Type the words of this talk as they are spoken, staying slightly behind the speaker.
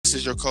This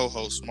is your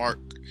co-host, Mark,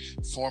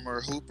 former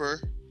hooper,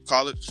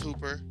 college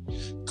hooper,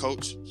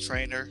 coach,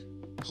 trainer,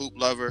 hoop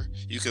lover.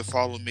 You can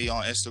follow me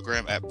on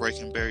Instagram at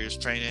Breaking Barriers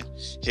Training.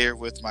 Here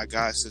with my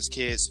guys since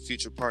kids,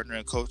 future partner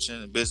in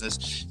coaching and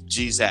business,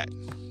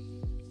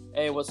 GzHoops.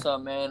 Hey, what's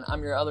up, man?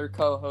 I'm your other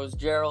co-host,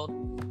 Gerald,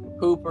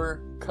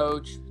 hooper,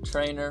 coach,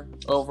 trainer,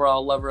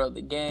 overall lover of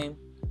the game.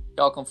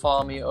 Y'all can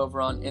follow me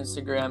over on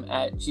Instagram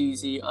at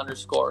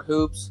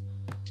GZ_hoops.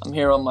 I'm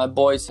here with my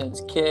boys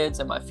since kids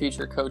and my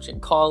future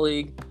coaching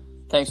colleague.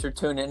 Thanks for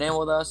tuning in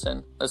with us,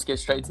 and let's get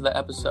straight to the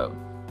episode.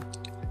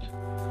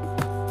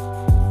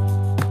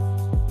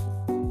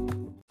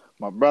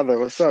 My brother,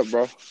 what's up,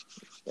 bro?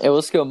 Hey,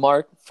 what's good,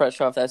 Mark?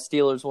 Fresh off that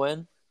Steelers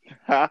win.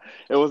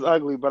 It was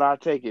ugly, but I'll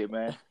take it,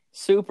 man.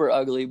 Super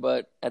ugly,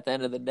 but at the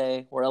end of the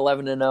day, we're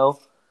 11-0.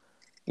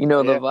 You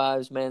know the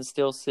vibes, man.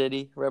 Steel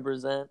City,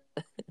 represent.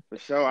 For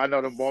sure. I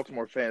know the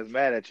Baltimore fans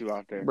mad at you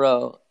out there.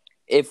 Bro,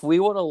 if we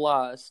would have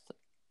lost,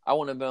 I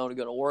wouldn't have been able to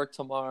go to work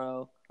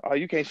tomorrow. Oh,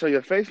 you can't show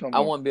your face no more.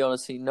 I wouldn't be able to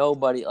see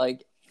nobody.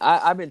 Like,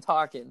 I've been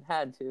talking.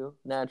 Had to,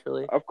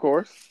 naturally. Of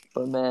course.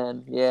 But,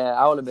 man, yeah,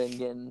 I would have been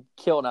getting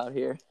killed out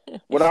here.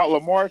 Without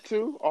Lamar,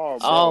 too? Oh,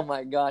 bro. Oh,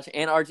 my gosh.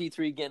 And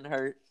RG3 getting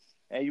hurt.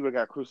 And you would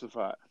have got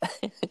crucified.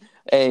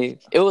 Hey,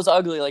 it was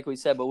ugly, like we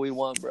said, but we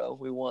won, bro.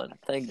 We won.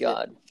 Thank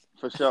God.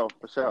 For sure.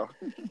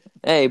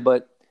 Hey,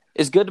 but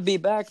it's good to be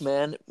back,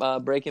 man.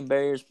 Breaking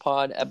Barriers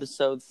Pod,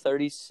 episode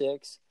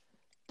 36.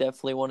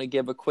 Definitely want to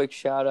give a quick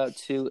shout-out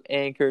to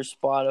Anchor,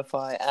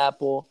 Spotify,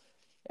 Apple,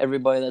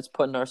 everybody that's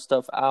putting our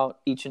stuff out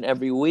each and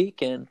every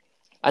week. And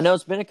I know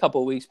it's been a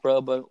couple of weeks,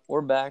 bro, but we're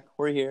back.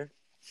 We're here.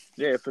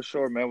 Yeah, for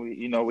sure, man.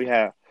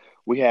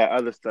 We had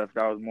other stuff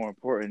that was more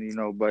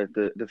important, but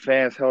the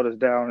fans held us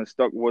down and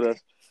stuck with us.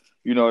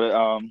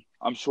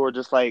 I'm sure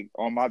just like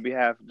on my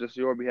behalf, just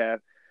your behalf,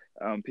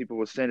 people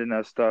were sending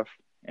us stuff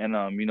and,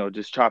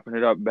 just chopping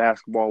it up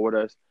basketball with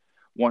us,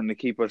 wanting to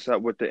keep us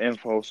up with the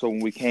info. So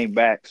when we came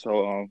back,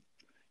 shout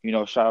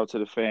out to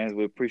the fans.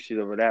 We're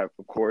appreciative of that,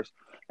 of course.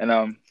 And,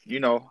 I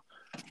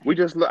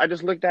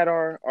just looked at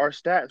our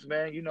stats,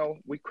 man.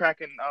 We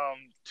cracking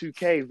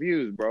 2K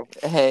views, bro.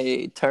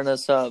 Hey, turn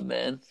us up,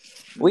 man.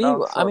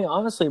 I mean,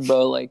 honestly,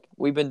 bro, like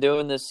we've been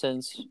doing this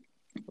since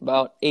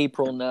about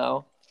April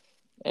now,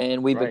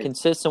 and we've been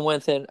consistent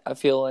with it. I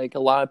feel like a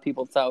lot of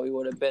people thought we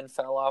would have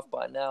fell off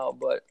by now,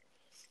 but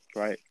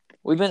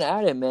we've been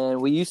at it, man.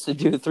 We used to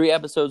do 3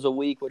 episodes a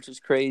week, which is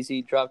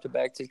crazy. Dropped it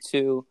back to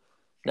 2.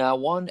 Now,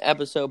 1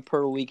 episode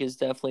per week is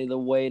definitely the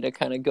way to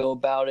kind of go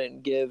about it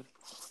and give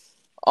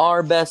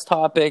our best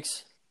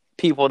topics,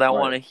 people that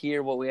want to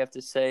hear what we have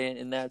to say.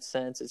 In that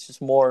sense, it's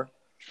just more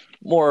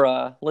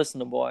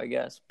listenable, I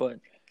guess. But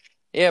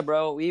yeah,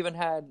 bro, we even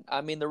had,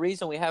 the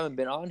reason we haven't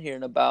been on here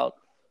in about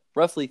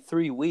roughly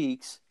 3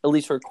 weeks, at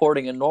least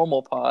recording a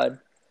normal pod,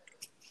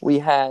 we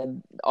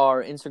had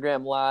our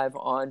Instagram live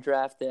on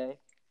draft day.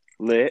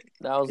 Lit.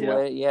 That was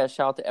lit. Yeah,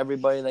 shout out to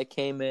everybody that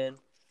came in.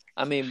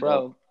 I mean,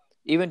 bro,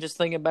 even just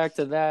thinking back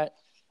to that,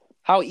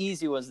 how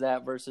easy was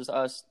that versus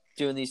us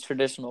doing these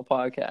traditional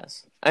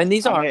podcasts? And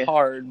these aren't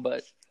hard,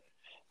 but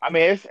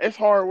it's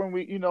hard when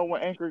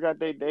when Anchor got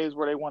their days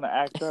where they want to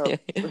act up.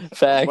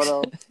 Facts.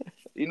 But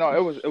it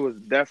was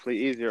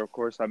definitely easier. Of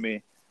course,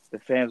 the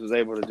fans was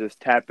able to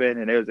just tap in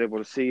and they was able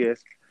to see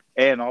us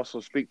and also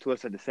speak to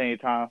us at the same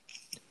time.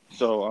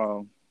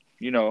 So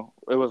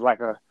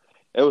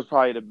it was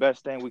probably the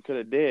best thing we could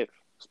have did,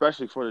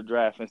 especially for the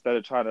draft, instead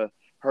of trying to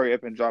hurry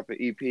up and drop an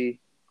EP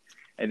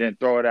and then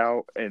throw it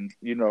out and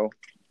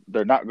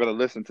they're not going to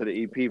listen to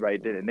the EP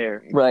right then and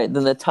there. Right.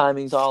 Then the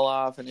timing's all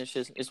off and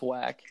it's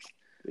whack.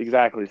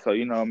 Exactly. So,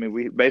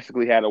 we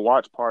basically had a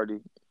watch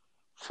party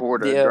for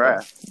the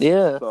draft.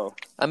 Yeah. So,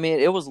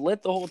 it was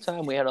lit the whole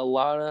time. We had a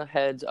lot of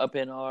heads up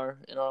in our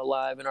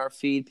live, in our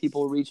feed,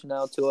 people reaching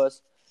out to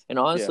us. And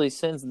honestly,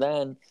 since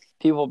then,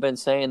 people have been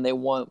saying they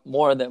want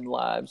more of them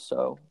live.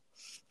 So,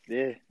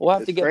 we'll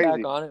have to get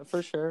back on it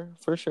for sure.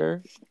 For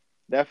sure.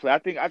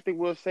 Definitely. I think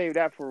we'll save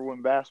that for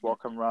when basketball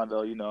comes around,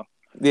 though,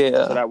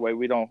 Yeah. So that way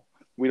we don't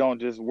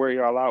just wear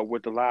y'all out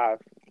with the live,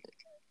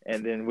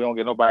 and then we don't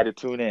get nobody to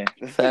tune in.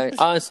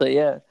 Honestly,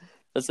 yeah,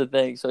 that's the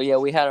thing. So yeah,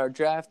 we had our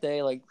draft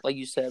day, like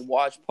you said,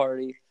 watch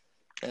party,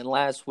 and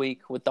last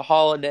week with the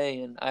holiday,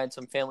 and I had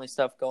some family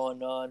stuff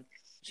going on.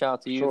 Shout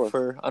out to you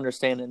for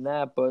understanding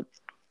that. But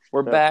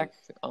we're back.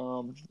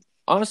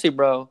 Honestly,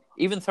 bro,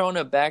 even throwing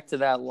it back to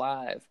that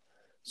live.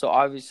 So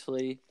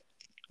obviously,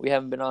 we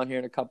haven't been on here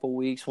in a couple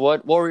weeks.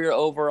 What were your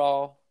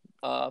overall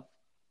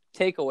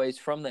takeaways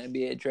from the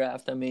NBA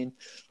draft?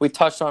 We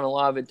touched on a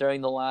lot of it during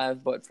the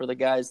live, but for the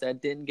guys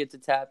that didn't get to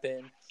tap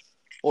in,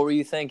 what were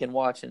you thinking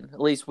watching? At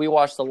least we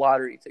watched the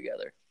lottery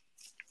together.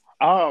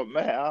 Oh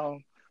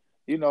man,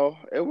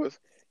 it was,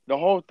 the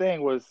whole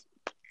thing was,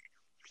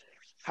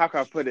 how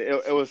can I put it?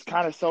 It was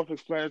kind of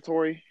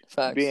self-explanatory.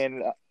 Facts.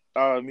 Being,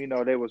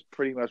 they was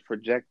pretty much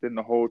projecting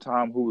the whole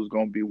time who was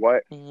going to be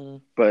what. Mm-hmm.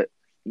 But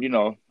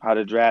how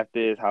the draft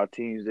is, how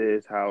teams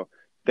is, how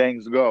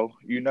things go.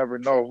 You never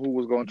know who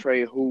was going to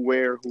trade who,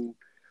 where,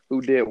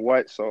 who did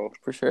what. So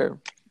for sure,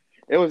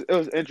 it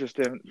was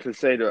interesting to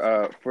say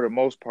for the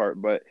most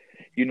part, but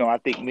I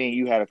think me and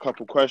you had a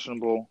couple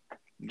questionable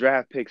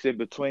draft picks in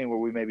between where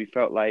we maybe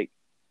felt like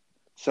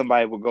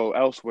somebody would go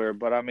elsewhere.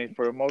 But I mean,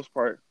 for the most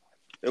part,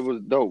 it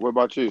was dope. What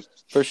about you?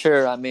 For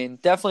sure. I mean,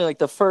 definitely like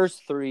the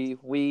first three,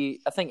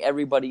 I think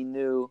everybody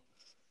knew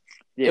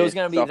it was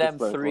going to be them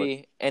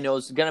three, and it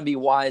was going to be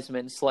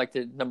Wiseman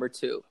selected number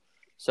 2.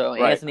 So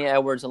Right. Anthony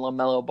Edwards and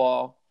LaMelo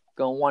Ball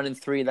going 1 and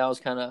 3. That was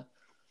kind of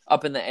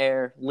up in the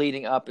air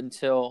leading up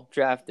until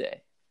draft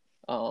day.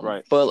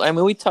 Right. But I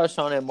mean, we touched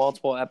on it in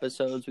multiple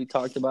episodes. We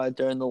talked about it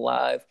during the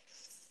live.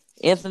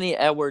 Anthony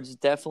Edwards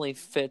definitely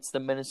fits the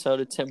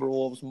Minnesota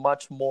Timberwolves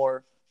much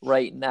more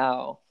right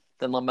now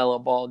than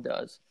LaMelo Ball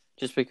does.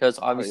 Just because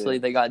obviously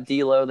they got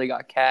D'Lo, they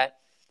got Cat.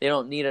 They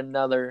don't need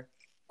another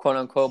quote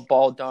unquote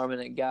ball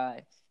dominant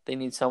guy. They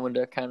need someone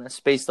to kind of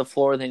space the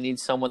floor. They need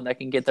someone that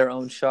can get their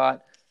own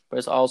shot, but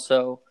is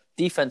also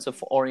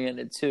defensive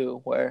oriented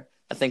too, where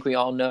I think we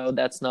all know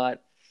that's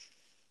not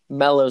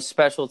Melo's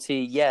specialty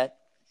yet.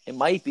 It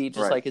might be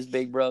just like his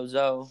big bro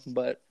Zoe,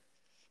 but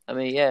I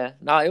mean, yeah.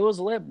 It was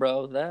lit,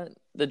 bro.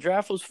 The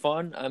draft was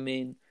fun. I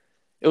mean,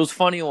 it was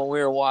funny when we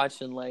were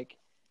watching, like,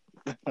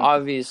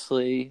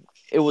 obviously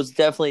it was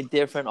definitely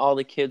different. All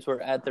the kids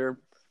were at their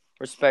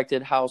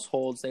respected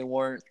households. They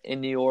weren't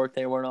in New York.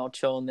 They weren't all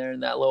chilling there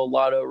in that little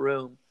lotto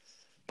room.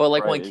 But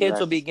like when kids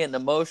would be getting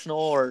emotional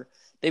or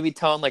they'd be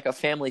telling like a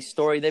family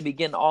story, they'd be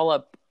getting all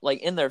up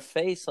like in their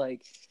face,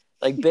 like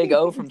Big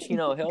O from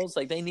Chino Hills.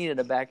 Like they needed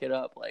to back it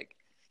up, like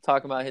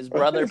talking about his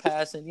brother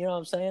passing. You know what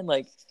I'm saying?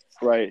 Like,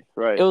 right.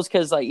 It was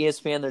because like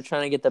ESPN, they're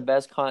trying to get the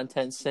best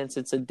content since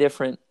it's a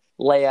different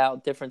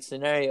layout, different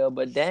scenario.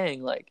 But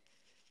dang, like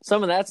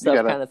some of that stuff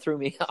kind of threw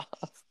me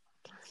off.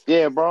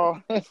 Yeah,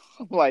 bro.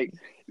 Like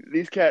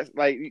these cats,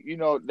 like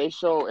they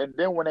show, and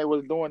then when they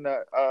was doing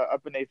the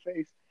up in their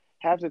face,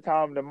 half the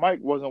time the mic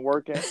wasn't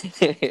working.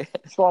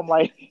 So I'm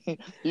like,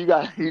 you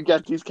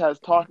got these cats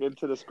talking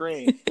to the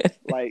screen.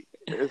 Like,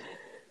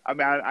 I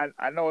mean,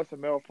 I know it's a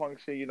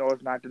malfunction.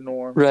 It's not the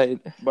norm. Right.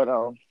 But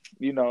I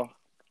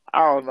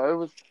don't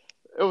know.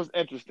 It was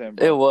interesting,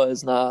 bro. It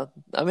was. I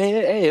mean,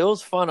 it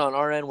was fun on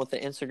our end with the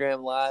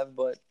Instagram live,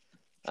 but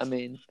I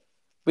mean,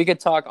 we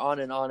could talk on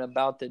and on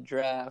about the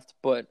draft,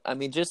 but I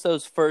mean, just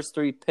those first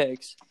 3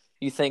 picks,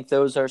 you think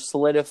those are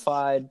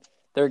solidified?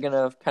 They're going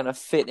to kind of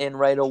fit in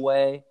right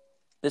away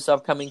this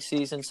upcoming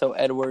season? So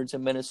Edwards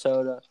in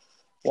Minnesota,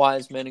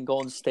 Wiseman in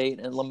Golden State,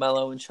 and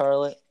LaMelo in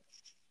Charlotte?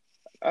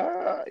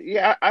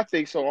 Yeah, I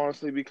think so,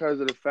 honestly,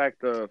 because of the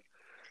fact of,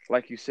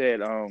 like you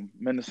said,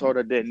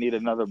 Minnesota didn't need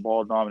another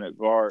ball-dominant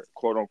guard,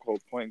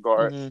 quote-unquote point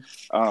guard.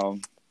 Mm-hmm.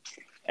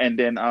 And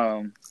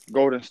then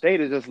Golden State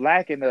is just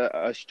lacking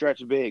a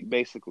stretch big,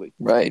 basically.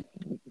 Right.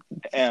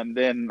 And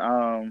then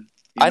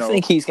I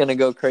think he's going to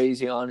go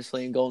crazy,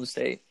 honestly, in Golden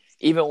State.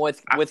 Even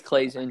with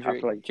Clay's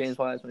injury, James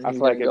Wiseman. I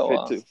feel like it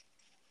fit, too.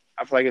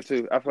 I feel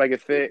like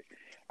it fit.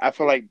 I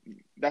feel like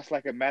that's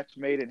like a match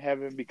made in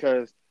heaven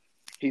because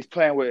he's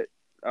playing with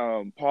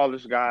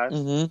polished guys.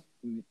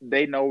 Mm-hmm.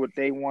 They know what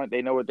they want.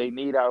 They know what they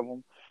need out of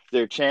them.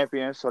 They're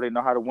champions, so they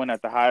know how to win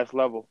at the highest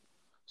level.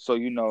 So,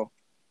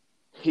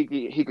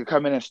 he could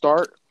come in and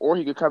start, or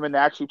he could come in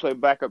and actually play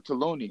backup to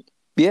Looney.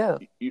 Yeah.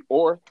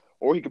 Or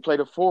he could play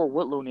the 4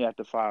 with Looney at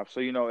the 5. So,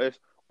 it's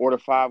or the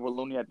 5 with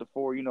Looney at the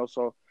 4,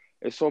 so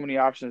there's so many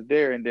options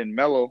there. And then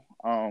Melo,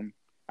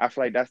 I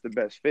feel like that's the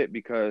best fit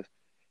because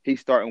he's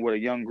starting with a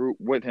young group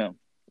with him.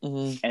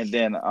 Mm-hmm. And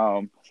then,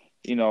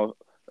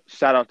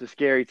 shout out to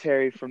Scary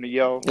Terry from the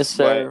Yo. Yes,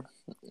 sir.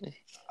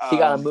 He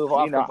got to move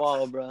off the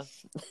ball, bro.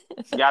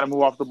 Got to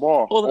move off the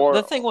ball. Well,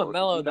 the thing with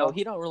Melo, though,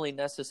 he don't really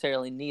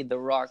necessarily need the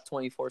rock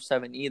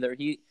 24/7 either.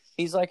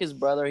 He's like his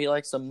brother. He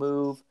likes to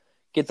move,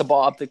 get the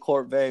ball up the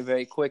court very,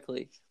 very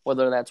quickly,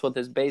 whether that's with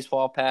his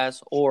baseball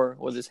pass or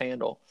with his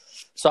handle.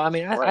 So, I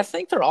mean, I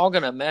think they're all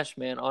going to mesh,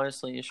 man,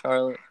 honestly, in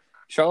Charlotte.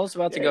 Charlotte's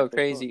about to go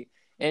crazy.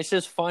 And it's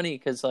just funny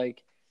because,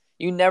 like,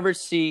 you never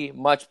see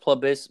much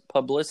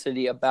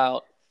publicity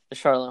about the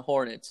Charlotte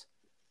Hornets.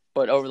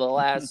 But over the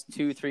last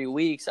 2-3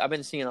 weeks, I've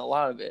been seeing a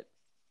lot of it.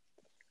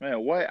 Man,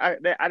 what? I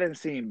didn't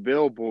see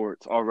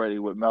billboards already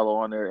with Melo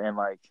on there, and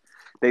like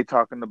they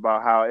talking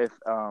about how if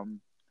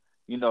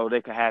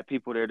they could have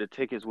people there, the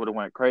tickets would have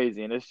went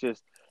crazy, and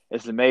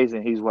it's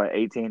amazing. He's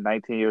 18,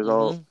 19 years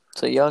old.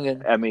 It's a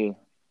youngin. I mean,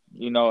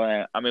 and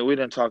I mean we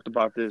didn't talk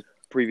about this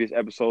previous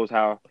episodes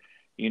how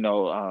the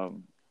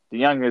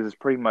youngins is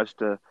pretty much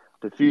the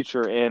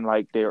future, and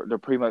like they're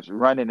pretty much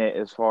running it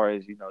as far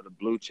as the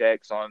blue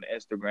checks on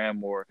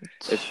Instagram, or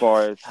as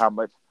far as how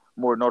much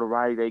more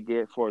notoriety they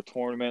get for a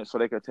tournament, so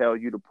they could tell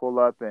you to pull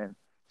up and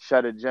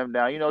shut a gym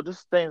down,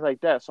 just things like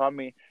that. So I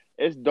mean,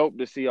 it's dope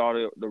to see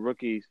all the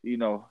rookies,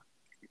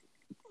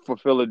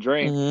 fulfill a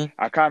dream. Mm-hmm.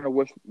 I kind of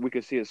wish we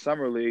could see a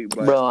summer league,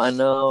 but bro, I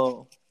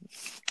know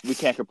we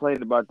can't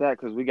complain about that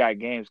because we got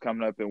games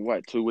coming up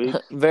in 2 weeks?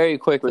 Very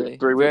quickly,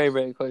 3 weeks. Very,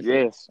 very quickly.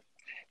 Yes.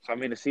 So, I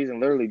mean, the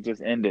season literally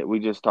just ended. We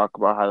just talked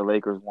about how the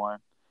Lakers won,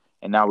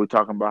 and now we're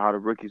talking about how the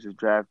rookies was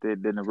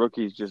drafted. Then the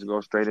rookies just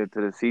go straight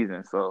into the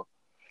season. So,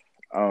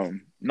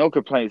 no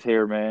complaints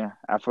here, man.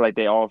 I feel like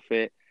they all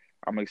fit.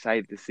 I'm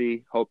excited to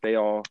see. Hope they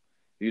all,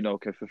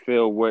 can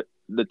fulfill what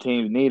the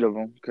teams need of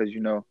them because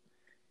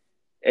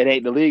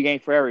the league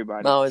ain't for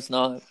everybody. No, it's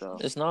not. So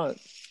It's not.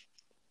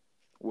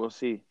 we'll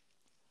see.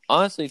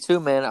 Honestly, too,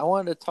 man, I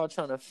wanted to touch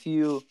on a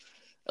few,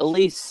 at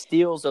least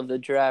steals of the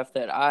draft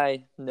that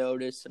I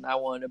noticed and I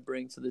wanted to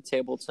bring to the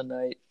table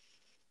tonight.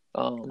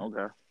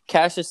 Okay.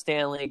 Cassius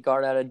Stanley,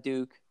 guard out of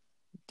Duke.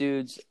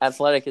 Dude's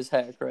athletic as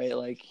heck, right?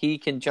 Like, he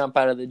can jump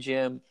out of the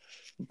gym.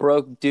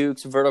 Broke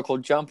Duke's vertical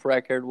jump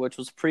record, which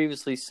was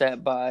previously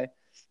set by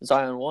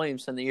Zion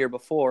Williamson the year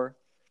before.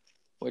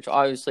 Which,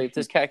 obviously, if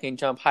this cat can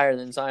jump higher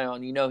than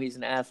Zion, he's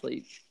an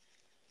athlete.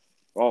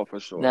 Oh, for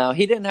sure. Now,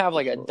 he didn't have,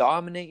 a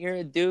dominant year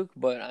at Duke,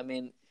 but,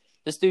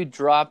 this dude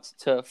dropped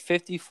to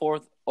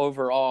 54th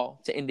overall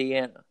to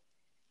Indiana.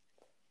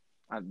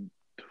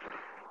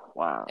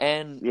 Wow.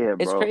 And yeah,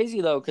 it's bro.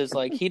 crazy, though, because,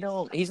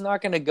 he's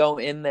not going to go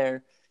in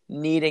there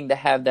needing to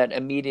have that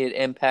immediate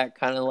impact,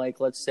 kind of like,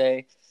 let's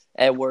say,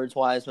 Edwards,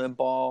 Wiseman,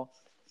 Ball,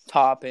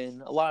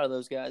 Toppin, a lot of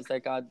those guys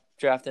that got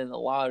drafted in the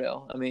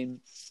lotto.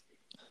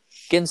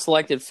 Getting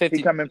selected 50.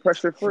 He coming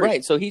pressure free.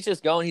 Right, so he's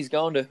just going. He's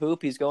going to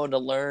hoop. He's going to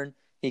learn.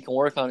 He can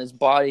work on his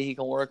body. He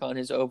can work on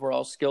his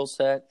overall skill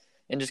set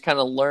and just kind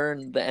of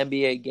learn the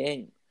NBA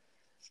game.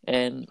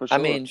 And,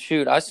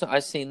 sure. I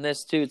seen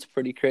this, too. It's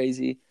pretty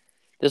crazy.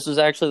 This was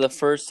actually the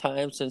first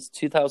time since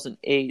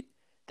 2008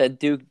 that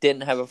Duke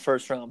didn't have a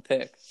first-round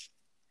pick.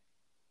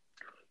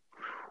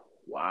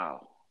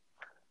 Wow.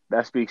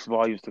 That speaks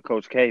volumes to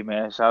Coach K,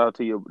 man. Shout out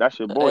to you. That's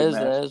your boy, man.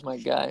 That is my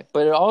guy.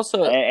 But it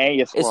also and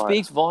your squad. It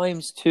speaks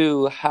volumes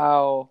to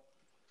how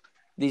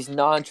these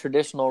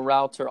non-traditional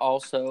routes are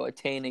also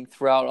attaining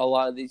throughout a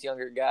lot of these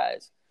younger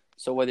guys.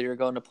 So whether you're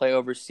going to play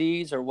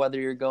overseas or whether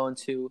you're going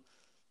to,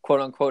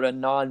 quote-unquote, a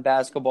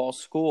non-basketball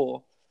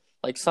school,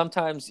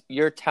 sometimes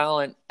your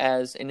talent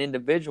as an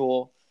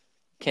individual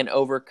can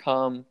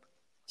overcome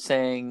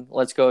saying,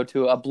 let's go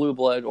to a blue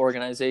blood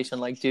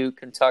organization like Duke,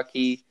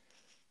 Kentucky,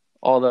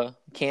 all the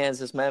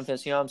Kansas,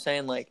 Memphis, you know what I'm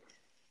saying?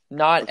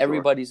 Not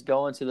everybody's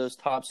going to those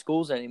top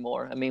schools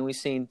anymore. We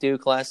seen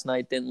Duke last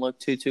night didn't look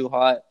too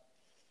hot.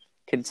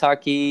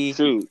 Kentucky.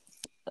 Shoot.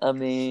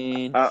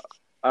 UNC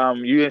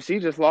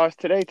just lost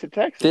today to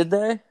Texas. Did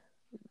they?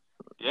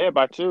 Yeah,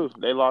 by 2.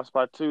 They lost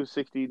by 2,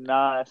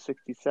 69,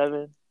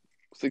 67,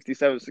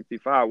 67,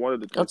 65. One of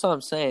the two. That's what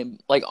I'm saying.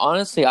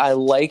 Honestly, I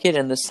like it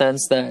in the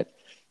sense that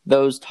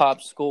those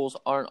top schools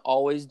aren't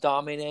always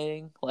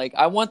dominating.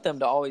 I want them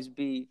to always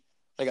be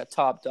a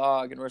top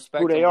dog and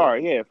respectable. Who they are,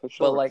 yeah, for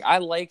sure. But I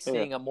like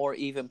seeing a more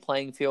even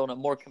playing field and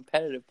a more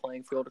competitive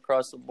playing field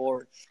across the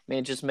board.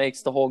 It just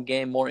makes the whole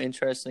game more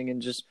interesting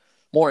and just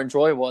more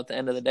enjoyable at the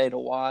end of the day to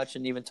watch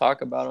and even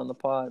talk about on the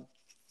pod.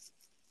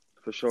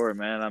 For sure,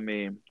 man.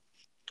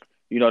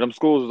 Them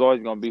schools is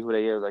always gonna be who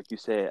they are, like you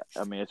said.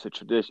 It's a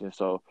tradition.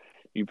 So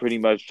you pretty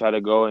much try to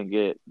go and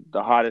get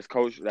the hottest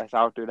coach that's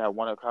out there that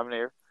want to come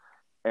there,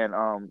 and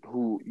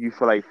who you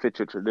feel like fit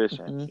your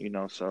tradition.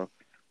 Mm-hmm. So.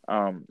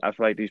 I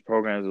feel like these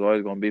programs are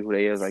always going to be who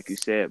they is, like you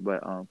said.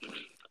 But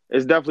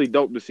it's definitely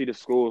dope to see the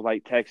schools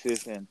like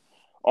Texas and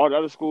all the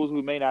other schools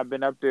who may not have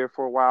been up there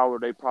for a while, or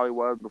they probably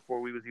was before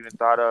we was even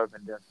thought of,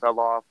 and then fell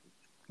off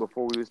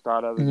before we was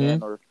thought of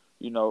again, or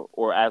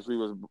as we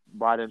was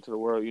brought into the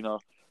world,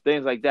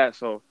 things like that.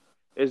 So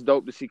it's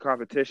dope to see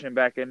competition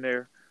back in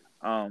there.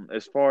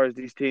 As far as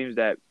these teams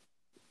that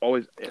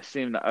always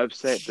seem to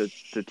upset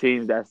the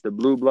teams that's the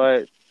blue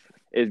blood.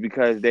 Is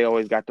because they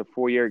always got the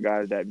 4-year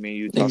guys that me and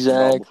you talked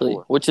about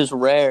before. Which is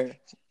rare,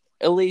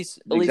 at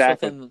least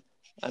within,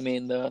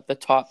 the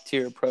top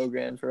tier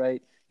programs,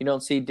 right? You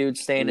don't see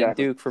dudes staying at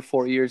Duke for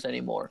 4 years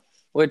anymore,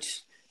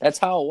 which that's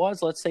how it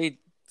was. Let's say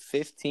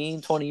 15,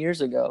 20 years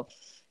ago.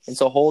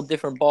 It's a whole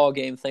different ball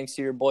game thanks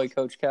to your boy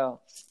Coach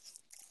Cal.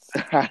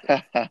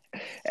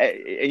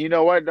 And you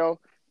know what though?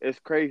 It's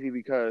crazy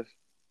because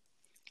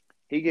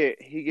he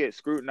get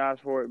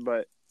scrutinized for it,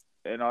 but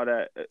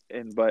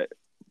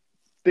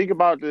think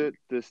about the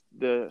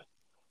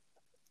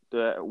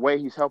way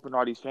he's helping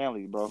all these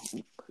families, bro.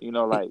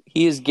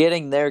 He is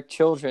getting their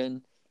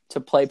children to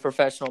play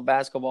professional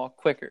basketball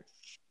quicker.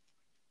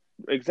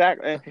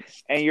 Exactly,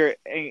 and you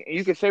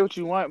can say what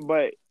you want,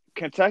 but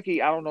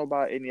Kentucky, I don't know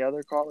about any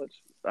other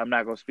college. I'm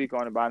not gonna speak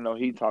on it, but I know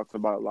he talks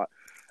about it a lot.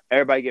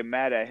 Everybody get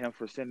mad at him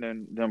for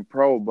sending them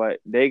pro, but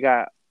they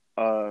got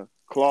a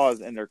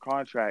clause in their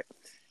contract.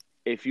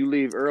 If you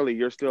leave early,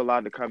 you're still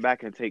allowed to come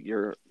back and take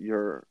your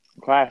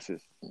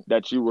classes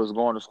that you was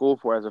going to school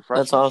for as a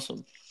freshman. That's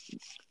awesome.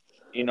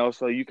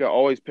 So you can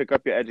always pick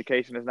up your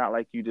education. It's not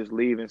like you just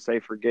leave and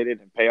say forget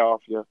it and pay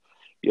off your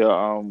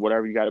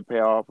whatever you got to pay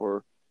off,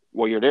 or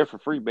you're there for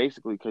free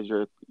basically because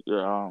your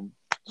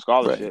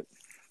scholarship.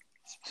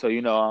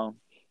 Right. So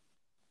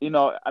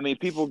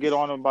people get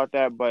on about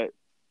that, but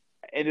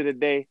at the end of the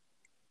day,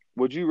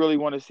 would you really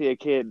want to see a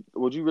kid?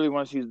 Would you really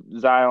want to see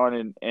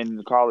Zion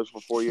in college for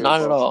 4 years?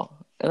 Not at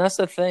all. And that's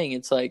the thing.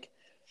 It's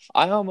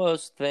I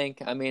almost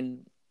think, I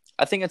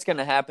think it's going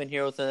to happen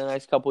here within the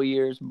next couple of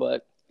years,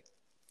 but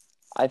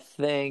I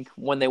think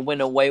when they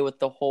went away with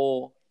the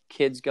whole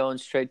kids going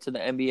straight to the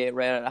NBA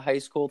right out of high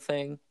school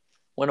thing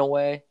went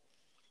away,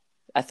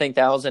 I think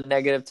that was a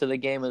negative to the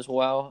game as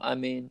well. I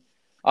mean,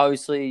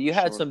 obviously, you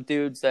had some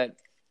dudes that,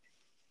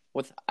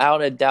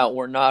 without a doubt,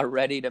 were not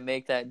ready to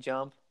make that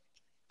jump.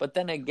 But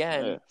then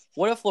again,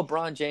 what if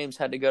LeBron James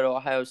had to go to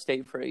Ohio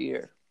State for a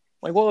year?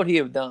 Like, what would he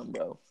have done,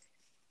 bro?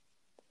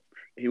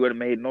 He would have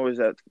made noise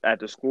at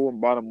the school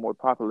and brought him more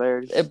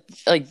popularity.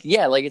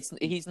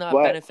 He's not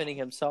benefiting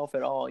himself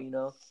at all, you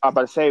know? I'm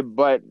about to say,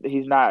 but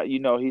he's not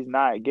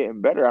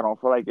getting better. I don't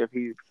feel like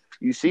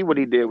you see what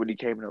he did when he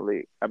came in the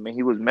league. I mean,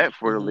 he was meant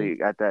for the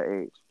league at that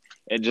age.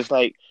 And just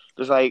like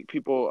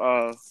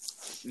people,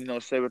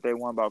 say what they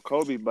want about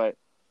Kobe, but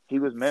he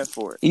was meant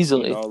for it.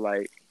 Easily. You know,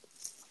 like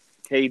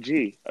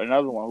KG,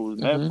 another one who was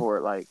meant for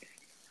it. Like,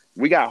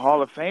 we got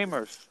Hall of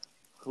Famers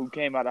who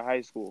came out of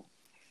high school.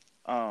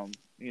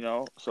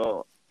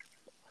 So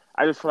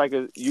I just feel like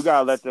you got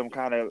to let them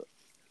kind of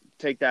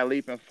take that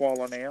leap and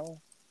fall on their own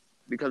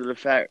because of the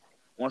fact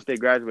once they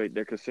graduate,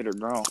 they're considered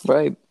grown.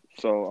 Right.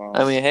 So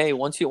I mean, hey,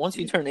 once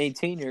you turn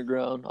 18, you're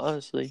grown,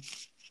 honestly.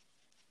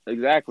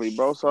 Exactly,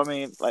 bro. So I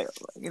mean, like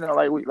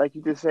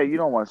you just said, you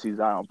don't want to see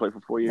Zion play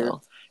for 4 years,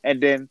 No.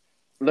 and then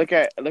look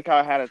how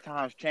the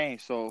times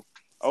changed. So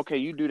okay,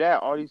 you do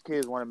that. All these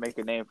kids want to make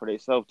a name for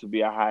themselves to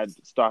be a high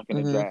stock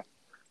in the draft.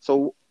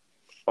 So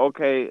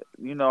okay,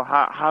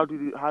 how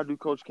do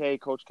Coach K,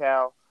 Coach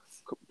Cal,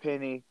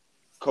 Penny,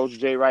 Coach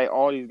J Wright,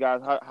 all these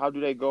guys, how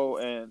do they go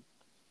and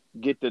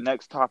get the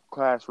next top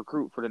class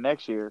recruit for the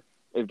next year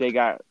if they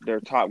got their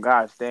top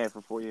guys staying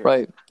for 4 years?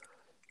 Right.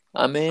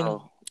 I mean,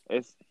 so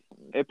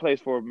it plays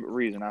for a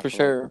reason. For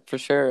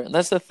sure. And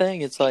that's the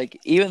thing. It's like,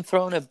 even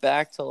throwing it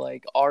back to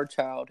like our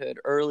childhood,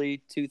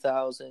 early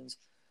 2000s,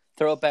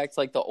 throw it back to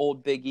like the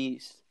old Big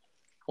East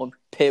when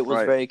Pitt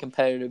was very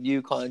competitive,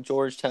 UConn,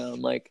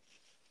 Georgetown. Like,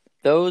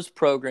 those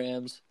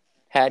programs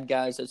had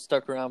guys that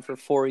stuck around for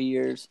 4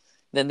 years.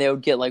 Then they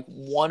would get like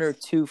one or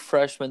two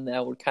freshmen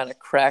that would kind of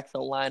crack the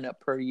lineup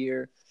per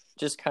year,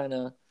 just kind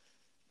of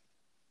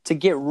to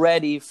get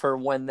ready for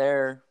when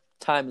their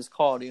time is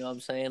called. You know what I'm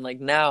saying? Like,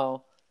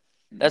 now,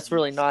 that's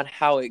really not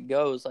how it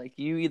goes. Like,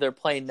 you either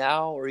play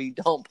now or you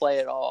don't play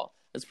at all.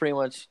 That's pretty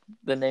much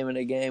the name of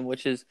the game,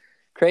 which is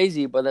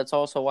crazy, but that's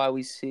also why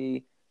we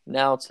see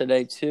now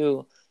today,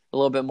 too, a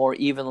little bit more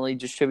evenly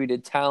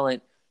distributed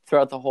talent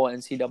throughout the whole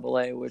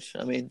NCAA, which,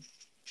 I mean,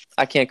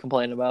 I can't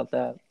complain about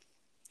that.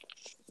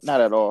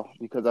 Not at all,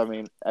 because, I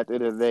mean, at the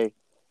end of the day,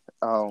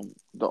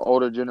 the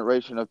older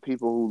generation of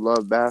people who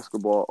love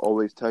basketball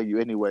always tell you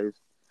anyways,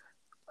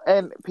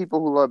 and people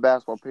who love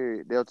basketball,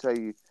 period, they'll tell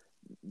you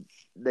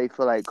they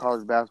feel like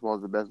college basketball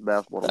is the best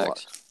basketball to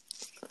watch.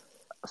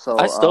 So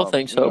I still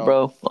think so,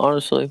 bro,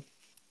 honestly.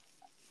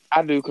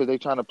 I do, because they're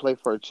trying to play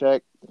for a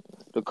check.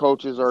 The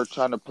coaches are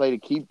trying to play to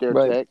keep their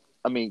check.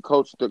 I mean,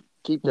 coach to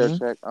keep their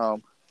check.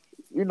 And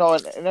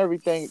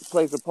everything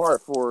plays a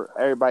part for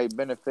everybody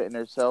benefiting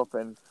themselves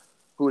and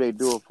who they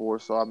do it for.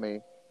 So, I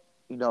mean,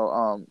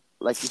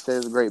 like you said,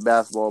 it's a great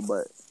basketball,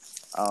 but,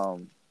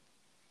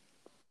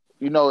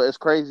 it's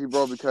crazy,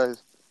 bro,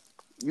 because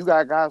you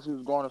got guys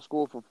who's going to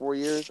school for 4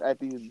 years at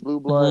these blue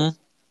bloods,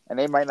 and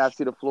they might not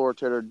see the floor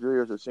till their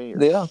juniors or seniors.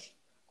 Yeah.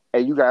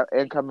 And you got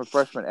incoming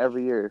freshmen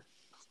every year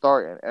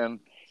starting. And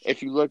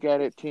if you look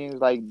at it, teams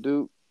like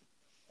Duke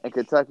and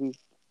Kentucky,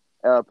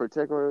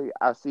 particularly,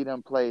 I see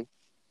them play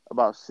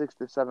about 6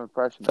 to 7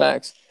 freshmen.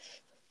 Facts.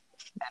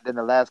 And then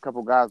the last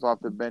couple guys off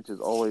the bench is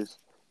always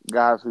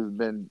guys who's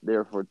been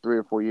there for 3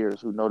 or 4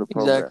 years who know the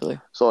program. Exactly.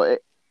 So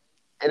it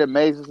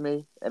amazes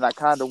me, and I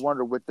kind of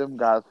wonder what them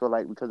guys feel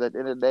like, because at the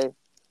end of the day,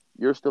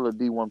 you're still a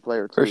D1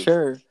 player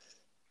too.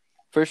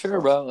 For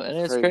sure, bro. And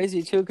it's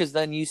crazy too, because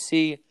then you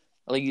see,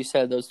 like you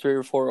said, those 3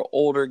 or 4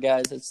 older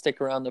guys that stick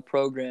around the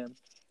program.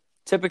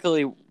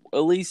 Typically, at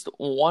least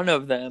one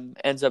of them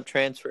ends up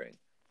transferring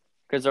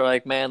because they're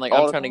like, man, like,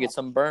 I'm trying to get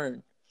some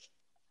burn.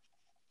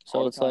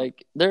 So it's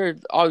like,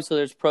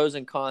 there's pros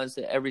and cons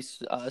to every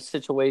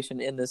situation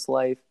in this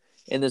life,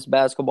 in this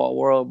basketball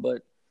world.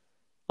 But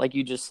like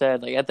you just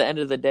said, like, at the end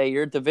of the day,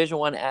 you're a Division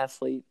I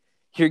athlete.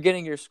 You're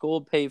getting your school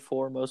paid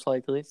for, most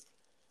likely,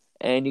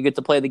 and you get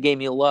to play the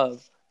game you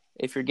love.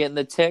 If you're getting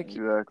the tick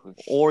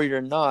or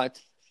you're not,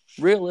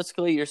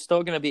 realistically, you're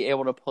still going to be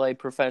able to play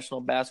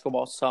professional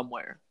basketball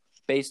somewhere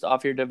based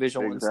off your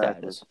Division I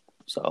status.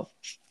 So,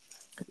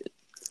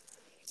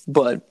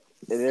 but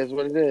it is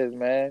what it is,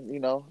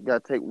 man.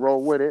 Got to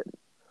roll with it.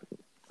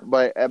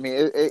 But, I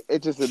mean,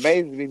 it just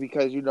amazes me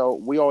because,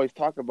 we always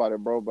talk about it,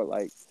 bro, but,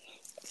 like,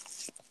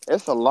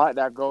 it's a lot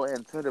that go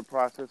into the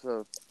process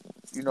of,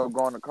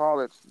 going to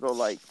college. So,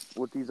 like,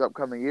 with these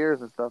upcoming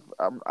years and stuff,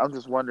 I'm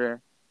just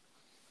wondering,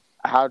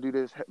 how do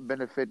this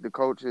benefit the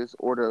coaches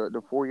or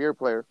the 4-year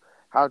players?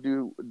 How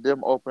do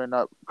them open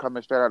up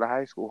coming straight out of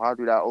high school? How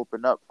do that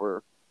open up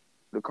for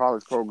the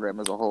college program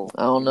as a whole?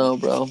 I don't know,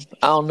 bro.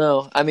 I don't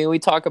know. I mean, we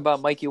talk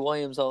about Mikey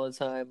Williams all the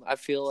time. I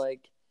feel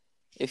like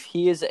if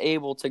he is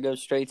able to go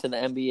straight to the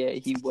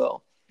NBA, he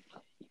will.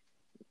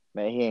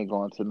 Man, he ain't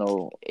going to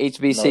no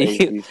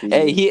HBC.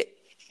 Hey,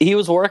 he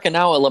was working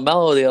out with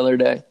LaMelo the other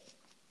day.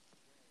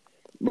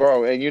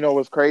 Bro, and you know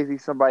what's crazy?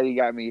 Somebody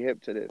got me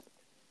hip to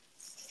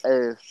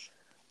this.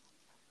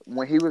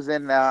 when he was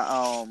in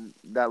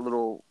that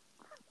little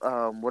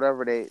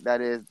whatever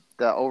that is,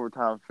 the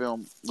overtime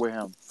film with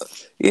him.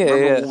 Yeah,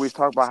 Remember yeah. when we was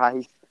talking about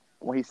how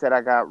when he said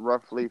I got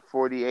roughly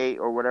 48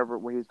 or whatever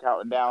when he was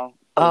counting down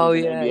because Oh,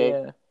 he's in the yeah,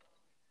 NBA. yeah.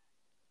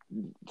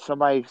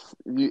 Somebody,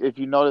 if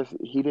you notice,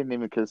 he didn't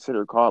even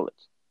consider college.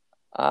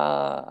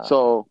 Uh,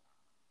 So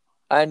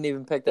I didn't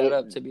even pick that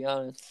up, to be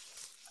honest.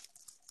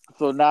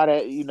 So now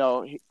that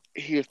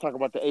he was talking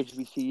about the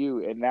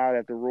HBCU, and now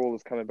that the rule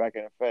is coming back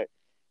in effect,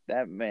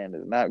 that man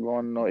is not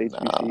going to no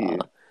HBCU.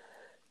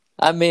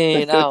 I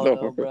mean, I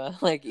don't know, bro.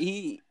 Like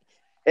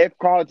if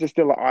college is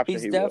still an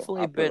option, he's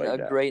definitely been a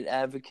great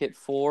advocate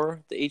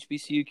for the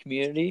HBCU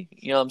community.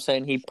 You know what I'm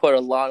saying? He put a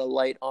lot of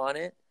light on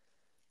it.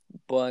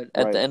 But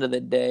at the end of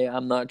the day,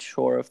 I'm not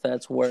sure if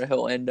that's where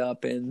he'll end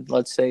up in,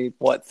 let's say,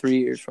 3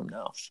 years from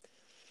now.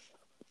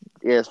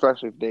 Yeah,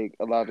 especially if they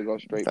allowed to go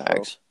straight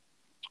pro.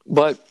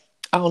 But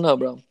I don't know,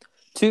 bro.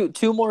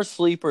 Two more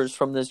sleepers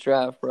from this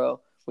draft, bro.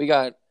 We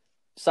got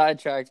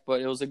sidetracked, but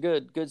it was a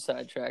good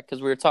sidetrack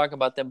because we were talking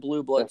about them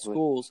blue blood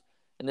schools,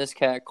 and this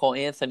cat Cole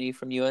Anthony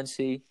from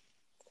UNC.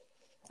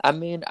 I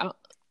mean,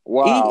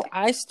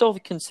 I still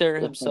consider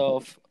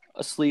himself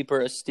a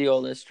sleeper, a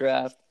steal this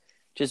draft,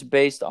 just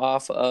based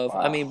off of.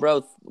 I mean,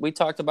 bro, we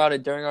talked about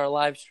it during our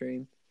live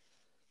stream.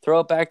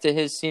 Throw it back to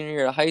his senior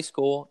year of high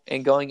school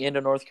and going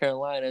into North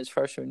Carolina his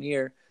freshman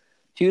year.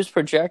 He was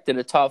projected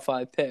a top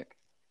 5 pick.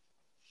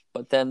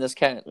 But then this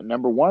cat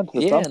number 1 to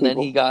some people. and then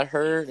he got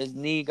hurt. His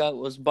knee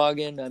was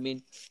bugging. I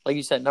mean, like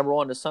you said, number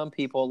 1 to some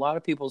people. A lot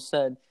of people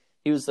said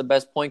he was the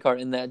best point guard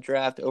in that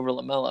draft over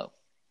LaMelo.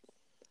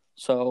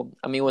 So,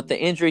 I mean, with the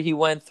injury he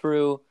went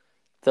through,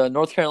 the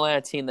North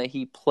Carolina team that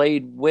he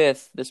played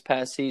with this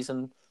past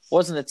season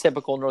wasn't a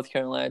typical North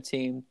Carolina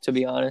team, to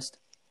be honest.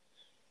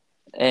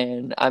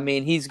 And, I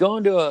mean, he's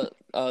going to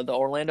the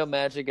Orlando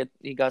Magic.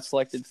 He got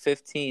selected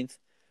 15th,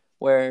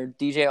 where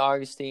DJ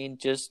Augustine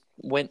just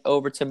went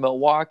over to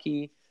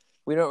Milwaukee.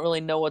 We don't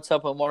really know what's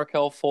up with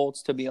Markelle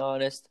Fultz, to be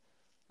honest.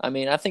 I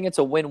mean, I think it's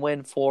a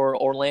win-win for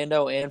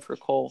Orlando and for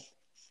Cole.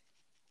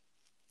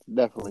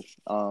 Definitely.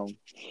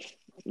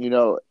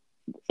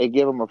 It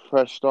gave him a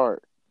fresh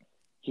start.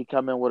 He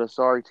come in with a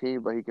sorry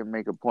team, but he can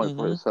make a point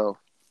for himself.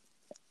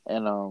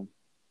 And,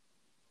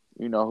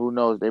 who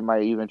knows? They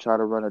might even try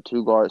to run a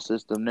 2-guard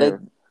system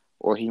there.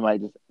 Or he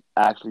might just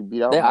actually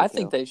beat out Markelle. I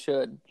think they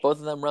should. Both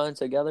of them running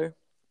together.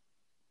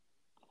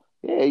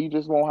 Yeah, you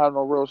just won't have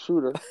no real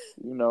shooter,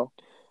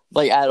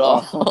 Like, at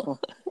all.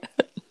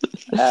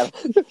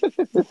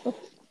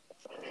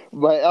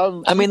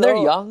 But I mean, they're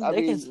young.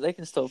 They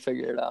can still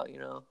figure it out,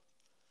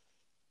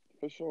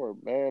 For sure,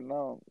 man.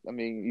 No, I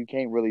mean, you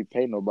can't really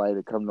pay nobody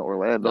to come to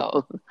Orlando.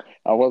 No.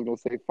 I was gonna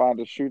say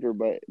find a shooter,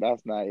 but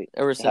that's not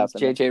ever since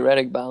JJ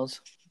Redick bounced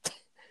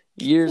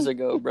years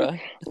ago, bro.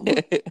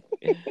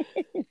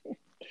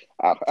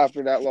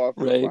 After that loss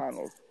in the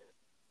finals,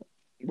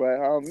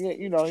 but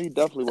he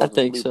definitely was. I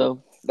think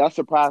so. That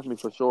surprised me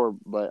for sure,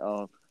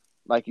 but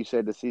like you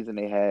said, the season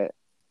they had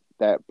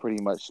that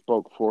pretty much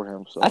spoke for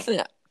him. So I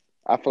feel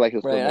like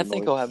he'll I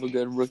think he'll have a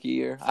good rookie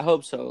year. I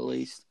hope so, at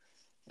least.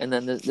 And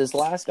then this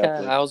last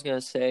cat, I was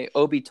gonna say,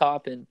 Obi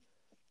Toppin,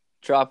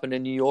 dropping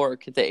in New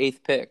York at the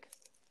 8th pick.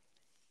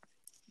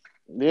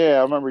 Yeah,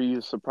 I remember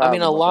you surprised.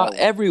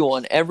 I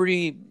mean,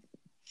 every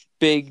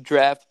big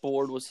draft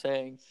board was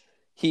saying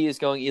he is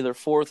going either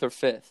 4th or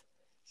 5th,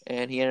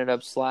 and he ended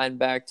up sliding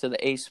back to the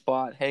 8th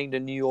spot, heading to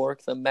New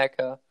York, the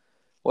Mecca.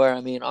 Where,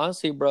 I mean,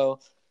 honestly, bro,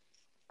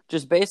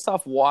 just based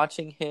off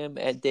watching him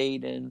at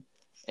Dayton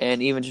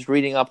and even just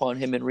reading up on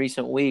him in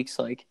recent weeks,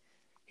 like,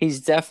 he's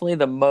definitely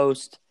the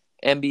most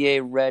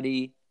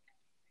NBA-ready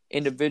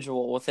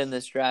individual within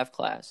this draft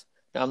class.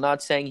 Now, I'm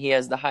not saying he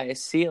has the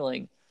highest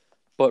ceiling,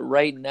 but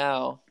right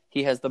now,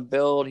 he has the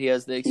build, he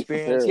has the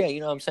experience. Yeah, you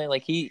know what I'm saying?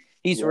 Like,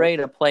 he's ready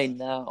to play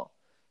now.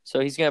 So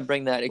he's going to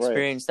bring that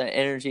experience, that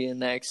energy,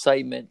 and that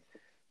excitement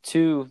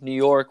to New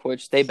York,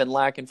 which they've been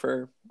lacking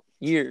for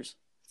years.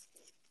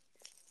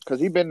 Because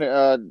he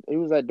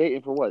was at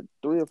Dayton for what,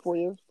 3 or 4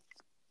 years?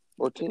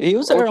 Or 2? He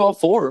was there all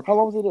 4. How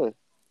long was he there?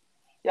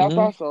 Yeah, I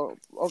thought so.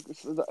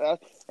 Okay,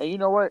 and you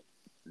know what?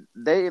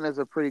 Dayton is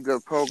a pretty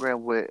good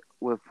program with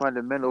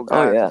fundamental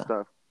guys and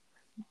stuff.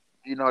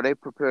 They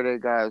prepare their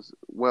guys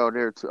well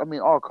there too. I mean,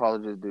 all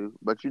colleges do,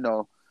 but just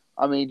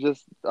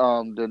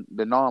the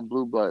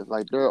non-blue bloods,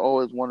 like they're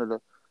always one of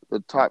the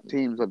top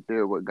teams up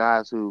there with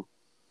guys who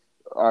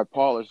are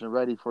polished and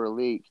ready for the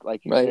league,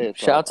 like you said.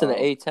 Shout out to the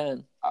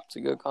A10. It's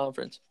a good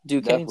conference.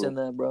 Duquesne's in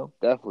that, bro.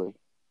 Definitely.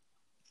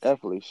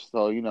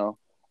 So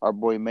our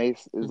boy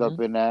Mace is up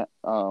in that.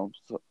 So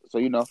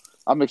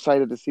I'm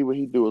excited to see what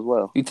he do as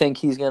well. You think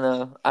he's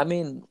gonna? I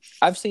mean,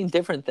 I've seen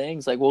different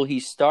things. Like, will he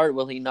start?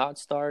 Will he not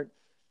start?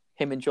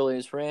 Him and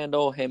Julius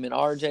Randle, him and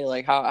RJ.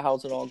 Like,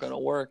 how's it all gonna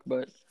work?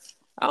 But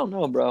I don't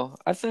know, bro.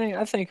 I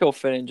think he'll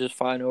fit in just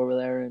fine over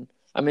there, and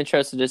I'm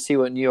interested to see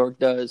what New York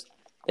does.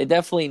 They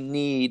definitely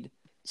need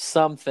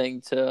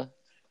something to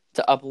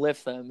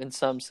uplift them in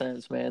some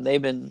sense, man.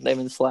 They've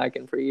been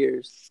slacking for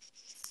years.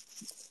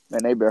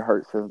 Man, they've been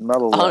hurt since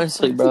Melo.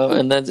 Honestly, bro,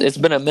 and it's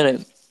been a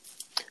minute.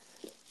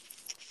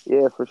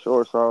 Yeah, for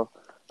sure. So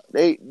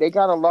they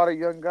got a lot of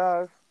young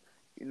guys.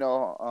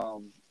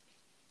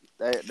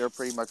 They're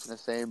pretty much in the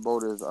same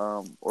boat as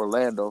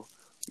Orlando.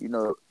 You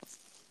know,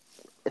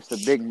 it's a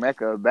big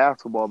mecca of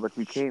basketball, but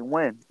you can't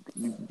win.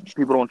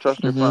 People don't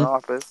trust your front Mm-hmm.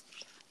 office.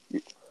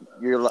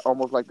 You're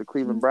almost like the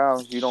Cleveland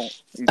Browns. You can't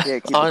keep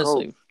a coach.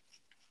 Honestly,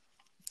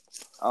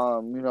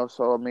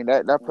 So I mean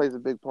that plays a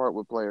big part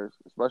with players,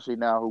 especially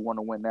now who want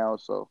to win now.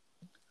 So,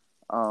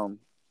 um,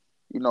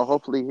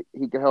 hopefully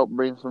he can help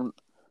bring some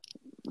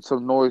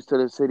noise to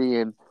the city,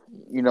 and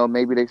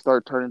maybe they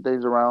start turning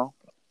things around.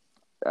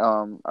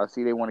 I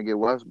see they want to get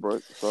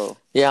Westbrook, so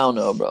yeah, I don't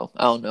know, bro.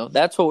 I don't know.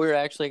 That's what we're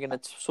actually going to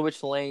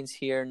switch lanes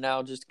here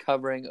now, just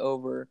covering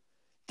over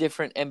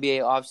different NBA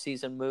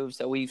offseason moves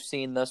that we've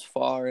seen thus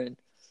far. And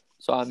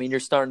so, I mean,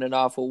 you're starting it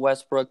off with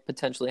Westbrook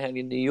potentially heading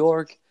to New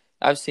York.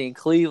 I've seen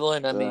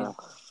Cleveland. I mean,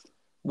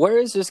 where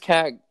is this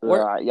cat?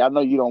 yeah, I know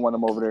you don't want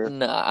him over there.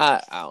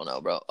 Nah, I don't know,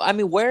 bro. I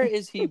mean, where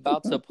is he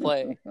about to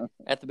play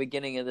at the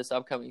beginning of this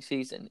upcoming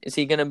season? Is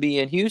he going to be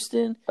in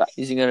Houston?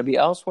 Is he going to be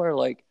elsewhere?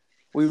 Like,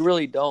 we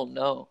really don't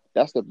know.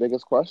 That's the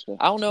biggest question.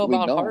 I don't know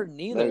about Harden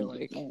either.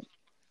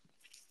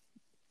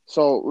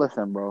 So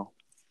listen, bro,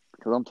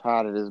 because I'm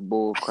tired of this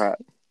bull crap.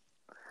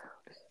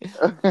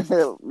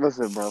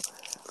 Listen, bro.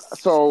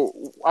 So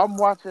I'm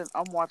watching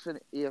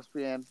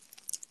ESPN,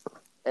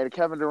 and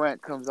Kevin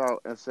Durant comes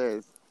out and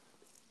says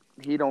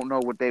he don't know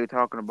what they were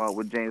talking about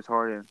with James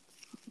Harden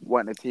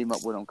wanting to team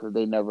up with him because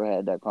they never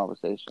had that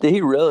conversation. Did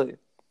he really?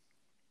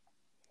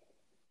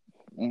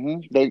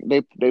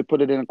 They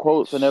put it in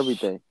quotes and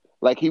everything.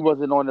 Like he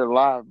wasn't on there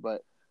live,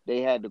 but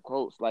they had the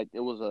quotes. Like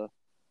it was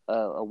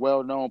a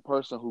well known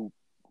person who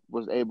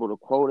was able to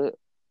quote it,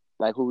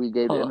 like who he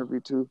gave the interview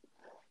to.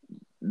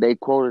 They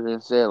quoted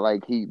and said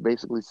like he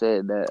basically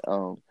said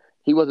that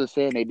he wasn't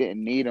saying they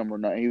didn't need him or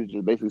nothing. He was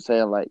just basically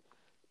saying like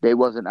they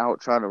wasn't out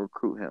trying to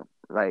recruit him.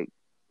 Like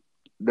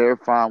they're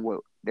fine with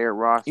their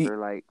roster.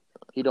 Like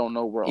he don't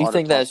know where. You all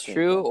think the that's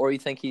true, from. or you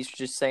think he's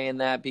just saying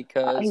that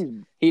because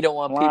he don't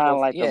want people?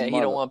 Like he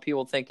don't want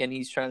people thinking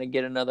he's trying to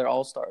get another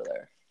All-Star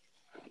there.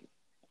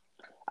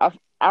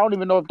 I don't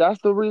even know if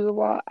that's the reason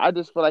why. I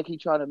just feel like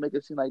he's trying to make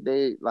it seem like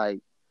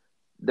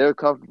they're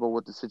comfortable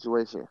with the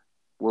situation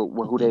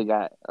with who they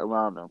got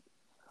around them.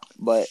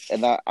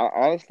 And I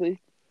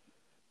honestly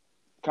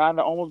kind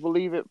of almost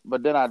believe it,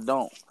 but then I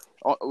don't.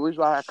 The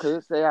reason why I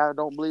could say I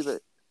don't believe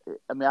it,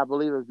 I mean I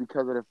believe it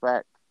because of the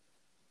fact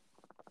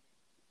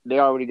they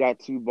already got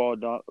two ball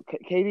dominant.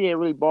 KD ain't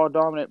really ball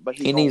dominant, but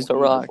he needs to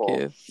rock,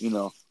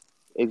 yeah.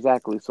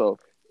 Exactly. So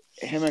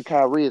him and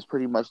Kyrie is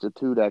pretty much the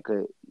two that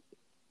could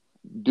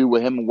do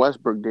what him and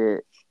Westbrook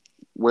did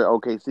with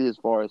OKC as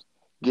far as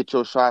get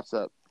your shots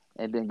up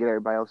and then get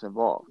everybody else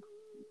involved.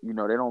 They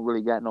don't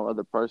really got no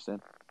other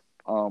person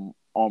on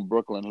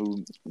Brooklyn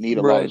who need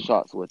a lot of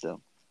shots with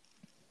them.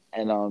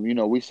 And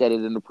we said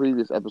it in the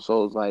previous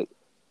episodes, like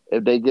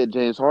if they get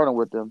James Harden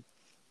with them,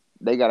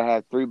 they gotta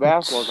have 3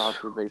 basketballs out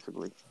there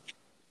basically.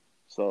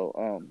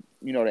 So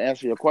to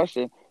answer your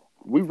question,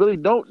 we really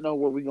don't know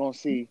what we're gonna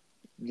see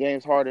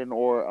James Harden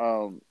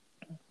or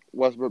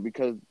Westbrook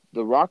because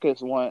the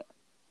Rockets want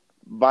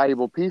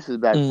valuable pieces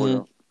back for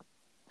them.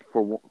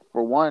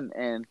 For one,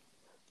 and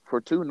for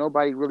two,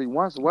 nobody really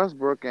wants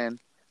Westbrook, and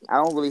I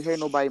don't really hear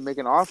nobody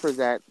making offers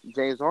at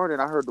James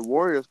Harden. I heard the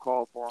Warriors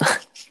call for him,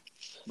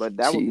 but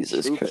that would be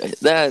stupid.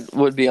 Christ. That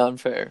would be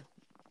unfair.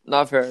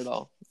 Not fair at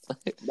all.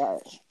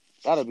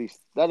 That'd be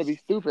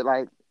stupid.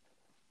 Like,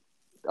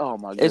 oh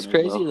my goodness, it's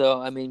crazy bro. though.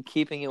 I mean,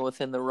 keeping it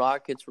within the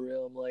Rockets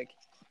realm, like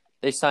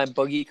they signed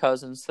Boogie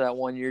Cousins to that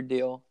 1-year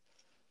deal,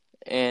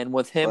 and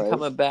with him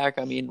coming back,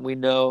 I mean, we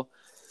know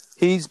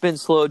he's been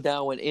slowed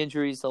down with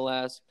injuries the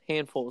last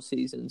handful of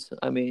seasons.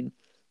 I mean,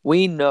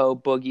 we know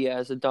Boogie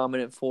as a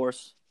dominant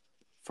force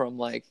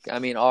from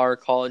our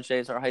college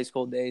days, our high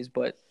school days,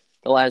 but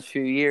the last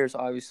few years,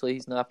 obviously,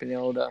 he's not been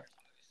able to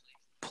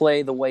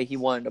play the way he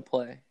wanted to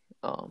play.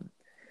 And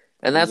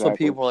that's what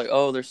people are like,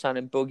 oh, they're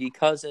signing Boogie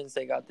Cousins.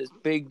 They got this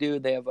big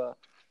dude. They have a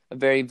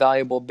very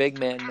valuable big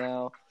man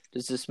now.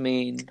 Does this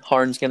mean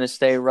Harden's going to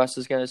stay, Russ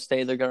is going to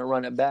stay, they're going to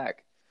run it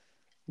back?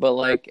 But,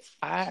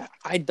 I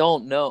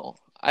don't know.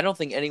 I don't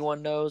think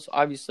anyone knows.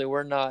 Obviously,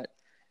 we're not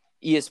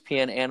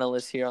ESPN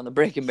analysts here on the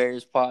Breaking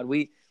Barriers pod.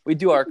 We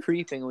do our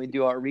creeping, we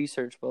do our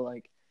research, but,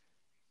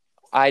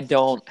 I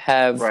don't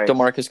have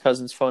DeMarcus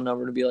Cousins' phone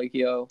number to be like,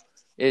 yo,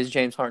 is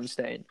James Harden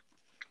staying?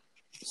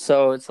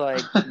 So it's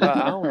like, bro,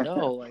 I don't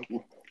know.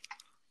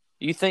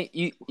 You think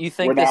we're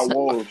this? Not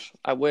Woj.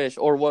 I wish,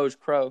 or Woj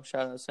Crow.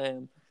 Shout out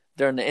Sam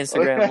during the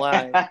Instagram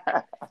live.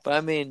 But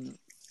I mean,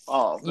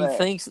 you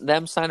think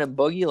them signing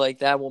Boogie like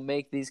that will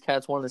make these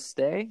cats want to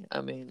stay?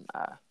 I mean,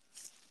 I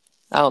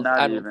don't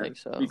think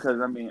so. Because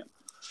I mean,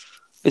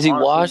 is he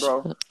washed?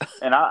 Bro,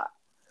 and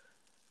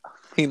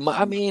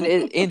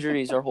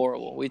injuries are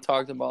horrible. We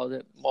talked about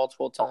it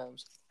multiple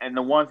times. And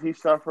the ones he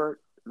suffered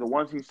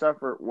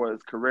was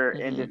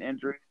career-ending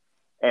injury.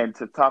 And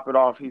to top it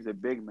off, he's a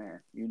big man,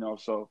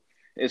 so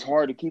it's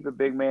hard to keep a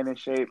big man in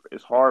shape.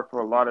 It's hard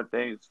for a lot of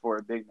things for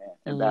a big man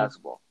in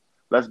basketball.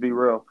 Let's be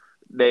real.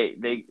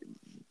 They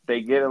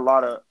they get a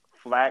lot of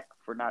flack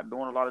for not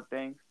doing a lot of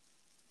things,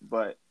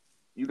 but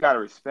you got to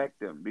respect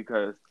them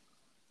because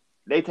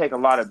they take a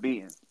lot of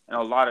beatings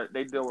and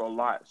they deal with a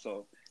lot.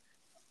 So,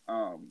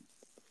 I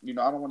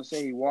don't want to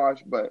say he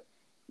washed, but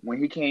when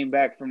he came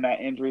back from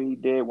that injury he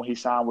did when he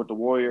signed with the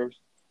Warriors,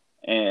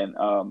 and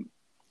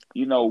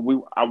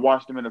I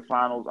watched him in the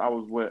finals. I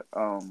was with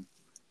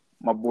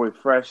my boy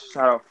Fresh,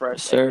 shout out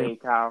Fresh, aka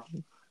Kyle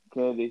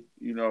Kennedy.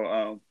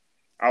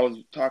 I was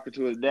talking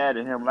to his dad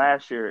and him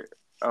last year,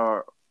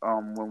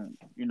 when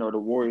the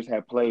Warriors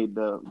had played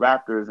the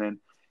Raptors, and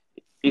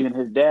even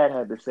his dad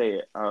had to say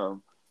it.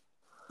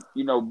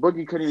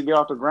 Boogie couldn't even get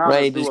off the ground.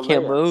 Right, just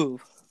can't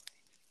move.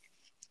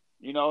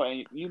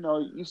 And you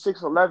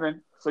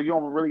 6'11", so you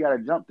don't really got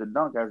to jump to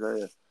dunk as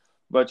it is.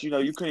 But you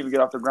couldn't even get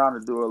off the ground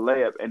to do a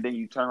layup, and then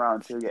you turn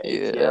around and take your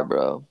ATL. Yeah,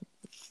 bro.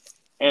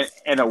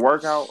 And a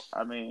workout.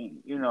 I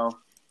mean, he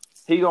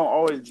gonna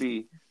always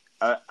be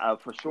a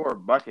for sure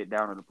bucket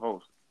down in the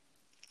post.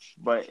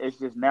 But it's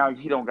just now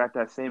he don't got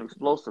that same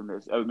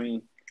explosiveness. I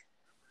mean,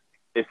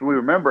 if we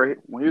remember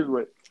when he was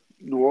with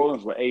New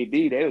Orleans with AD,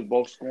 they was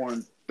both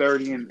scoring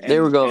 30 and they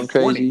were going and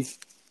 20. crazy.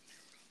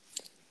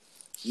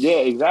 Yeah,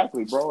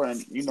 exactly, bro.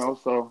 And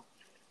so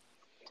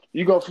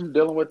you go from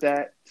dealing with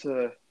that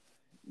to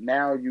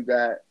now you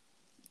got,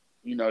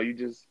 you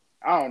just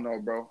I don't know,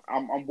 bro.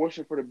 I'm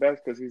wishing for the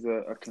best because he's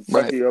a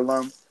Kentucky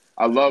alum.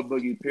 I love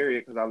Boogie,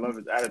 period, because I love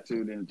his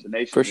attitude and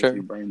tenaciousness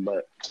he brings.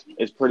 But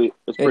it's pretty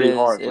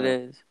hard. It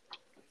is.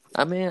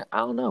 I mean, I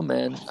don't know,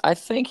 man. I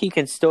think he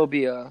can still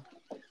be a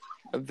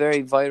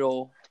very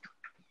vital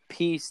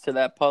piece to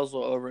that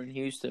puzzle over in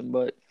Houston,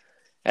 but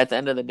at the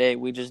end of the day,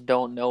 we just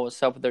don't know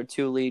what's up with their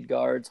two lead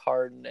guards,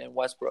 Harden and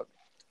Westbrook.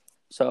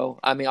 So,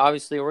 I mean,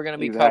 obviously, we're going to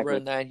be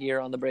covering that here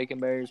on the Breaking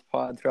Barriers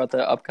pod throughout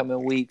the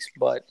upcoming weeks.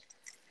 But,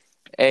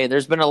 hey,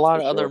 there's been a lot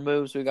of other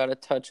moves we got to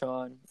touch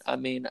on. I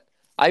mean,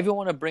 I even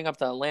want to bring up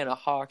the Atlanta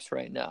Hawks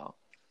right now.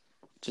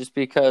 Just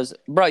because,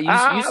 bro, you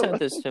sent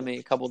this to me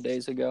a couple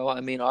days ago.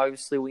 I mean,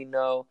 obviously, we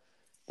know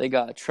they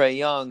got Trae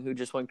Young, who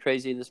just went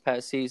crazy this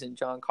past season,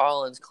 John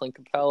Collins, Clint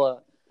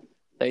Capella.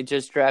 They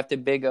just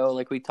drafted Big O,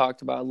 like we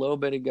talked about a little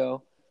bit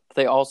ago.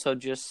 They also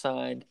just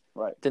signed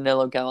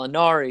Danilo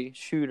Gallinari,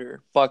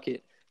 shooter,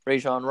 bucket,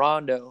 Rajon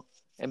Rondo,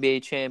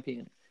 NBA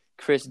champion,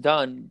 Chris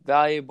Dunn,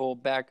 valuable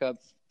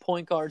backup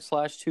point guard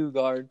 / 2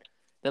 guard.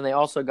 Then they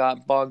also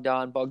got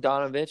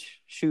Bogdanovic,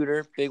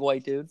 shooter, big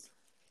white dude.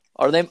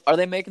 Are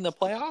they making the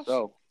playoffs?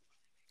 So,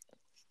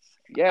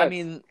 yeah. I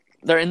mean,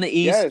 they're in the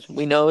East. Yes.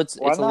 We know it's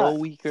a little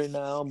weaker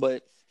now,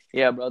 but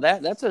yeah, bro,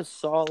 that's a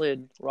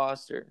solid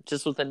roster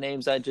just with the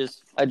names I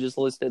just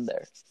listed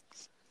there.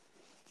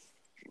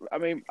 I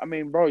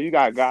mean, bro, you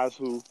got guys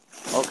who,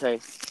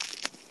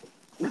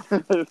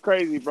 it's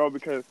crazy, bro,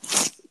 because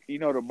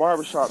the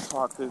barbershop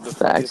talk is the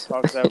funniest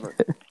talks ever.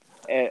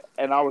 and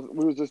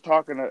we was just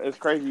talking. It's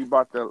crazy you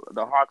brought the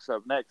Hawks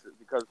up next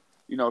because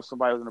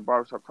somebody was in the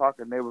barbershop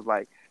talking. And they was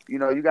like, you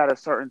got a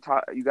certain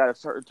type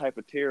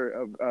of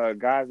tier of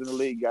guys in the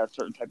league. You got a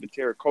certain type of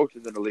tier of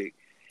coaches in the league,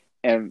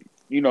 and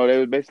they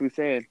was basically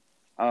saying,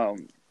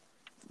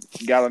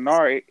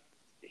 Gallinari,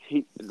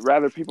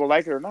 whether people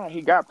like it or not,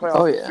 he got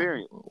playoff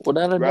experience.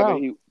 Without a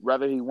doubt.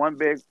 Whether he won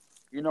big,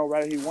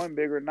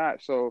 or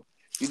not. So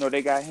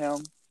they got him.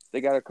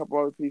 They got a couple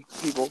other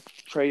people.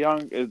 Trae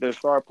Young is their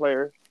star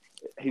player.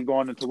 He's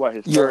going into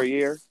his third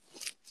year.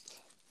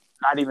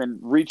 Not even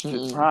reached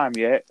his prime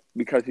yet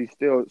because he's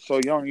still so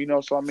young,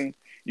 So, I mean,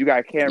 you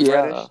got Cam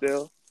Reddish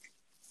still.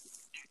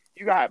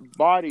 You got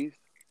bodies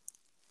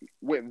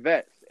with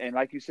vets. And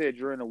like you said,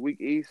 during the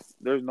weak East,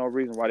 there's no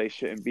reason why they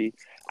shouldn't be.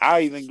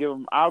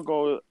 I'll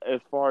go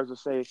as far as to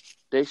say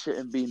they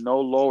shouldn't be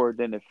no lower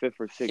than the 5th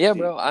or 6th. Yeah,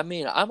 bro. I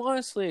mean, I'm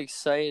honestly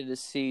excited to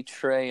see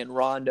Trae and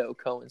Rondo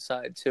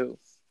coincide, too.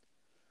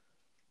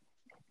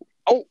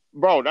 Oh,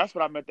 bro, that's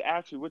what I meant to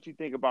ask you. What you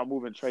think about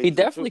moving Trae? He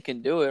definitely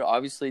can do it.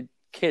 Obviously,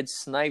 kid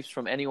snipes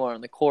from anywhere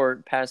on the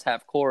court, past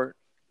half court.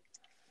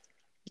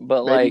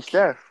 But, Maybe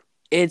Steph.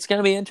 It's going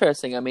to be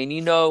interesting. I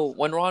mean,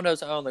 when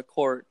Rondo's out on the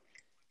court,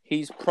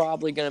 he's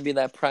probably going to be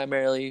that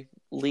primarily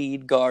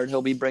lead guard.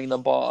 He'll be bringing the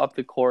ball up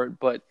the court.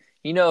 But,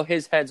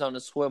 his head's on a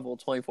swivel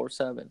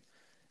 24/7.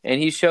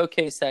 And he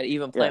showcased that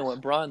even playing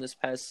with Bron this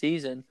past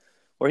season,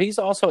 where he's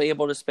also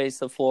able to space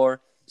the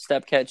floor,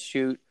 step, catch,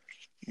 shoot,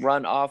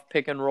 run off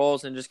pick and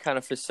rolls, and just kind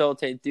of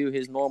facilitate, do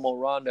his normal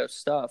Rondo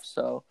stuff.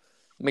 So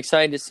I'm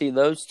excited to see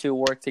those two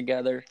work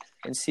together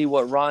and see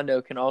what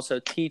Rondo can also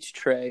teach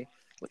Trae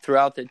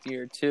throughout the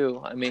year,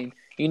 too. I mean,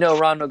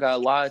 Rondo got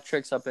a lot of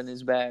tricks up in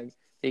his bag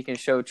he can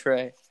show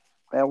Trae.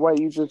 Man, wait,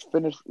 you just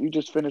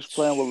finished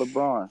playing with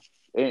LeBron,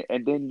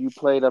 and then you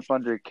played up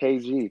under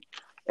KG,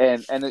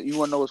 and you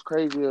want to know what's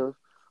crazy is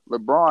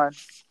LeBron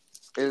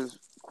is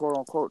quote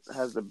unquote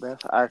has the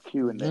best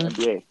IQ in the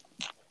NBA,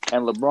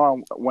 and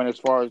LeBron went as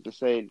far as to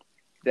say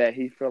that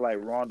he feel like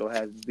Rondo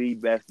has the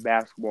best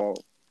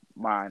basketball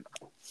mind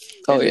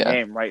in the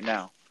game right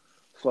now.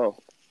 So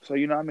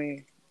what I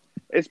mean,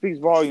 it speaks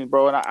volumes,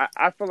 bro, and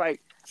I feel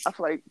like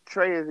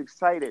Trae is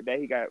excited that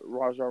he got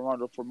Rajon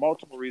Rondo for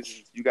multiple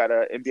reasons. You got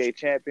an NBA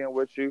champion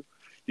with you.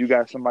 You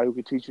got somebody who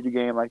can teach you the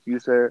game, like you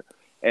said.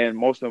 And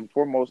most and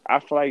foremost, I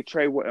feel like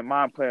Trey wouldn't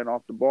mind playing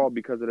off the ball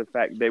because of the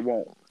fact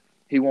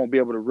he won't be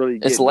able to really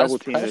get double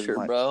teamed as much. It's less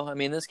pressure, bro. I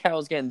mean, this guy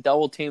was getting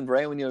double teamed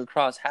right when you were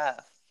across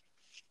half.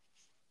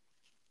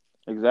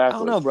 Exactly. I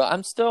don't know, bro.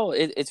 I'm still.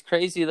 It's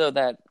crazy though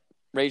that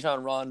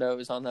Rajon Rondo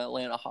is on the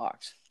Atlanta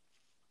Hawks.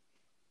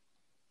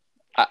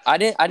 I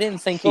didn't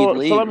think he'd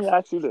leave. So let me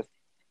ask you this.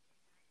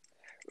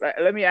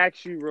 Let me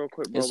ask you real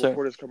quick, bro,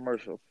 before this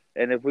commercial.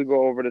 And if we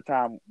go over the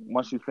time,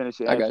 once you finish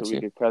your answer, we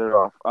can cut it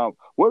off.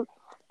 What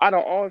out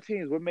of all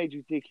teams, what made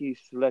you think he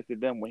selected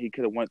them when he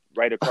could have went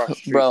right across the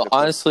street? Bro,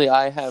 honestly,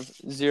 I have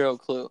zero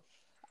clue.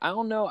 I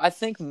don't know. I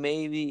think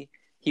maybe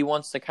he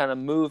wants to kind of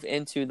move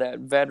into that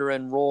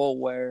veteran role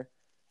where,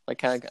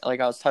 like I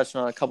was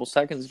touching on a couple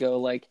seconds ago,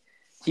 like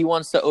he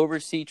wants to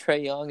oversee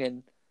Trae Young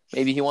and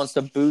maybe he wants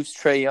to boost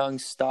Trae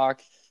Young's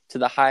stock to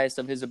the highest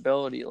of his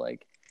ability.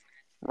 Like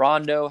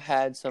Rondo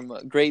had some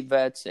great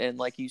vets, and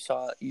like you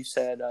said,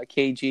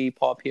 KG,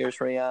 Paul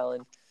Pierce, Ray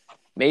Allen.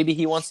 Maybe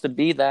he wants to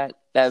be that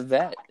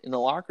vet in the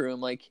locker room.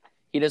 Like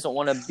he doesn't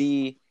want to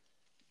be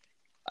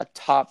a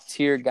top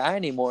tier guy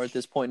anymore at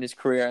this point in his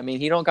career. I mean,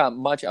 he don't got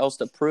much else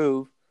to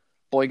prove.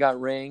 Boy got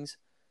rings.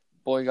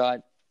 Boy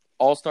got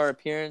all-star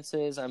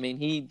appearances. I mean,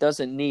 he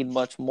doesn't need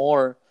much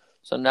more.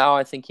 So now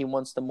I think he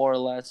wants to more or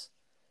less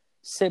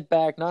sit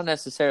back, not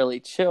necessarily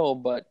chill,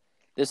 but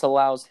this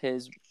allows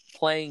his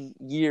playing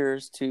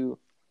years to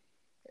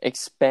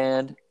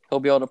expand. He'll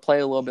be able to play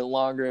a little bit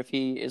longer if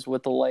he is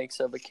with the likes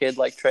of a kid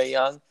like Trae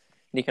Young. And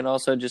he can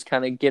also just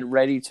kind of get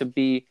ready to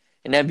be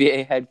an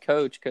NBA head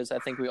coach because I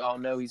think we all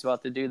know he's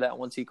about to do that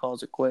once he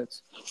calls it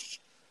quits.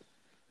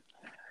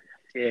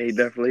 Yeah, he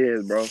definitely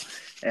is, bro.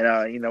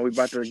 And, we're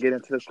about to get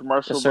into this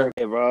commercial break,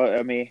 bro.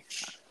 I mean,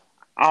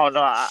 I don't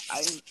know.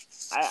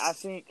 I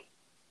think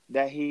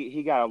that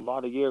he got a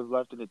lot of years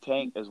left in the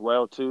tank as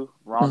well, too.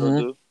 Rondo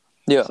do.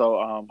 Yeah.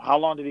 So, how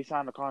long did he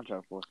sign the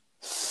contract for?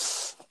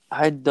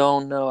 I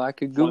don't know. I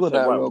could Google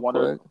that real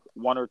quick.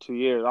 1 or 2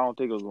 years. I don't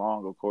think it was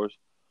long, of course.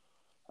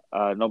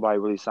 Nobody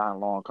really signed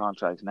long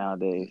contracts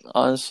nowadays.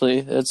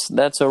 Honestly,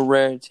 that's a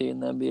rarity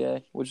in the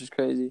NBA, which is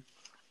crazy.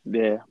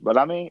 Yeah, but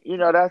I mean,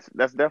 that's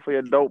definitely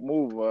a dope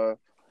move.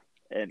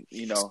 And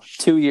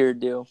 2-year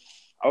deal.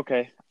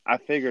 Okay, I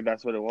figured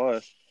that's what it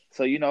was.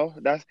 So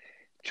that's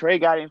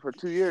Trae got in for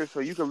 2 years, so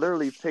you could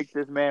literally pick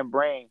this man's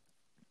brain.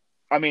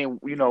 I mean,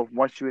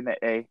 once you're in the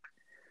A,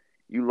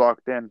 you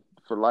locked in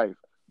for life.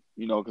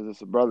 Because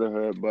it's a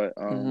brotherhood. But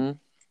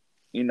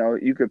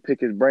you could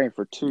pick his brain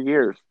for 2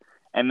 years,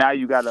 and now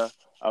you got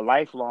a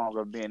lifelong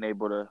of being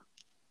able to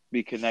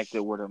be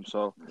connected with him.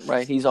 So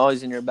right, he's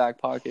always in your back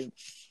pocket.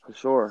 For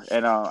sure.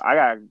 And I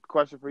got a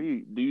question for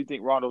you. Do you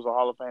think Rondo's a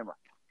Hall of Famer?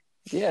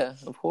 Yeah,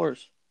 of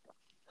course.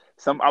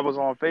 I was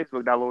on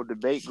Facebook, that little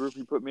debate group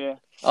he put me in.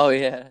 Oh,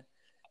 yeah.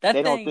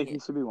 They don't think he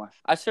should be one.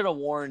 I should have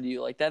warned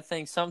you. Like, that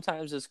thing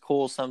sometimes is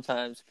cool.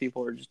 Sometimes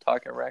people are just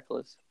talking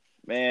reckless.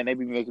 Man, they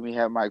be making me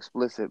have my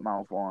explicit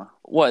mouth on.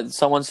 What?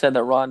 Someone said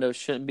that Rondo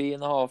shouldn't be in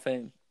the Hall of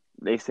Fame.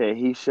 They said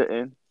he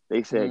shouldn't.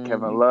 They said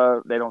Kevin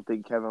Love. They don't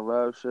think Kevin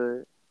Love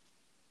should.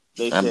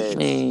 They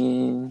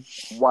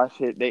said, watch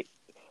it.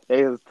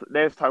 They was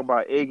talking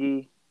about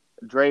Iggy,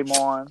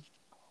 Draymond.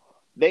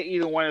 They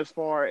even went as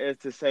far as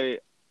to say,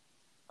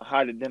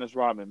 how did Dennis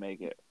Rodman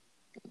make it?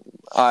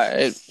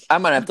 I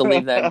might have to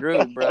leave that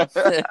group, bro.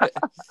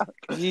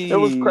 It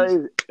was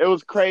crazy. It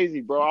was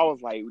crazy, bro. I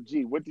was like,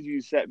 gee, what did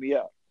you set me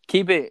up?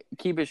 Keep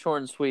it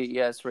short and sweet.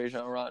 Yes,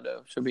 Rajon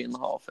Rondo should be in the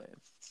Hall of Fame.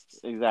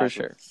 Exactly. For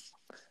sure.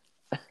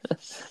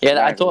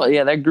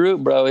 Exactly. That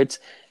group, bro.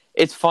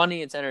 It's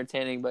funny, it's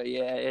entertaining, but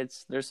yeah,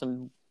 there's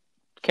some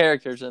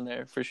characters in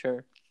there for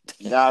sure.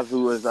 Guys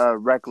who is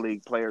rec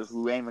league players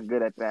who ain't even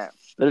good at that.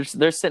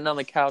 They're sitting on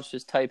the couch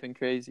just typing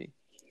crazy.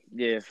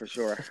 Yeah, for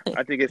sure.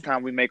 I think it's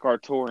time we make our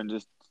tour and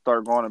just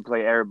start going and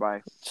play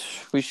everybody.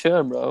 We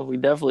should, bro. We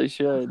definitely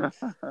should.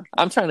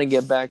 I'm trying to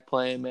get back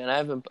playing, man.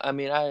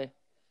 I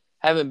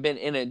haven't been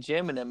in a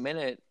gym in a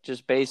minute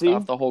just based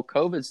off the whole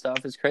COVID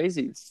stuff. It's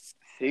crazy.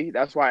 See,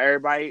 that's why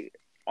everybody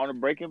on the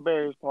Breaking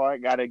Barriers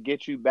part got to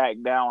get you back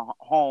down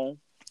home.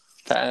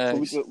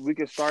 So we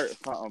could start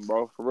something,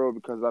 bro, for real.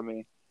 Because, I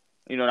mean,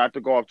 not to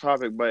go off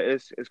topic, but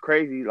it's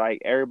crazy.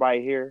 Like,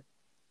 everybody here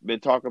been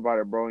talking about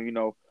it, bro.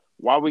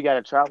 Why we got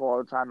to travel all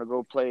the time to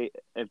go play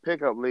in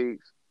pickup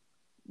leagues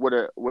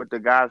with the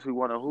guys who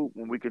want to hoop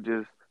when we could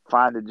just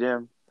find a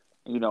gym,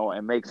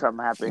 and make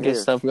something happen Get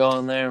here. stuff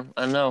going there.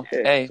 I know.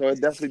 Yeah, hey, so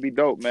it'd definitely be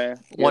dope, man.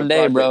 One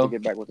day, bro.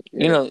 Get back with it.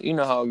 Yeah. You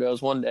know how it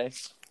goes. One day.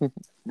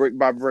 Brick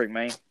by brick,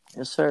 man.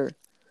 Yes, sir.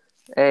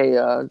 Hey,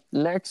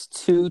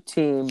 next two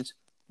teams,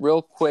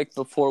 real quick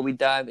before we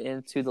dive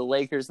into the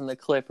Lakers and the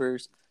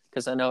Clippers,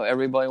 because I know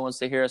everybody wants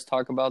to hear us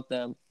talk about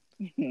them.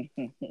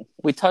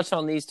 We touched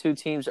on these two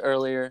teams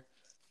earlier,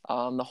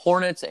 the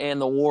Hornets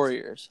and the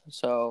Warriors.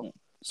 So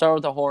start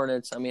with the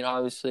Hornets. I mean,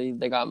 obviously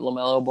they got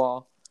LaMelo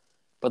Ball,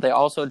 but they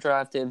also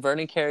drafted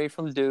Vernon Carey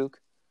from Duke,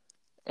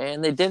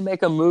 and they did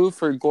make a move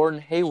for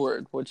Gordon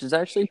Hayward, which is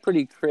actually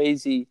pretty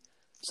crazy.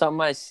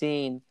 Something I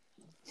seen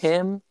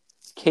him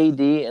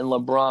KD, and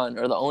LeBron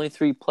are the only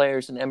 3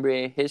 players in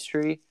NBA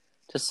history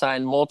to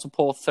sign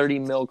multiple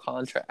 $30 million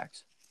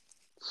contracts.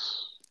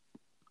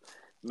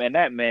 Man,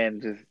 that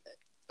man just...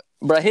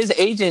 Bro, his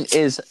agent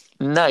is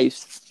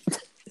nice.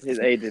 His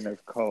agent is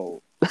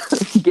cold.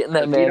 Getting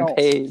that man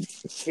paid.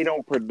 He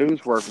don't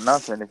produce worth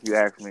nothing, if you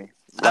ask me.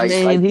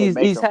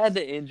 He's had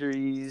the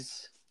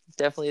injuries.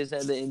 Definitely has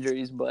had the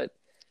injuries, but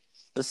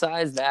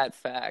besides that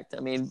fact,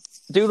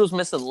 dude was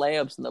missing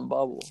layups in the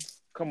bubble.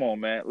 Come on,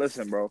 man.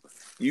 Listen, bro.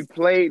 You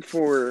played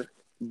for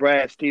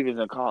Brad Stevens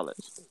in college.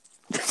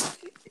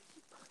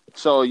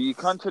 So you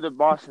come to the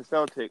Boston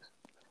Celtics,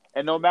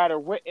 and no matter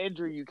what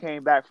injury you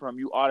came back from,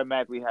 you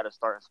automatically had a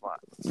starting spot.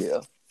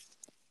 Yeah.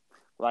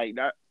 Like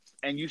that,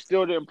 and you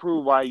still didn't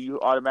prove why you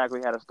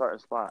automatically had a starting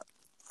spot.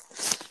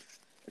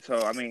 So,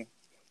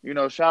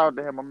 shout out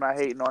to him. I'm not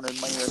hating on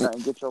his money or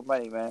nothing. Get your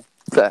money, man.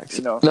 Facts.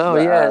 It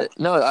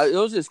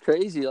was just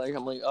crazy. Like,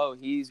 I'm like, oh,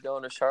 he's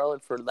going to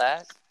Charlotte for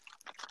that?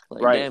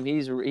 Like, right. Damn,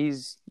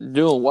 he's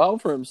doing well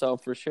for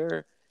himself for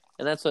sure.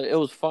 And it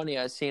was funny.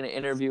 I seen an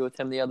interview with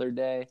him the other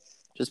day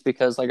just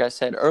because, like I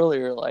said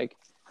earlier, like,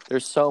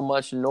 there's so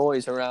much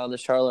noise around the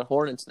Charlotte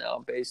Hornets now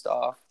based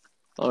off,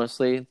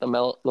 honestly, the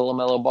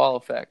LaMelo Ball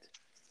effect.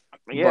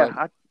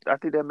 Yeah, I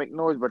think they make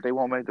noise, but they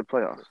won't make the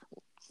playoffs.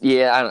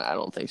 Yeah, I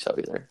don't think so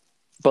either.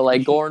 But,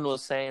 like, Gordon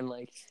was saying,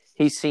 like,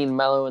 he's seen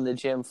Melo in the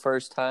gym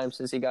first time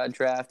since he got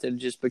drafted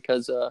just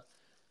because the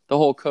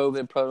whole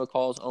COVID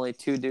protocols, only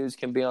 2 dudes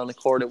can be on the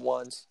court at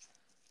once.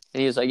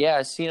 And he was like, yeah,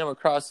 I seen him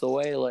across the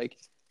way. Like,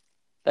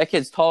 that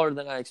kid's taller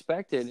than I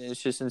expected. And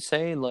it's just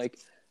insane. Like,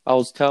 I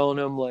was telling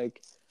him,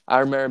 like, I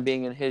remember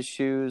being in his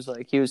shoes.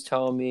 Like, he was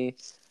telling me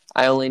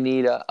I only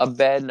need a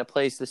bed and a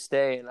place to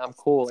stay, and I'm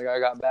cool. Like, I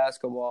got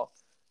basketball.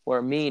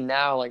 Where me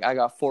now, like, I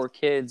got 4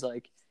 kids.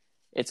 Like,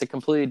 it's a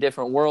completely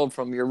different world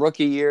from your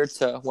rookie year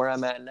to where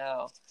I'm at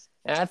now.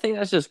 And I think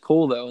that's just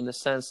cool, though, in the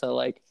sense that,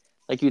 like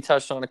you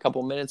touched on a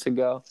couple minutes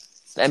ago,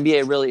 the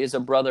NBA really is a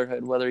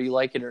brotherhood, whether you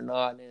like it or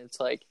not. And it's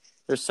like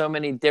there's so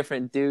many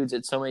different dudes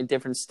at so many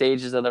different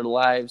stages of their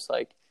lives.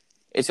 Like,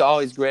 it's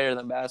always greater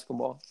than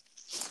basketball.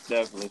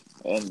 Definitely.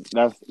 And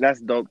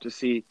that's dope to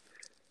see.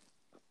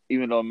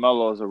 Even though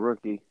Melo is a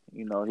rookie,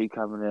 he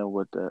coming in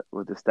with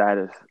the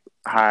status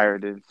higher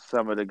than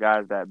some of the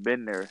guys that have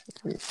been there,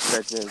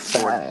 such as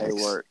Gordon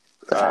Hayward,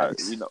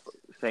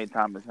 same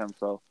time as him.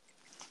 So,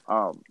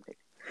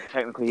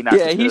 technically, he's not.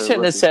 Yeah, he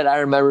shouldn't have said, "I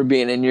remember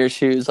being in your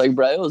shoes." Like,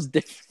 bro, it was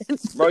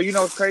different. Bro, you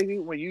know what's crazy?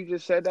 When you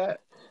just said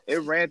that,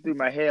 it ran through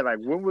my head. Like,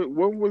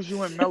 when was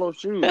you in Melo's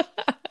shoes?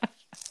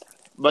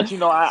 But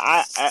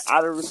I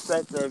out of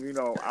respect of I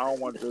don't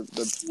want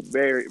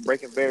the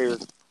breaking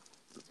barriers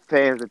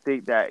fans to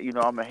think that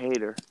I'm a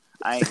hater.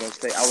 I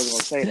wasn't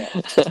gonna say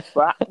that.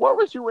 But where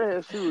was you in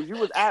his shoes? You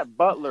was at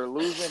Butler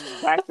losing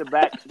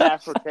back-to-back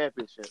national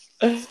championships.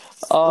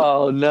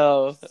 Oh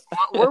no!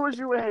 Where was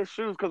you in his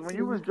shoes? Because when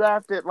you was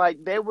drafted,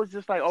 like they was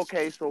just like,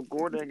 okay, so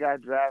Gordon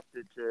got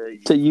drafted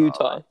to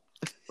Utah.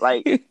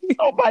 Like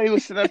nobody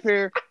was sitting up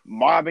here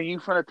mobbing you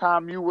from the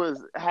time you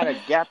had a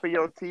gap in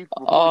your teeth.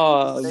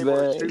 Oh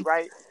man!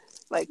 Right?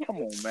 Like, come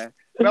on, man.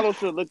 Melo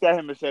should have looked at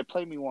him and said,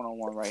 "Play me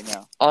one-on-one right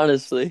now."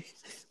 Honestly,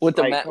 with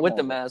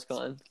the mask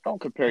on.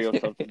 Don't compare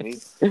yourself to me.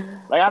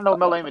 Like, I know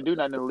Melo ain't even do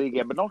nothing in the league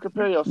yet, but don't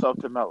compare yourself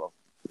to Melo.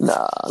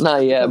 Nah,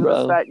 not yet,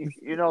 bro. Fact,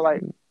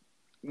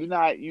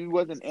 you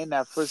wasn't in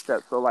that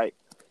footstep. So, like,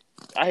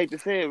 I hate to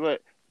say it,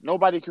 but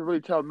nobody can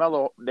really tell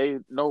Melo they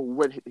know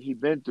what he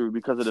been through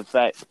because of the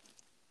fact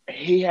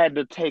he had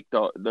to take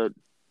the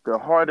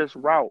hardest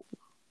route.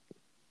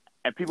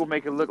 And people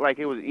make it look like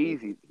it was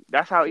easy.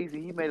 That's how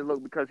easy he made it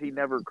look because he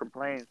never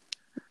complained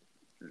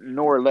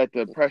nor let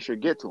the pressure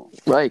get to him.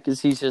 Right,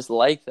 because he's just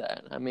like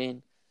that. I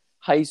mean,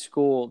 high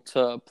school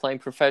to playing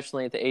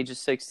professionally at the age of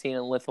 16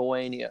 in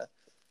Lithuania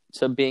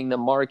to being the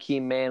marquee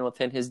man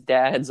within his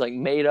dad's like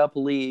made-up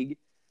league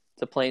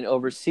to playing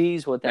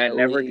overseas with that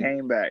never league.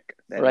 Came back.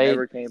 That right?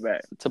 never came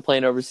back. To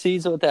playing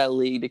overseas with that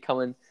league to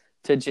coming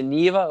to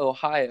Geneva,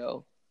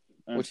 Ohio,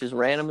 which is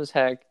random as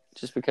heck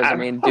just because,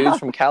 dude's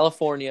from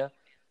California.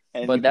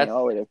 And but that's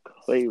all the way to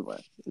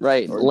Cleveland.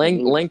 Right.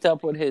 Linked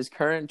up with his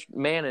current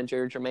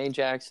manager, Jermaine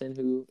Jackson,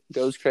 who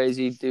goes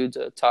crazy. Dude's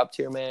a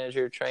top-tier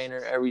manager,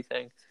 trainer,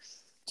 everything.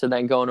 To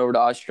then going over to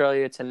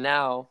Australia to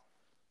now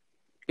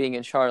being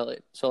in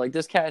Charlotte. So, like,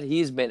 this cat,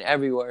 he's been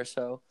everywhere.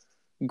 So,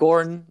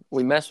 Gordon,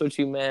 we mess with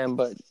you, man,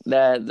 but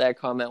that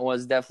comment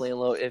was definitely a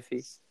little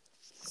iffy.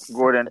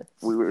 Gordon,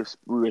 we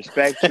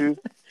respect you.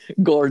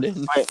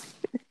 Gordon. Right.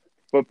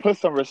 But put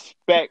some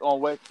respect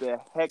on what the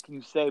heck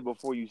you say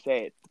before you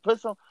say it.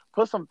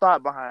 Put some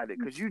thought behind it,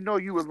 because you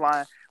was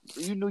lying.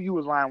 You knew you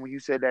was lying when you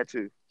said that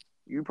too.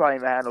 You probably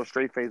even had no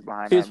straight face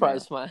behind that. He was probably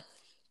smiling.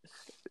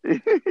 He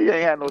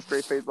ain't had no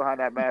straight face behind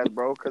that mask,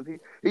 bro. Because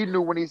he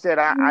knew when he said,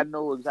 "I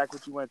know exactly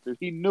what you went through."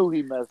 He knew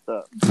he messed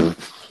up.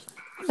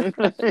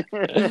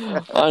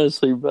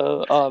 Honestly,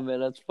 bro. Oh man,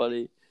 that's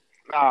funny.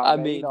 I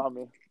mean,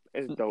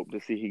 it's dope to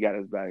see he got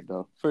his back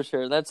though. For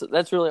sure.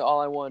 That's really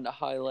all I wanted to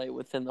highlight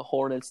within the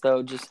Hornets,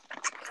 though. Just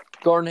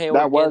Gordon Hayward.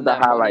 That was the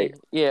highlight.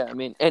 Money. Yeah, I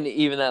mean, and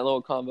even that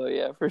little combo,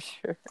 yeah, for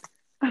sure.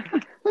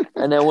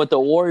 And then with the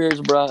Warriors,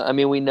 bro, I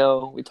mean,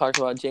 we talked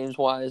about James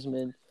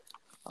Wiseman.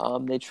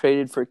 They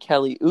traded for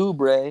Kelly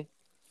Oubre.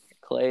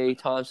 Klay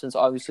Thompson's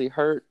obviously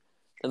hurt.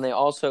 Then they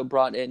also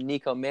brought in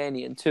Nico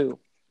Mannion, too.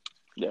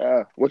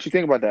 Yeah. What you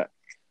think about that?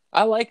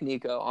 I like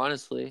Nico,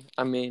 honestly.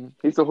 I mean,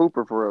 he's a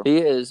hooper for real. He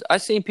is. I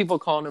seen people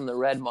calling him the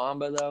Red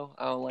Mamba, though.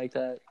 I don't like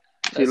that.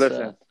 See,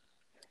 listen.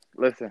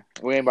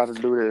 We ain't about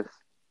to do this.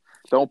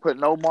 Don't put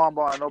no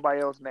Mamba on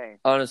nobody else's name.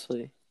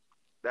 Honestly.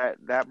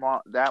 That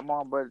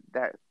Mamba,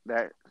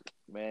 that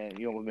man,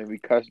 you almost made me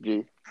cuss,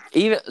 G.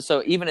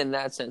 Even in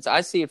that sense,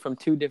 I see it from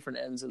two different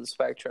ends of the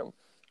spectrum.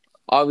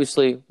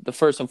 Obviously, the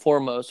first and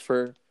foremost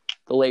for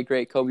the late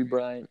great Kobe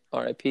Bryant,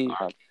 R.I.P.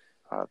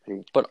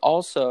 R.I.P. But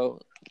also,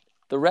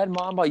 the Red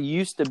Mamba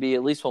used to be,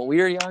 at least when we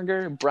were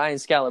younger, Brian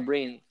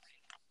Scalabrine.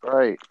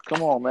 Right.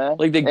 Come on, man.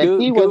 Like the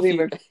he goofy.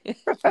 Even...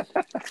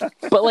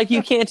 But like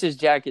you can't just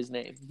jack his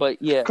name.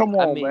 But yeah, come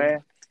on,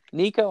 man.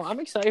 Nico, I'm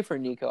excited for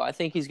Nico. I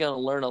think he's going to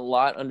learn a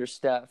lot under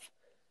Steph.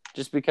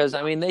 Just because,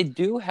 I mean, they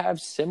do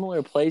have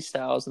similar play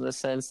styles in the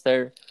sense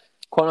they're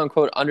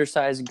quote-unquote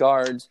undersized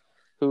guards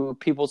who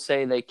people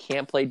say they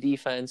can't play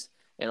defense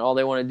and all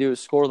they want to do is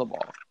score the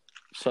ball.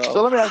 So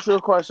let me ask you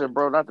a question,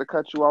 bro, not to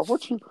cut you off.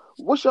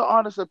 What's your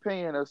honest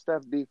opinion of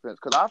Steph's defense?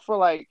 Because I feel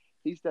like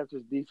he stepped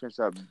his defense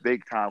up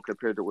big time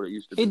compared to what it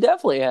used to be. He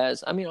definitely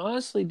has. I mean,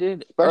 honestly,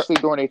 dude. Especially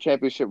during a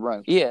championship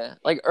run. Yeah.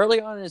 Like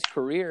early on in his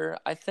career,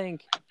 I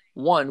think,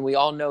 one, we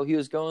all know he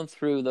was going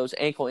through those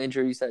ankle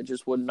injuries that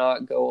just would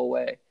not go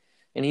away.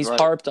 And he's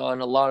harped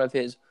on a lot of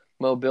his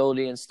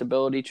mobility and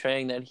stability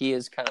training that he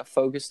is kind of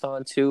focused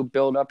on to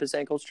build up his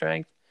ankle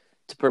strength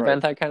to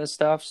prevent that kind of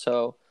stuff.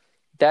 So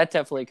that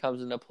definitely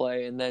comes into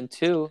play. And then,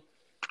 two,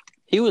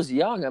 he was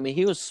young. I mean,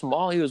 he was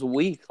small. He was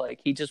weak.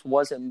 Like, he just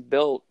wasn't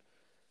built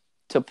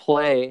to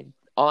play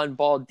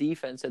on-ball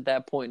defense at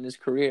that point in his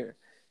career.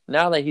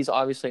 Now that he's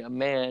obviously a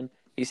man,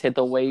 he's hit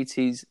the weights,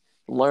 he's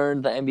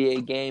learned the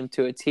NBA game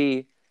to a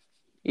T,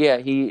 yeah,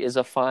 he is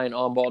a fine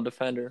on-ball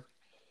defender.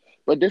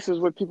 But this is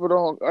what people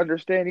don't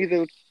understand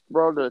either,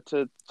 bro,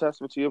 to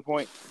testament to your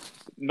point.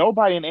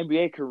 Nobody in the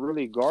NBA could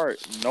really guard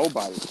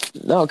nobody.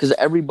 No, because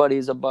everybody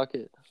is a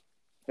bucket.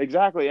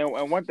 Exactly.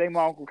 And one thing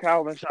my Uncle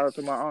Calvin, shout out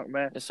to my uncle,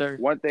 man. Yes, sir.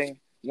 One thing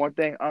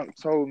Uncle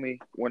told me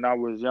when I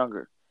was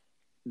younger,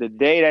 the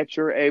day that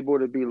you're able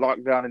to be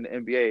locked down in the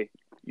NBA,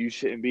 you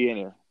shouldn't be in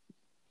there.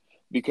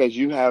 Because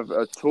you have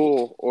a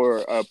tool or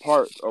a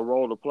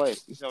role to play.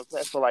 You know what I'm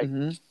saying? So,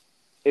 like,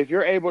 if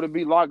you're able to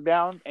be locked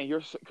down and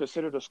you're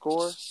considered a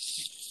scorer,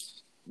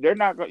 you're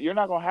not going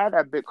to have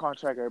that big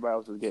contract everybody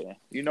else is getting.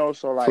 You know,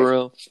 so, like, for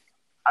real.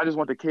 I just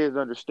want the kids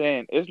to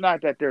understand, it's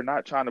not that they're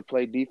not trying to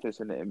play defense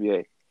in the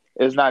NBA.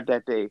 It's not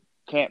that they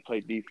can't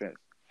play defense.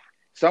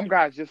 Some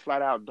guys just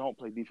flat out don't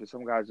play defense.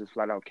 Some guys just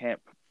flat out can't,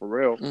 for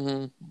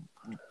real.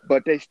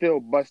 But they still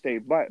bust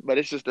their butt. But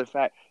it's just the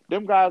fact,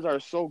 them guys are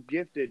so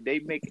gifted, they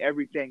make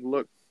everything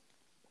look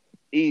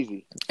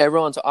easy.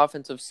 Everyone's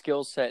offensive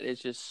skill set is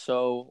just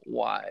so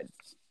wide.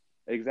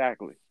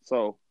 Exactly.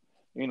 So,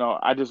 you know,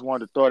 I just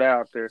wanted to throw that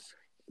out there,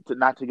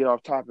 not to get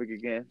off topic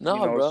again. No,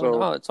 you know, bro. so,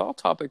 no, it's all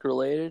topic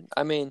related.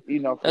 I mean, you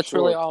know, that's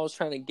really all I was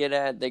trying to get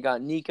at. They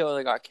got Nico.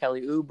 They got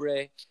Kelly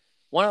Oubre.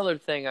 One other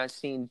thing I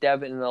seen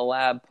Devin in the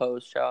lab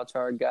post. Shout out to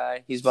our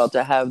guy. He's about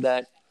to have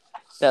that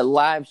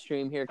live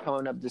stream here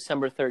coming up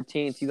December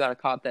 13th. You got to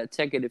cop that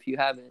ticket if you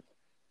haven't.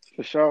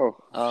 For sure.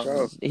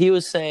 He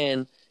was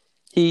saying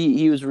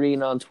he was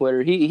reading on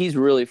Twitter. He's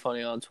really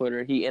funny on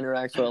Twitter. He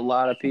interacts with a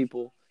lot of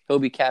people. He'll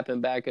be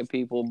capping back at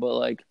people, but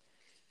like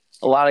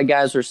a lot of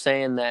guys are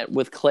saying that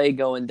with Klay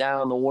going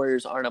down, the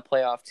Warriors aren't a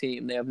playoff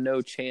team. They have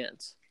no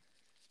chance.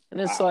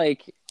 And it's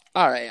like,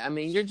 all right, I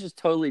mean, you're just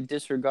totally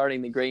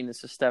disregarding the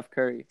greatness of Steph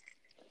Curry.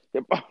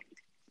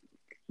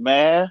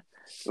 Man,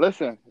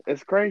 listen,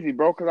 it's crazy,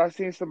 bro, because I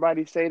seen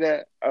somebody say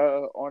that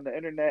on the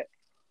internet.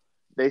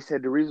 They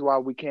said the reason why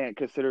we can't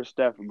consider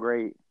Steph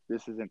great,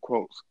 this is in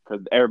quotes,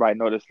 because everybody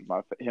know this is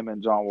him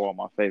and John Wall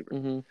my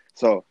favorite.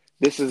 So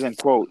this is in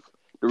quotes.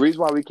 The reason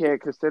why we can't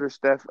consider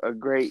Steph a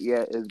great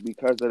yet is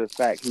because of the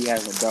fact he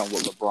hasn't done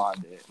what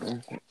LeBron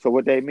did. So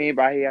what they mean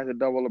by he hasn't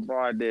done what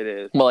LeBron did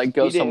is, well, like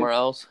go somewhere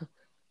else.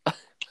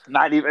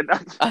 Not even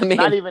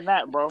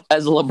that, bro.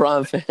 As a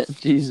LeBron fan,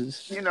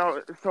 Jesus. You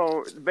know,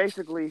 so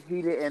basically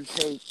he didn't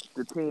take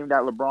the team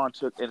that LeBron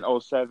took in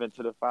 2007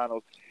 to the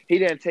finals. He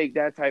didn't take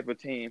that type of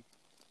team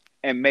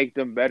and make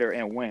them better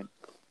and win.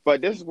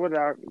 But this is what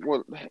I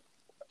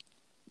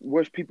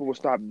wish people would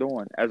stop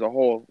doing as a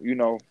whole. You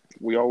know,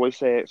 we always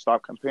say it,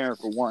 stop comparing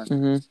for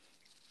one.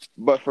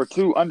 But for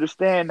two,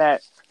 understand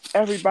that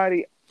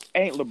everybody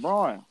ain't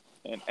LeBron.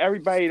 And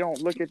everybody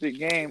don't look at the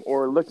game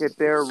or look at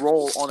their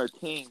role on a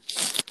team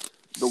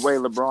the way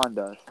LeBron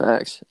does.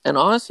 Facts. And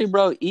honestly,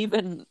 bro,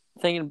 even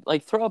thinking,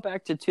 like, throw it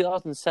back to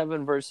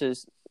 2007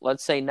 versus,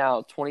 let's say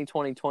now,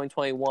 2020,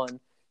 2021,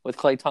 with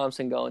Klay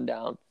Thompson going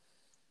down.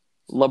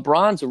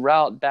 LeBron's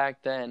route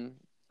back then,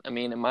 I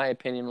mean, in my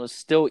opinion, was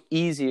still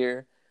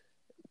easier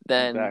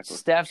than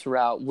Steph's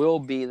route will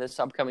be this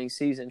upcoming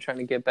season trying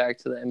to get back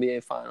to the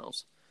NBA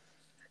Finals.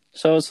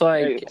 So it's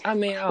like, I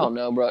mean, I don't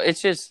know, bro.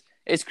 It's just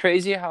it's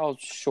crazy how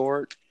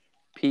short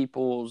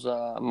people's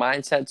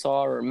mindsets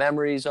are or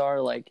memories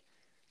are. Like,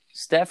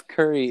 Steph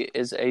Curry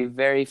is a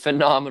very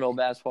phenomenal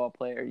basketball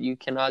player. You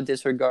cannot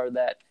disregard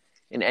that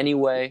in any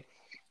way.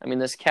 I mean,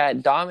 this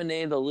cat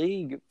dominated the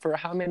league for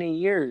how many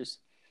years?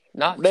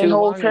 Not They too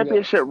whole long ago.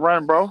 championship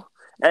run, bro.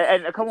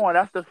 And come on,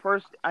 that's the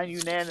first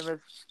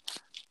ununanimous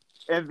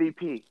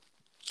MVP.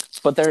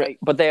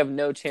 But they have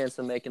no chance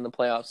of making the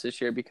playoffs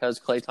this year because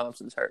Klay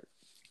Thompson's hurt.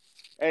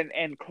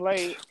 And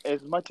Klay,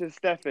 as much as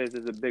Steph is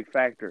a big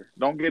factor.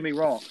 Don't get me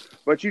wrong,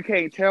 but you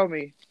can't tell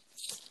me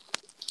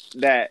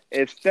that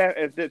if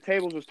the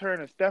tables was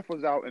turned and Steph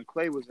was out and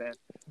Klay was in,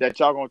 that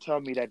y'all gonna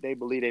tell me that they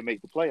believe they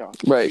make the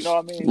playoffs. Right. You know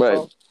what I mean? Right.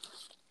 So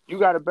you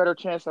got a better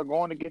chance of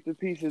going to get the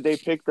pieces they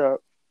picked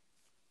up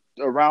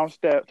around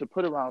Steph to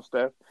put around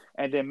Steph,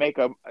 and then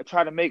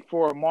try to make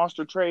for a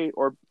monster trade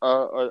or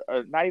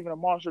not even a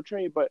monster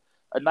trade, but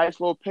a nice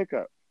little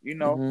pickup,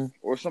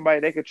 or somebody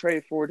they could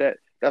trade for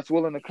that's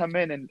willing to come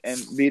in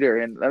and be there.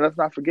 And let's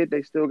not forget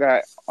they still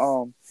got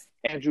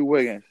Andrew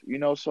Wiggins,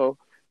 so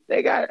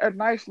they got a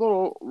nice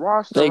little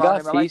roster. They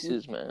got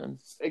pieces, man.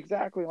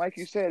 Exactly. Like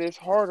you said, it's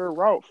harder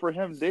route for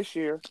him this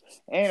year,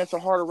 and it's a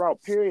harder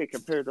route, period,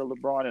 compared to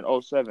LeBron in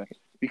 2007.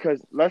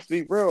 Because let's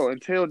be real,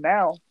 until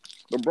now,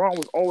 LeBron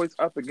was always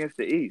up against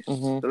the East.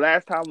 Mm-hmm. The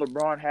last time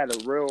LeBron had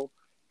a real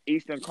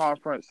Eastern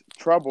Conference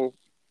trouble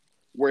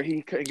where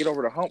he couldn't get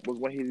over the hump was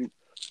when he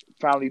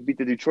finally beat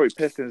the Detroit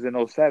Pistons in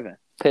 2007.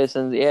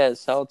 Pistons, yeah,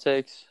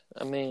 Celtics.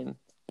 I mean,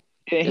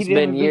 and he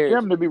didn't beat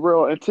them, to be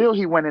real, until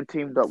he went and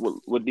teamed up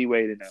with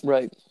D-Wade and them.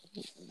 Right.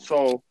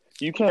 So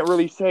you can't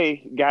really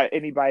say got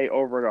anybody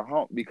over the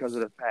hump because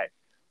of the fact.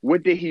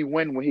 What did he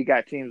win when he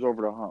got teams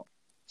over the hump?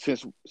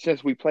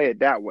 Since we play it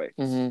that way.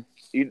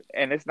 Mm-hmm.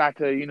 And it's not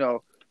to,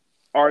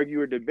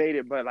 argue or debate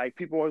it, but like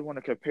people always want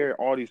to compare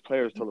all these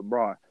players to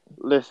LeBron.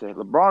 Listen,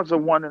 LeBron's a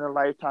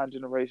one-in-a-lifetime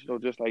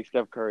generational, just like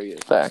Steph Curry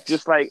is. Facts.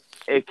 Just like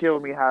it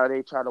killed me how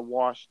they try to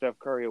wash Steph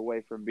Curry away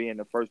from being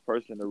the first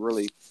person to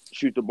really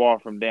shoot the ball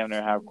from damn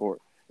near half court.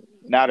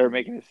 Now they're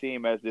making it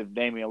seem as if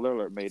Damian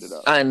Lillard made it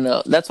up. I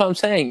know. That's what I'm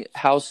saying.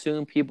 How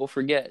soon people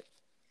forget.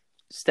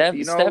 Steph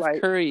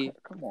Curry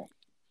come on.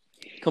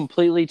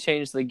 completely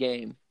changed the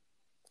game.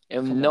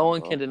 And no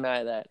one can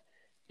deny that.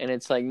 And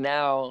it's like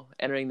now,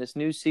 entering this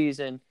new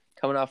season,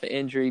 coming off an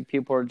injury,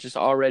 people are just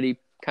already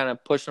kind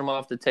of pushing him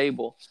off the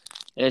table.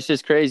 And it's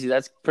just crazy.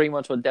 That's pretty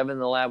much what Devin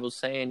the Lab was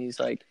saying. He's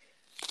like,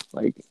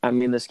 I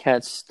mean, this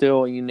cat's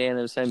still a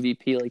unanimous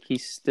MVP. Like,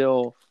 he's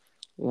still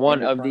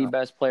one of the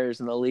best players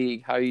in the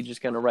league. How are you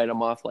just going to write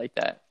him off like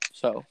that?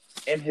 So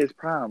in his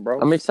prime, bro.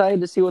 I'm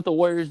excited to see what the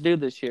Warriors do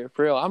this year.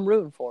 For real, I'm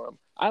rooting for them.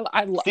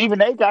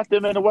 Stephen A. got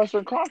them in the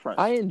Western Conference.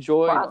 I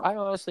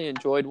honestly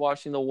enjoyed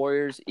watching the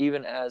Warriors,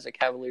 even as a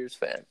Cavaliers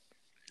fan,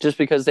 just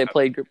because they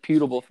played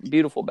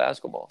beautiful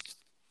basketball.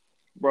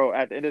 Bro,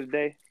 at the end of the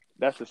day,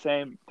 that's the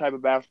same type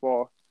of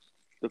basketball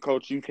the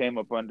coach I came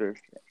up under,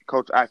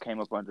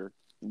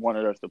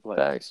 wanted us to play.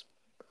 Facts.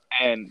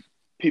 And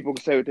people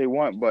can say what they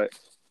want, but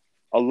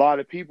a lot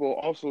of people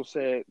also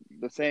said,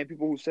 the same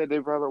people who said they'd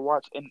rather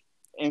watch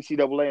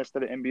NCAA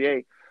instead of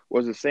NBA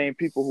was the same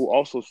people who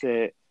also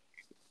said,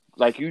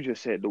 like you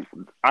just said,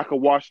 I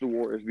could watch the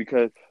Warriors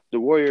because the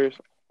Warriors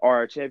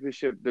are a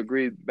championship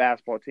degree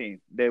basketball team.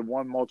 They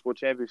won multiple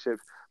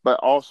championships, but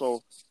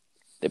also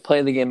they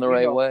play the game the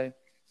right way.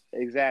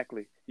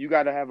 Exactly. You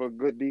got to have a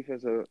good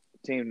defensive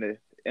team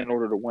in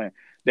order to win.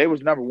 They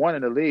was number one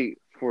in the league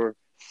for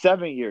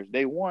 7 years.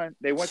 They went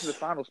to the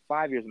finals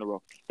 5 years in a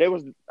row. They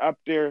was up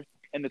there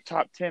in the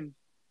top 10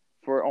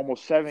 for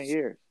almost 7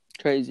 years.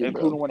 Crazy,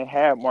 including when they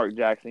had Mark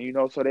Jackson.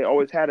 So they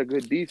always had a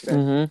good defense.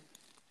 Mm-hmm.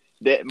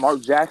 That Mark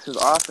Jackson's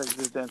offense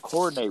just didn't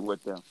coordinate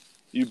with them.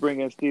 You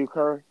bring in Steve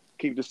Kerr,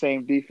 keep the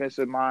same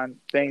defensive mind,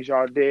 things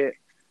y'all did,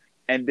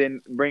 and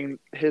then bring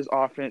his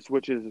offense,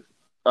 which is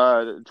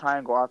the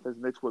triangle offense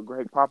mixed with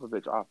Greg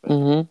Popovich offense.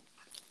 Mm-hmm.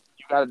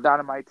 You got a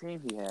dynamite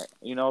team he had,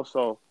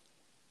 so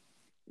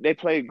they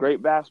played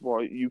great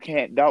basketball. You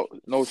can't doubt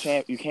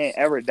You can't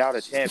ever doubt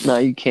a champion. No,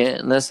 you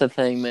can't. And that's the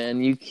thing,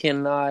 man. You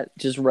cannot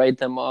just write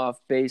them off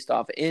based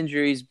off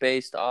injuries,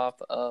 based off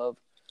of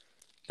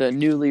the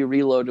newly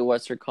reloaded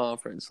Western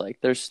Conference. Like,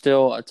 they're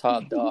still a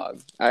top dog.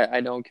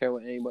 I don't care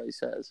what anybody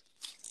says.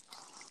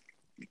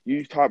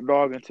 You top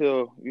dog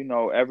until,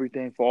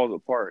 everything falls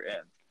apart.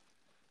 And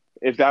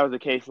if that was the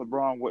case,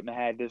 LeBron wouldn't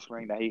have had this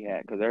ring that he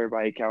had because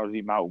everybody counted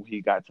him out when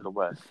he got to the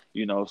West.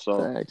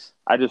 So Thanks.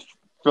 I just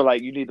feel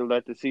like you need to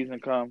let the season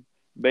come,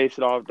 base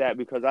it off that,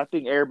 because I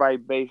think everybody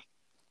based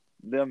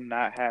them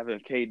not having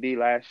KD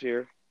last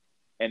year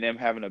and them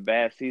having a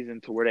bad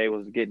season to where they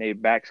was getting their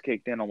backs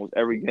kicked in almost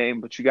every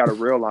game. But you got to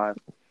realize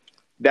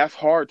that's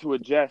hard to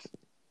adjust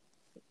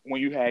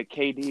when you had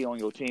KD on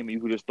your team and you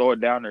could just throw it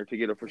down there to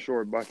get a for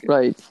sure bucket.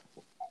 Right.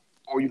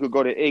 Or you could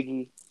go to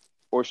Iggy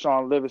or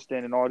Sean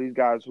Livingston and all these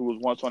guys who was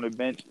once on the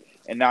bench,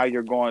 and now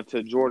you're going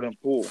to Jordan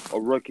Poole,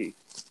 a rookie.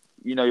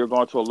 You're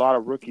going to a lot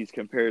of rookies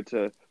compared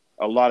to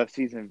a lot of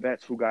seasoned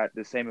vets who got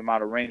the same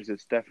amount of range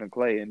as Steph and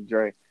Clay and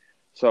Dre.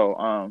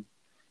 So,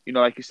 You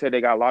know, like you said,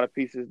 they got a lot of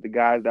pieces. The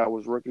guys that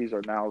was rookies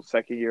are now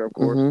second year, of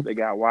course. Mm-hmm. They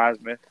got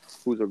Wiseman,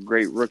 who's a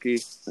great rookie.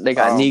 They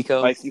got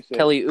Nico, like you said,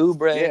 Kelly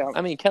Oubre. Yeah,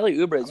 I mean, Kelly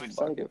Oubre is I'm a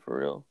excited. bucket for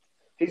real.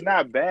 He's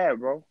not bad,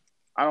 bro.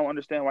 I don't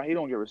understand why he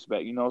don't get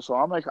respect. You know, so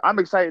I'm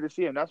excited to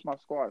see him. That's my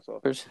squad.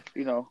 So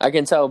you know, I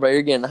can tell, bro.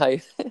 You're getting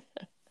hyped.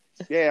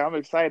 yeah, I'm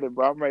excited,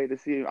 bro. I'm ready to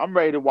see him. I'm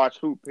ready to watch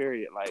hoop.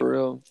 Period. Like for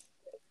real.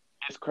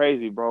 It's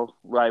crazy, bro.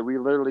 Like we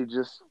literally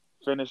just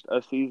finished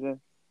a season,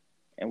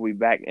 and we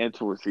back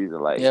into a season.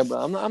 Like yeah, bro.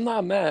 I'm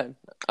not mad.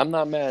 I'm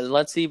not mad.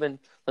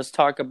 Let's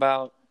talk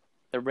about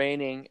the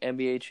reigning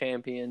NBA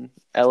champion,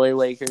 LA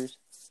Lakers.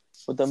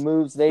 With the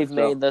moves they've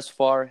made thus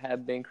far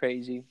have been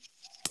crazy.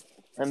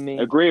 I mean,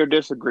 agree or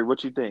disagree?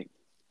 What you think?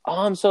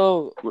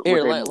 So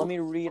here, let me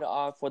read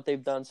off what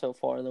they've done so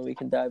far, and then we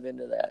can dive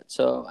into that.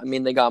 So, I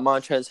mean, they got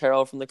Montrezl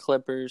Harrell from the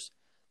Clippers.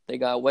 They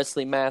got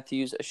Wesley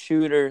Matthews, a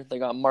shooter. They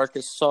got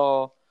Marcus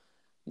Saul,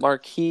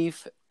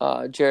 Markieff,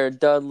 Jared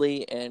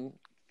Dudley, and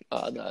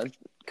the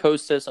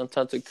Kostas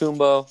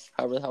Antetokounmpo,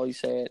 however the hell you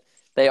say it.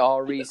 They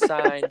all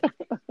re-signed.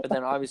 But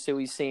then, obviously,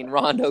 we've seen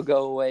Rondo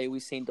go away.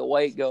 We've seen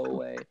Dwight go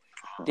away.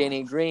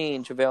 Danny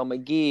Green, JaVale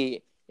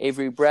McGee,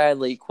 Avery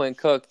Bradley, Quinn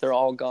Cook, they're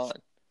all gone.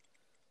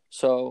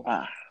 So,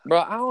 bro,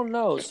 I don't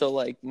know. So,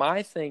 like,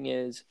 my thing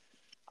is,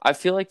 I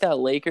feel like that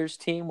Lakers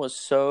team was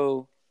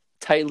so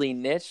tightly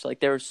niched.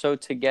 Like, they were so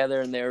together,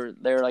 and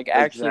they're like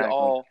actually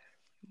all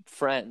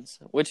friends,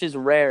 which is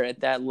rare at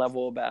that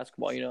level of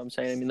basketball. You know what I'm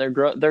saying? I mean, they're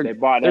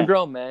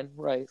grown men,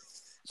 right?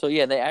 So,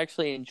 yeah, they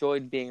actually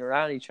enjoyed being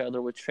around each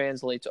other, which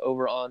translates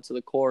over onto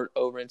the court,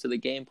 over into the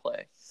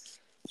gameplay.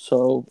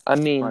 So, I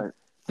mean,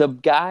 the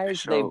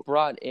guys they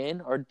brought in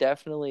are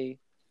definitely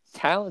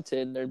talented,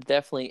 and they're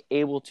definitely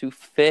able to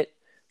fit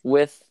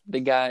with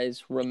the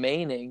guys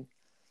remaining.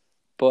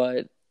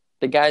 But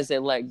the guys they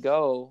let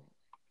go,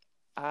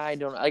 I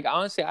don't like.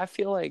 Honestly, I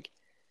feel like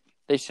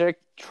they should have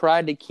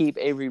tried to keep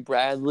Avery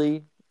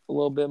Bradley a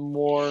little bit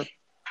more.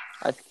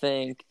 I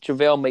think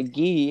JaVale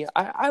McGee.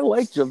 I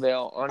like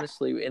JaVale,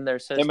 honestly, in their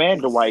sense. Him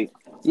and Dwight.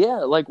 Yeah,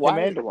 like why?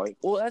 Him and Dwight.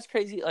 Well, that's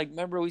crazy. Like,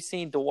 remember we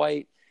seen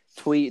Dwight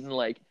tweet and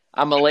like,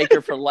 I'm a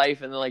Laker for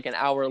life, and then like an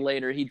hour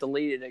later he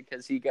deleted it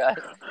because he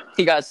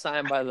got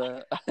signed by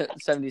the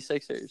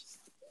 76ers.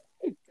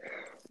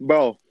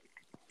 Bro,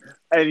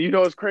 and you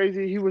know what's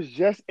crazy? He was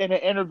just in an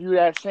interview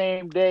that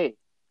same day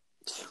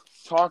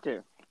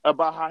talking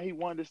about how he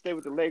wanted to stay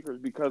with the Lakers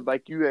because,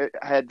 like you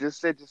had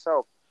just said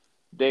yourself,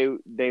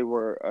 they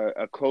were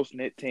a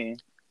close-knit team.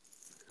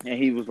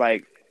 And he was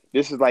like,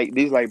 these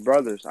like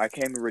brothers. I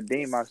came to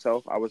redeem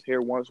myself. I was here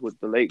once with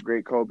the late,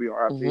 great Kobe,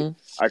 RIP.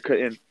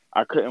 Mm-hmm.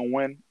 I couldn't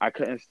win. I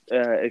couldn't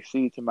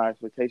exceed to my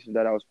expectations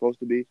that I was supposed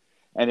to be.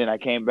 And then I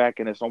came back,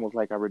 and it's almost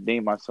like I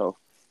redeemed myself.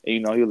 And,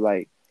 you know, he was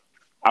like,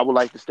 I would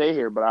like to stay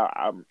here, but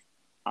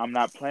I'm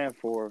not playing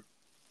for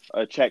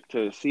a check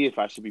to see if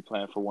I should be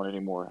playing for one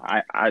anymore.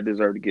 I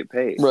deserve to get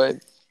paid.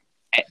 Right.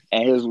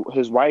 And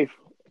his wife,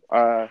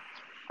 I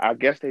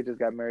guess they just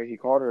got married. He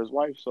called her his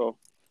wife. So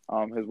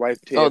his wife,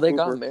 Tia they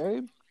Cooper, got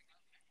married?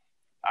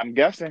 I'm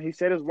guessing. He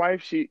said his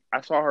wife,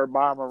 I saw her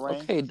buy him a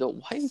ring. Okay, the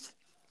wife.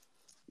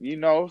 You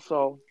know,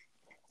 so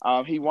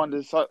he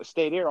wanted to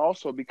stay there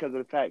also because of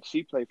the fact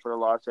she played for the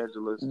Los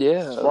Angeles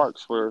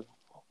Sparks for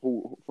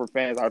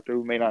fans out there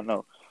who may not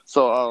know.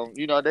 So,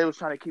 you know, they was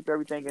trying to keep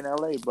everything in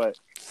L.A., but,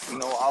 you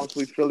know,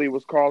 obviously Philly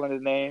was calling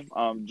his name.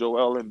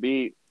 Joel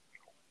Embiid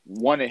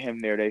wanted him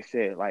there, they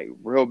said, like,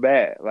 real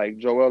bad. Like,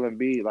 Joel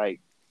Embiid, like,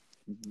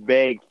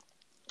 begged,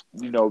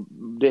 you know,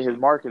 did his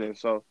marketing.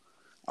 So,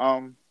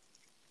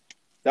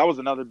 that was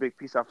another big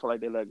piece I feel like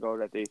they let go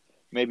that they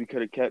maybe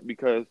could have kept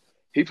because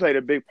he played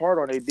a big part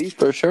on their defense.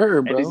 For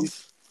sure, bro.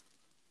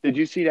 Did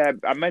you see that?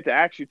 I meant to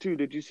ask you, too.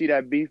 Did you see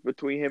that beef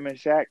between him and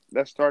Shaq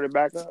that started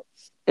back up?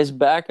 It's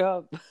back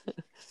up?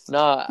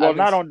 No. Well,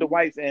 not on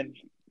Dwight's end,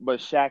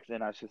 but Shaq's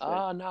end, I should say.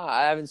 Oh, no.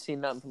 I haven't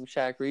seen nothing from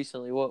Shaq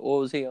recently. What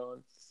was he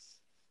on?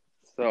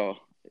 So,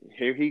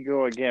 here he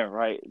go again,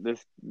 right? This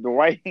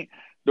Dwight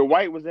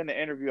was in the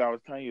interview I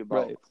was telling you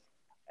about.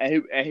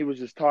 Right. And he was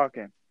just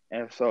talking.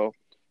 And so,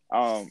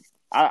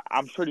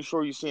 I'm pretty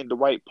sure you seen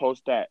Dwight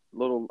post that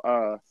little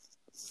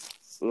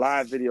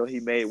live video he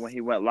made when he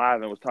went live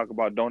and was talking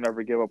about don't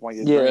ever give up on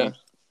your dreams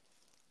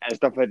and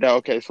stuff like that.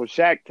 Okay, so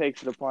Shaq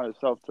takes it upon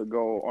himself to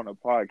go on a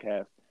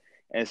podcast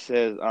and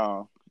says,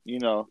 you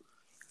know,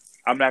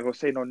 I'm not going to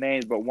say no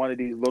names, but one of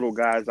these little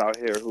guys out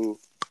here who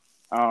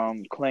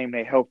claim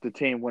they helped the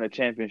team win a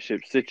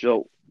championship, sit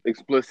your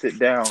explicit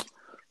down.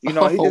 You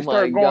know, he just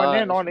started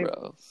going in on him,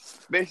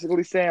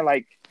 basically saying,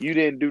 like, you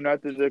didn't do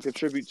nothing to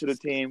contribute to the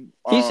team.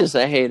 He's just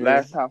a hater.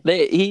 Last time.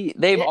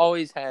 They've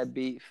always had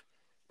beef.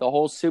 The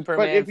whole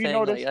Superman thing.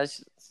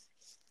 Notice,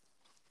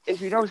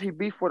 if you notice, he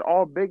beefed with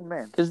all big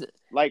men. Because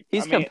like,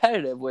 he's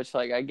competitive, which,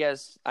 like, I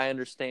guess I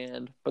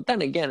understand. But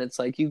then again, it's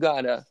like you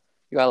gotta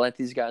let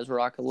these guys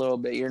rock a little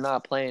bit. You're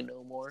not playing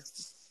no more.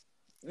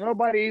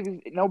 Nobody's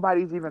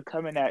even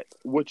coming at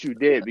what you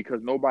did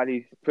because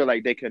nobody feel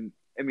like they can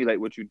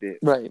emulate what you did.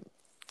 Right.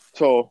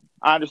 So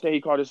I understand he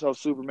called himself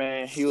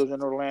Superman. He was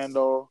in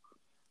Orlando.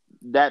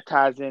 That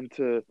ties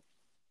into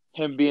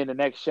him being the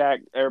next Shaq.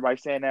 Everybody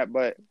saying that,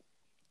 but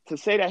to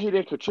say that he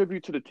didn't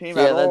contribute to the team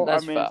at Yeah, all,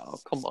 that's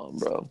foul. Come on,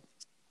 bro.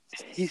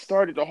 He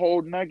started the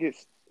whole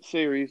Nuggets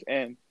series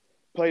and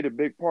played a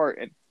big part.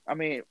 And I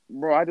mean,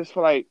 bro, I just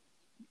feel like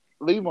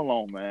leave him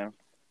alone, man.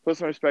 Put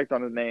some respect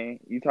on his name.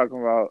 You talking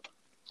about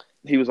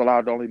he was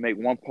allowed to only make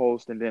one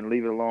post and then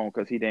leave it alone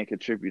because he didn't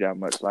contribute that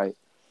much. Like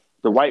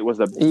the White was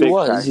a big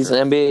factor. He's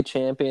an NBA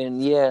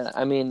champion. Yeah,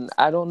 I mean,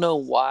 I don't know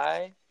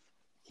why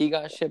he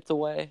got shipped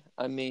away.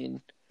 I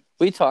mean,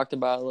 we talked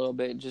about it a little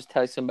bit, just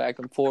texting back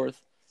and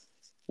forth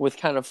with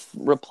kind of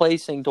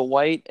replacing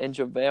Dwight and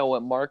JaVale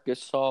with Marc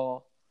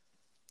Gasol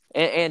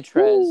and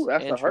Trez. Ooh,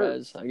 that's and a hurt.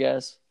 Trez, I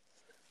guess.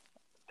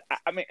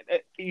 I mean,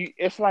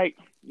 it's like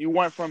you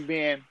went from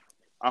being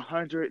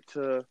 100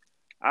 to,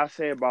 I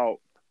say about,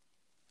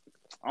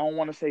 I don't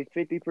want to say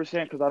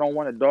 50% because I don't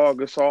want to dog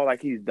Gasol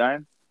like he's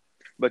done.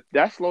 But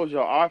that slows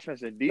your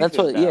offense and defense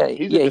down.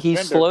 He's a defender. He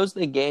slows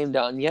the game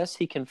down. Yes,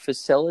 he can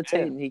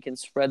facilitate and he can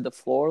spread the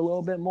floor a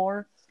little bit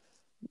more.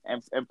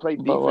 And play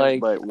defense,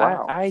 but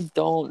wow. I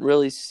don't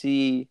really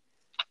see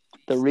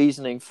the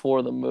reasoning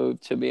for the move,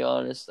 to be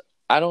honest.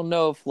 I don't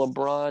know if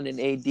LeBron and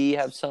AD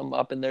have some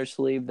up in their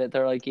sleeve that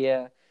they're like,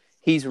 yeah,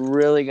 he's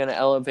really going to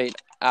elevate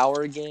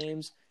our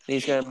games and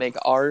he's going to make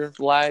our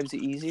lives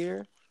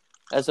easier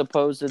as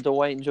opposed to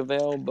Dwight and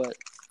JaVale, but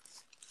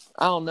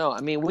I don't know.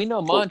 I mean, we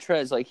know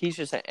Montrez, like, he's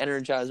just an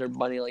energizer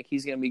bunny. Like,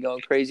 he's going to be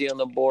going crazy on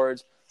the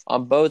boards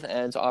on both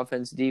ends,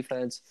 offense,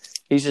 defense.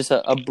 He's just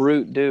a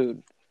brute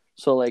dude.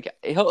 So, like,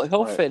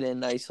 he'll fit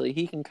in nicely.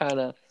 He can kind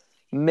of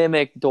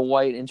mimic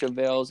Dwight and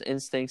JaVale's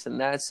instincts in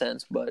that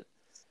sense. But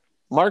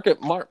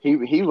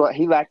he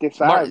lacked his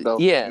size, though.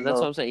 Yeah, that's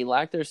what I'm saying. He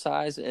lacked their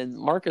size. And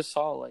Marc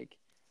Gasol, like,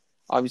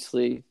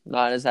 obviously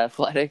not as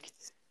athletic.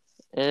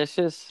 And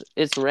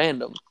it's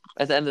random.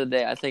 At the end of the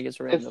day, I think it's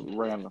random. It's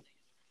random.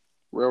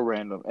 Real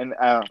random. And,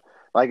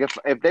 like,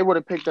 if they would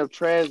have picked up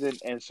Trez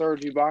and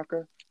Serge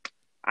Ibaka,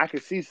 I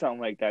could see something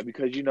like that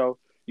because, you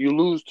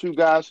lose two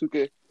guys who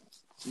could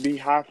be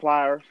high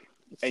flyers,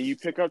 and you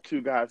pick up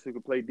two guys who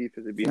can play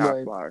defense and be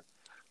high flyers.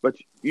 But,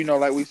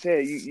 like we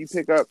said, you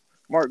pick up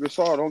Marc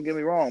Gasol. Don't get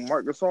me wrong.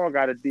 Marc Gasol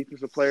got a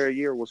Defensive Player of the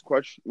Year,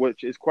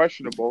 which is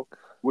questionable,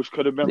 which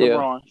could have been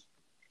LeBron's.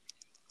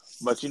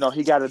 But,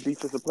 he got a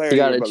Defensive Player of the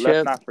Year. But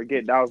let's not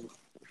forget that was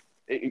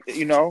 –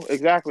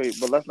 exactly.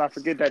 But let's not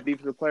forget that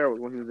Defensive Player was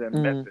when he was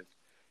in Memphis.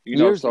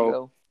 Years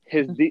ago.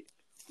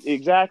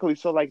 Exactly.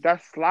 So, like,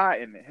 that's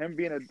sliding. Him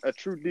being a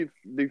true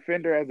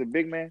defender as a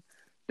big man,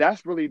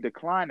 that's really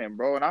declining,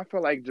 bro. And I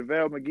feel like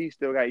JaVale McGee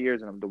still got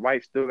years in him.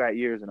 Dwight still got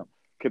years in him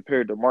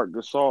compared to Marc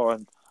Gasol.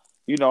 And,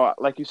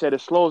 like you said, it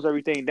slows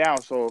everything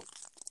down. So,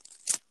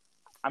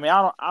 I mean,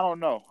 I don't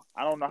know.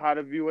 I don't know how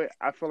to view it.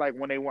 I feel like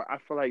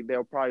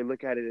they'll probably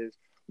look at it as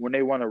when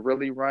they want to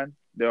really run,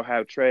 they'll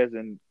have Trez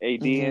and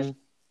AD in.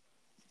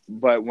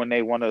 But when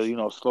they want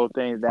to, slow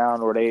things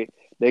down or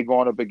they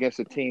going up against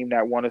a team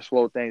that want to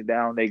slow things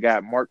down, they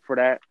got Marc for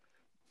that.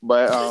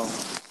 But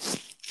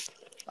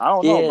I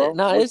don't know, bro.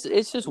 No,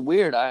 it's just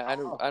weird. I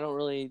don't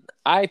really.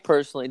 I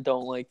personally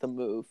don't like the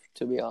move,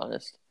 to be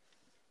honest.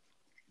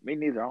 Me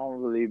neither. I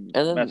don't really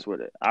mess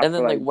with it. And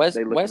then like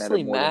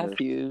Wesley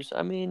Matthews.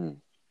 I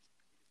mean,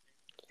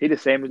 he the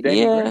same as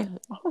Danny Green.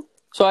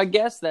 So I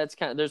guess that's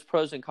there's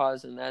pros and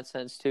cons in that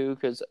sense too,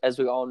 because as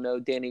we all know,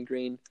 Danny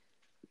Green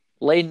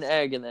laid an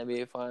egg in the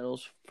NBA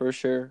Finals for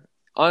sure.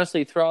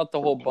 Honestly, throughout the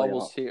whole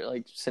bubble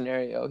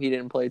scenario, he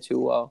didn't play too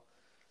well,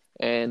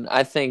 and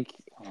I think.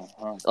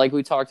 Like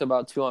we talked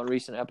about too on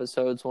recent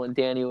episodes when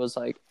Danny was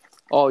like,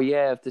 oh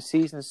yeah, if the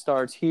season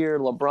starts here,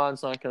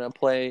 LeBron's not going to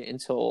play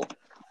until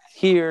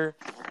here.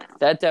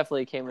 That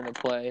definitely came into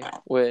play.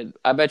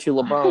 I bet you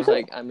LeBron was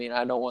like, I mean,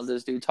 I don't want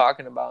this dude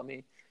talking about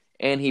me.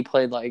 And he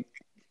played like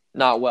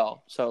not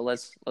well. So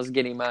let's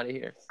get him out of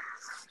here.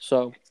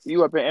 So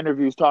you up in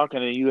interviews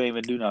talking and you ain't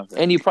even do nothing.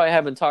 And you probably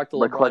haven't talked to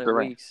LeBron in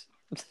weeks.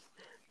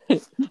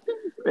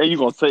 And you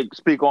going to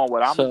speak on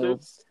what I'm going to do?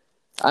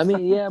 I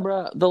mean, yeah,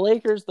 bro. The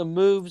Lakers, the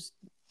moves,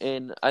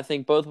 and I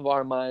think both of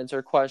our minds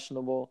are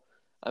questionable.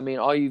 I mean,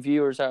 all you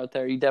viewers out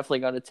there, you definitely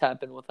got to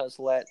tap in with us.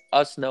 Let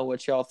us know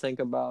what y'all think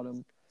about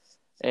them.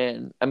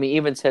 And, I mean,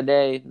 even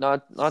today,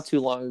 not too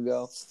long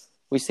ago,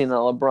 we seen that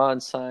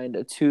LeBron signed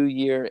a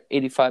 2-year,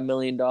 $85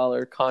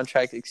 million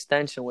contract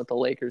extension with the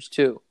Lakers,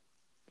 too.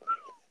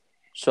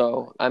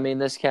 So, I mean,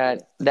 this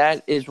cat,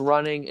 that is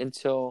running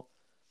until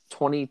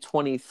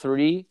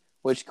 2023,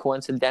 which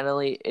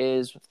coincidentally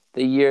is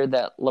the year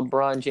that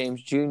LeBron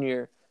James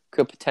Jr.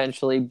 could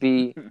potentially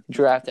be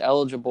draft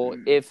eligible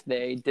if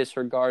they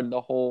disregard the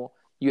whole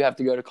you have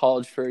to go to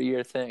college for a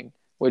year thing,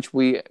 which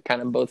we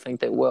kind of both think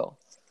they will.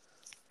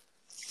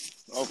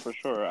 Oh, for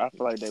sure. I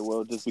feel like they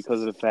will just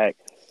because of the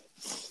fact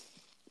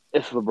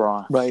it's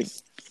LeBron. Right.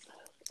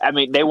 I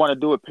mean, they want to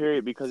do it,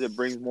 period, because it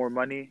brings more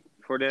money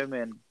for them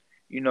and,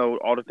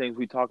 all the things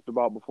we talked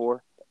about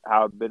before,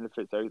 how it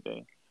benefits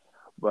everything.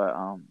 But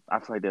I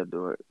feel like they'll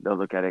do it. They'll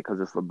look at it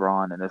because it's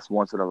LeBron, and it's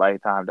once in a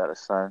lifetime that a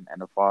son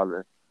and a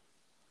father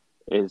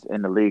is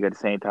in the league at the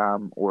same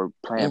time or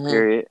playing,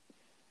 period.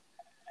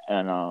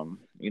 And,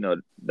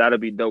 that'll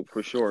be dope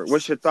for sure.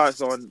 What's your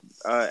thoughts on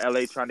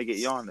LA trying to get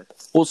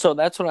Giannis? Well, so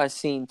that's what I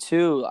seen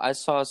too. I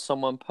saw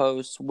someone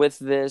post with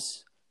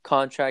this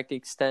contract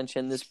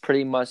extension, this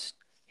pretty much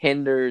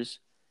hinders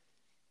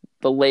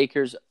the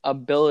Lakers'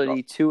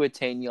 ability to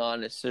attain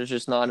Giannis. There's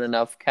just not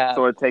enough cap.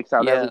 So it takes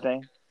out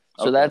everything?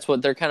 So that's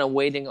what they're kind of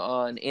waiting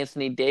on.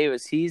 Anthony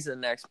Davis, he's the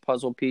next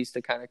puzzle piece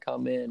to kind of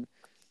come in.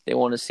 They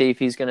want to see if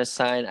he's going to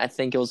sign, I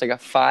think it was like a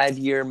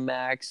 5-year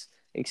max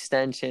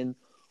extension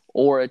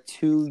or a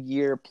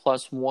 2-year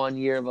plus 1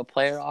 year of a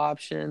player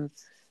option.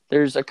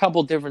 There's a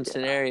couple different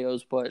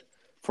scenarios, but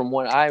from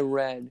what I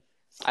read,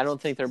 I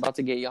don't think they're about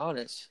to get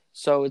Giannis.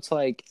 So it's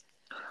like,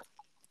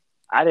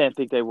 I didn't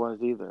think they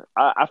was either.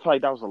 I feel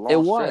like that was a long stretch.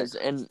 It was.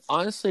 And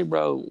honestly,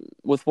 bro,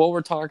 with what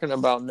we're talking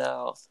about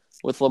now,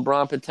 with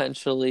LeBron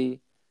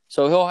potentially,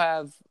 so he'll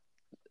have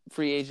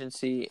free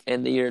agency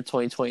in the year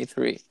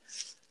 2023.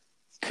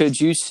 Could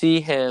you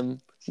see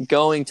him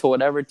going to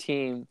whatever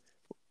team,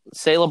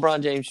 say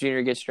LeBron James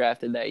Jr. gets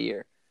drafted that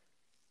year?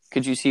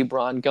 Could you see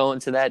Bron going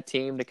to that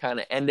team to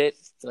kind of end it?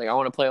 Like, I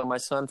want to play with my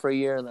son for a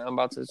year, and then I'm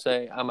about to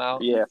say I'm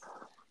out? Yeah,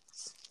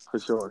 for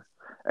sure.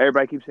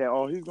 Everybody keeps saying,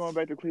 "Oh, he's going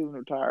back to Cleveland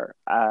to retire."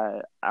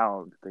 I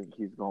don't think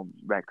he's going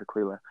back to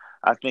Cleveland.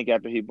 I think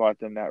after he bought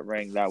them that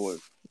ring, that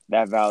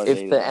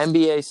validated. If the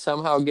NBA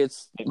somehow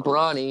gets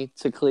Bronny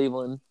to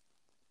Cleveland,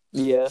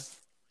 yeah,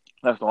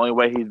 that's the only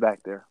way he's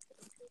back there.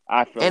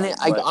 I feel. And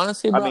like,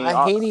 honestly, bro,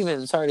 I hate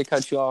even. Sorry to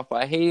cut you off,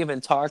 but I hate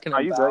even talking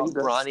about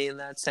Bronny in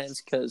that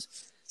sense because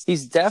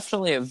he's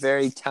definitely a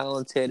very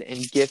talented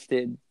and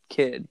gifted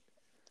kid.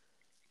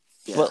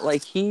 Yeah. But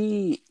like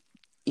he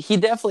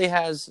definitely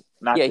has.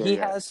 He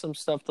has some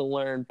stuff to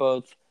learn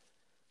both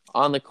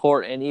on the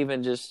court and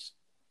even just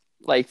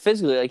like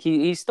physically. Like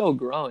he's still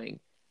growing,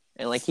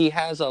 and like he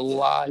has a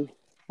lot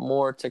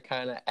more to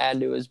kind of add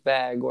to his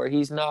bag, where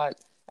he's not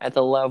at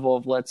the level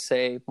of, let's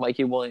say,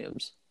 Mikey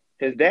Williams.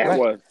 His dad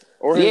was,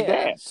 or his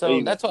dad. So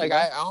even. That's why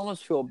I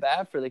almost feel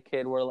bad for the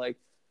kid, where like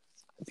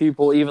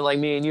people even like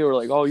me and you are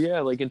like, oh yeah,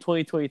 like in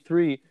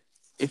 2023,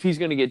 if he's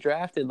gonna get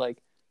drafted, like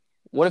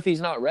what if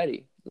he's not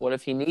ready? What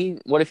if he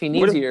needs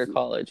a year of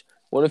college?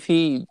 What if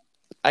he?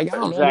 I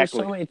don't know. There's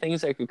so many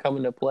things that could come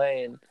into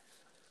play, and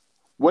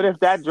what if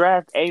that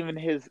draft ain't even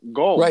his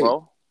goal,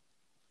 bro?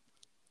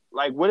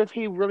 Like, what if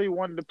he really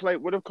wanted to play?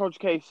 What if Coach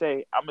K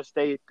say, "I'm gonna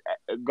stay,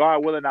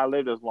 God willing, I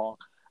live this long.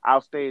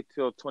 I'll stay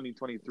until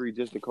 2023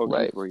 just to coach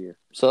you for a year."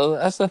 So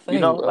that's the thing,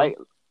 bro. Like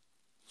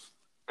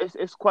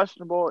it's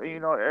questionable.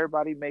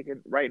 Everybody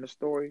writing a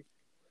story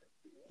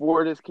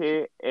for this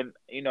kid, and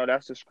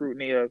that's the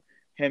scrutiny of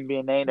him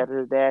being named after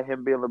his dad,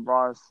 him being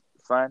LeBron's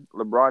son.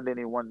 LeBron didn't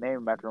even want to name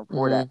him after him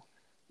for that.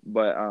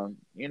 But I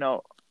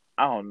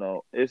don't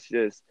know. It's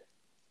just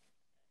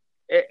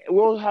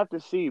we'll have to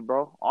see,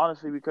 bro.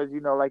 Honestly, because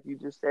like you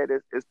just said,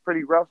 it's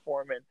pretty rough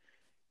for him, and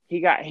he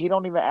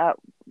didn't even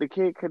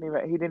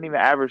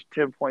average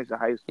 10 points in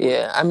high school.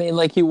 Yeah, I mean,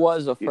 like he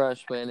was a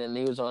freshman, and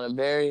he was on a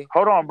very.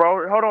 Hold on,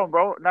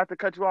 bro. Not to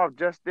cut you off.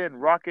 Just then,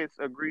 Rockets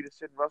agreed to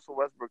send Russell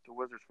Westbrook to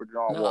Wizards for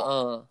John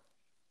Wall.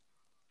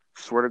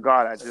 Swear to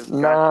God, I just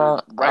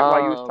got this right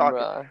while you was talking.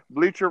 Bro.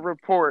 Bleacher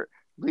Report.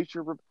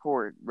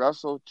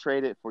 Russell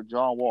traded for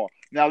John Wall.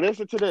 Now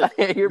listen to this.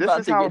 This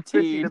is how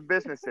fishy the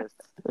business is.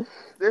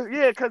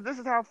 Because this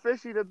is how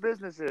fishy the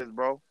business is,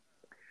 bro.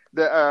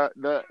 The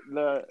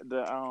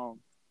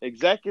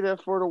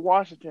executive for the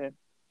Washington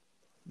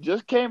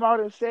just came out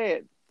and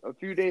said a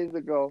few days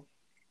ago,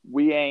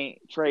 we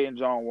ain't trading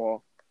John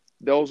Wall.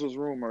 Those was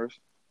rumors.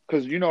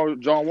 Because,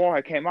 John Wall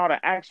had came out and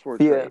asked for a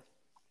trade.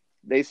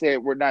 They said,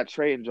 we're not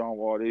trading John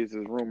Wall. These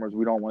is rumors.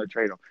 We don't want to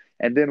trade him.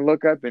 And then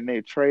look up and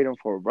they trade him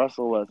for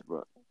Russell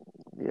Westbrook.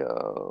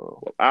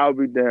 Yo. I'll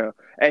be down.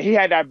 And he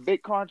had that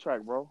big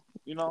contract, bro.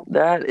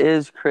 That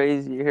is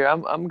crazy. Here,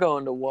 I'm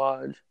going to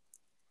watch.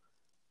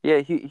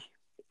 Yeah,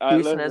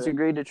 Houston has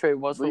agreed to trade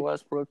Russell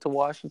Westbrook to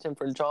Washington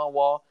for John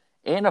Wall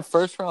and a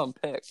first-round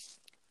pick.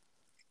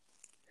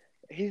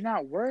 He's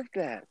not worth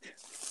that.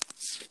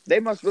 They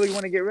must really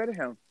want to get rid of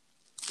him.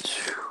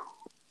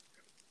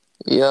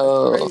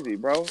 Yo, that's crazy,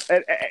 bro.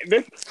 And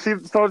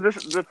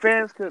the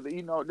fans could,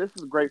 this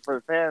is great for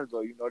the fans,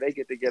 though. They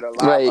get to get a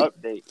live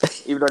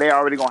update, even though they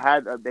already gonna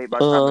have the update by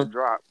the time it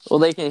drops. Well,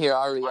 they can hear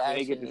our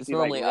reaction. It's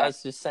normally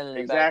us just sending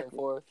it back and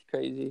forth.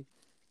 Crazy.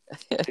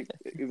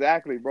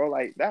 Exactly, bro.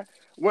 Like that.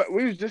 What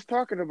we was just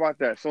talking about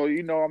that. So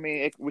we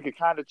could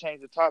kind of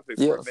change the topic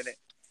for a minute,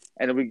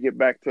 and then we get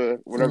back to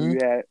whatever you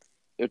had.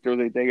 If there was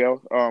anything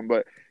else,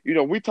 but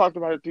we talked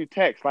about it through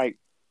text. Like,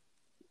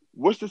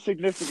 what's the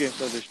significance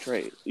of this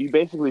trade? You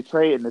basically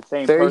trade in the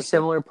same. Very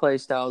similar play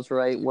styles,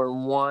 right? Where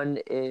one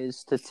is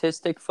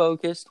statistic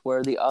focused,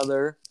 where the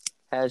other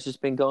has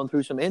just been going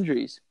through some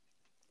injuries.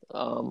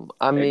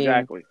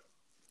 Exactly.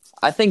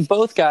 I think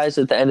both guys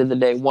at the end of the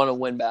day want to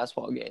win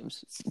basketball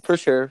games. For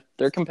sure.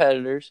 They're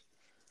competitors.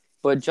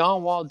 But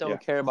John Wall don't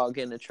care about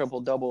getting a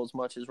triple-double as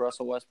much as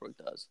Russell Westbrook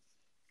does.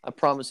 I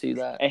promise you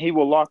that. And he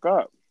will lock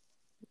up.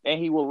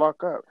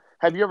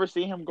 Have you ever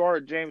seen him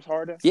guard James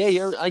Harden?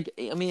 Yeah,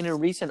 in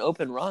recent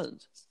open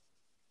runs.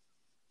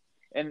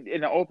 and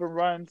in the open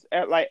runs,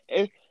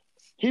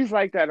 he's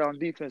like that on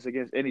defense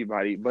against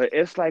anybody. But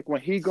it's like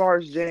when he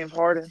guards James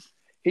Harden,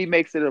 he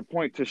makes it a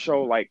point to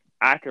show like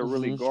I can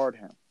really guard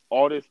him.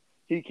 All this,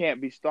 he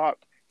can't be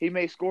stopped. He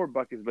may score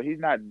buckets, but he's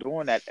not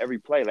doing that every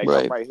play. Like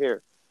I'm right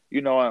here,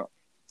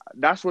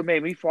 that's what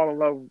made me fall in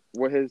love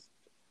with his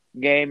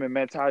game and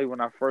mentality when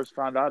I first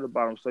found out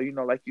about him. So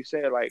like you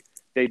said, like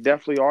they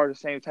definitely are the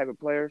same type of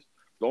players.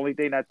 The only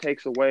thing that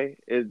takes away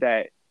is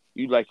that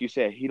like you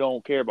said, he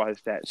don't care about his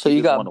stats. So he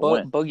you got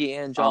win. Boogie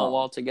and John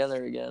Wall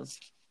together again.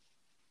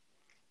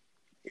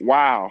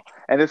 Wow,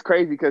 and it's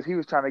crazy because he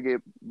was trying to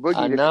get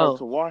Boogie to come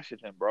to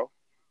Washington, bro.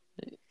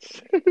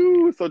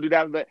 So do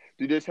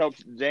this help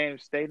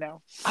James stay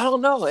now? I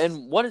don't know.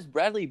 And what does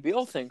Bradley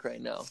Beal think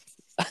right now?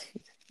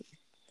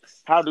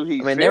 How do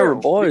he? I mean, they were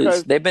boys.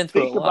 Because they've been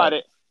through a lot. Think about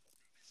it.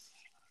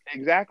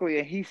 Exactly,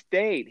 and he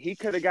stayed. He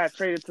could have got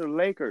traded to the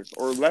Lakers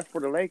or left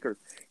for the Lakers.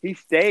 He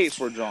stayed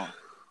for John.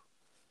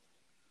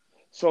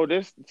 So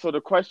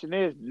the question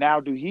is,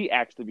 now do he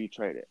ask to be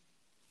traded?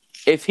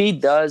 If he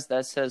does,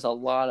 that says a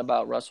lot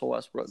about Russell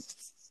Westbrook.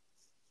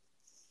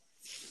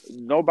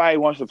 Nobody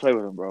wants to play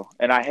with him, bro.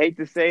 And I hate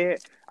to say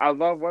it. I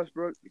love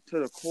Westbrook to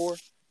the core,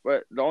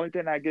 but the only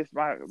thing that gets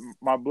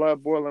my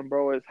blood boiling,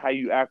 bro, is how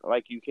you act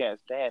like you can't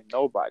stand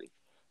nobody.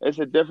 It's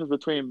a difference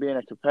between being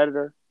a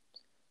competitor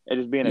and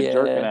just being a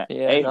jerk and an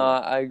a-hole. No,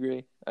 I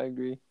agree.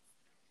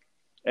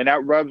 And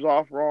that rubs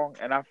off wrong.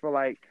 And I feel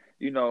like,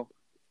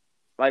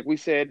 like we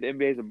said, the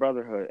NBA is a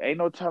brotherhood. Ain't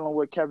no telling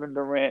what Kevin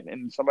Durant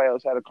and somebody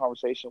else had a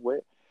conversation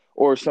with,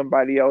 or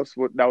somebody else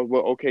that was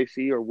with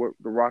OKC or what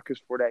the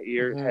Rockets for that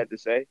year had to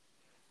say.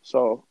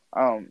 So,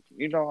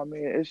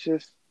 it's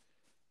just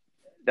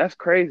that's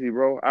crazy,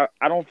 bro.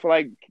 I don't feel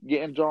like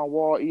getting John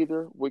Wall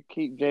either would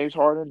keep James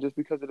Harden just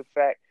because of the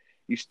fact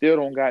you still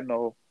don't got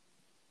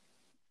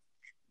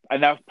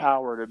enough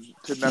power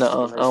to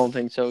No, I don't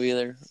think so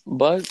either.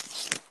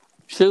 But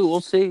shoot,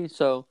 we'll see.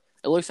 So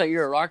it looks like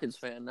you're a Rockets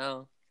fan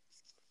now.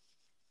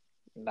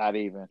 Not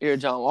even. You're a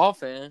John Wall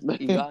fan.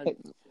 You got it.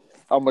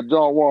 I'm a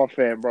John Wall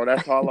fan, bro.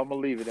 That's all I'm gonna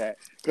leave it at.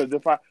 Because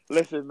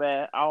listen,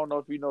 man, I don't know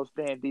if you know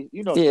Stan D.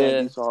 Stan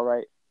Diesel,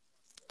 right?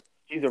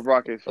 He's a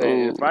Rockets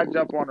fan. If I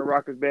jump on the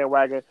Rockets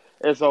bandwagon,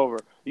 it's over.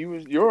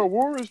 You're a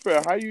Warriors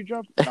fan. How you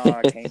jump?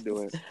 Nah, I can't do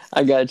it.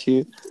 I got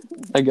you.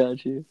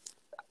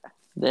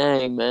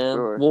 Dang, man.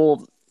 Sure.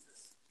 Well,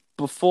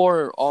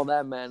 before all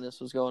that madness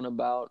was going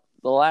about,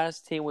 the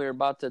last team we were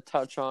about to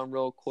touch on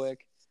real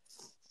quick,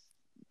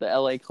 the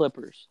LA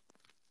Clippers.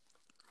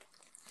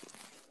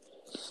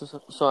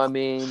 So I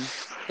mean,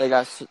 they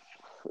got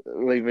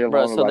leave me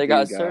alone. So they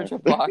got Serge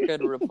Ibaka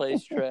to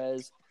replace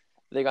Trez.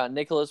 They got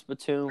Nicholas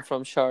Batum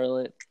from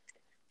Charlotte.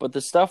 But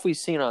the stuff we've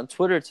seen on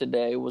Twitter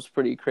today was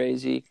pretty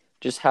crazy.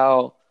 Just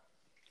how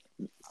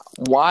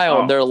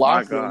wild their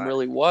locker room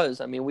really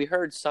was. I mean, we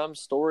heard some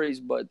stories,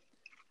 but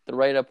the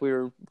write-up we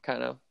were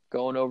kind of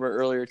going over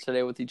earlier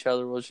today with each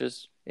other was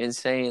just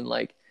insane.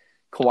 Like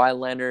Kawhi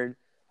Leonard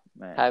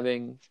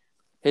having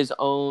his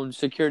own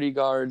security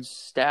guards,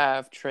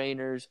 staff,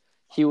 trainers.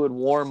 He would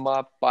warm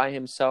up by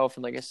himself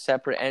in like a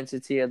separate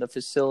entity of the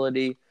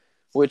facility,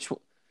 which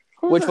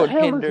would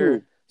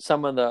hinder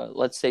some of the,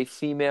 let's say,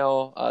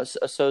 female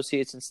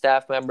associates and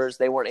staff members.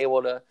 They weren't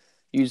able to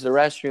use the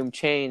restroom,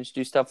 change,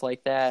 do stuff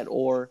like that.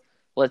 Or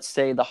let's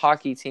say the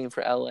hockey team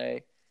for LA,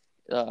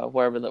 who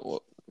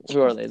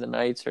are they, the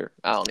Knights, or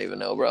I don't even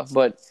know, bro.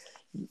 But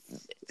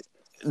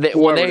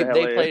when they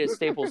played at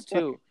Staples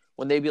too,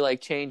 when they'd be like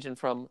changing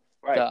from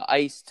the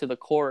ice to the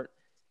court,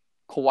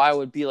 Kawhi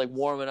would be like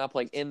warming up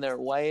like in their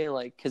way,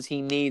 like because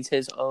he needs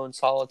his own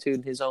solitude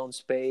and his own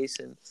space.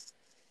 And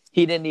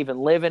he didn't even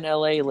live in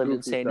LA; he lived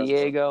in San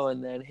Diego.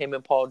 And then him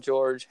and Paul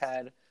George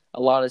had a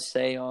lot of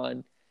say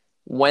on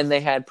when they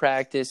had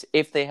practice,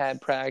 if they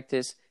had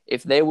practice,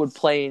 if they would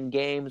play in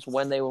games,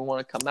 when they would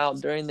want to come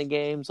out during the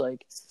games.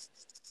 Like,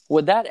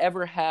 would that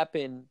ever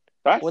happen?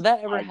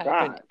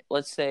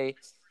 Let's say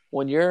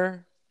when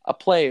you're a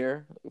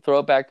player, throw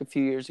it back a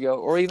few years ago,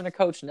 or even a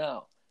coach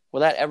now. Will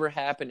that ever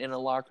happen in a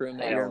locker room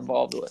that you're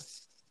involved with?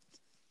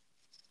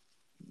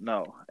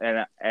 No.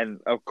 And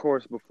of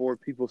course, before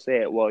people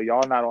say it, well,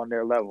 y'all not on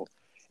their level.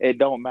 It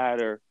don't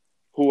matter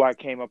who I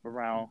came up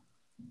around.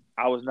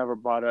 I was never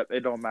brought up.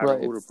 It don't matter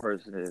who the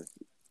person is.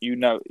 You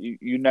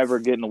never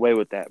getting away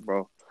with that,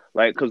 bro.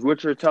 Like, because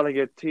what you're telling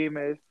your team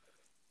is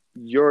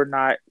they're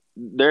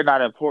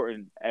not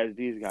important as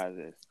these guys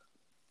is.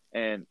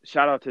 And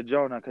shout out to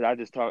Jonah, because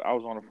I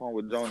was on the phone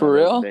with Jonah For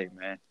real? the other day,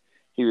 man.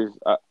 He was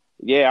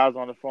I was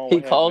on the phone with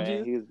him. He called man.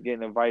 you? He was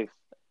getting advice.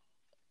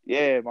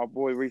 Yeah, my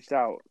boy reached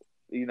out,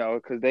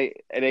 because they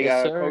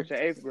got a coach in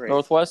 8th grade.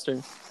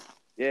 Northwestern.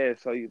 Yeah,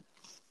 so he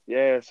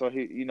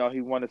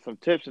he wanted some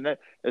tips, and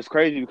it's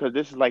crazy because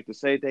this is like the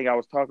same thing I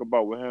was talking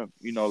about with him.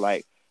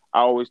 Like I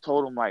always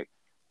told him, like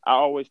I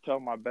always tell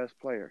my best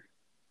player,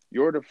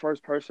 you're the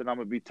first person I'm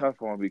gonna be tough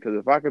on, because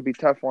if I could be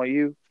tough on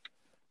you,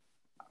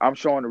 I'm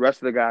showing the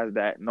rest of the guys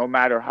that no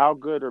matter how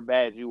good or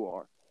bad you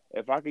are,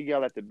 if I could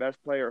yell at the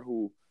best player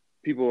who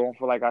people don't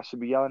feel like I should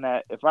be yelling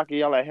at, if I could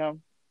yell at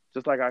him,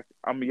 just like I'm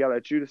going to yell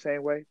at you the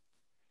same way,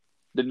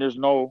 then there's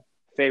no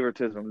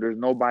favoritism. There's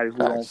nobody who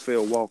don't Facts.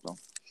 feel welcome.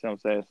 You know what I'm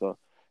saying? So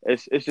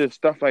it's just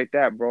stuff like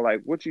that, bro.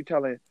 Like what you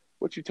telling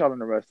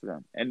the rest of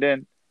them? And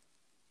then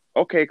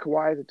okay,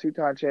 Kawhi is a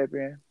 2-time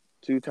champion,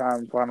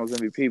 2-time Finals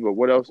MVP, but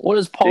what else? What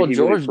has did Paul he really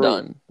George prove?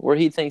 done where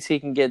he thinks he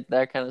can get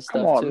that kind of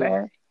Come stuff on, too?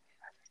 man.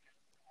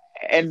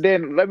 And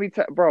then let me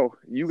tell, bro,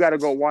 you got to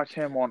go watch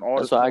him on all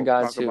That's the what I smoke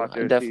got talk to. about I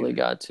their definitely season.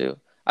 got to.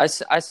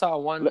 I saw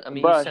one. I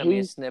mean, Bro, you sent me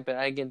a snippet.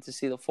 I didn't get to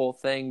see the full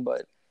thing,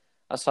 but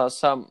I saw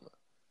some.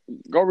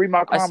 Go read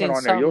my I comment seen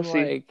on there. You'll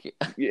something see.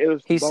 like It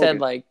was he bogus.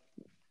 said like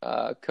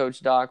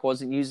Coach Doc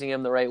wasn't using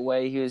him the right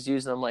way. He was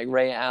using him like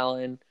Ray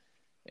Allen,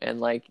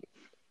 and like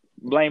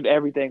blamed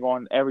everything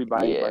on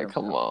everybody. yeah, but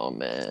himself. come on,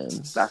 man.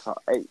 That's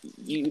all.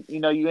 You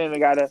ain't even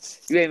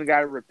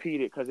gotta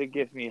repeat it because it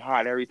gets me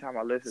hot every time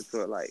I listen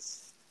to it, like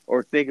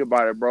or think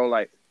about it, bro.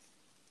 Like,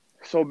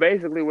 so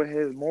basically, what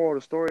his moral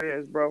of the story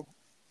is, bro,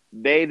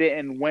 they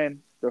didn't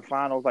win the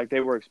finals like they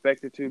were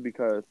expected to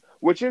because,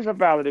 which is a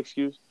valid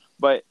excuse,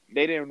 but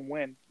they didn't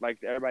win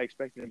like everybody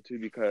expected them to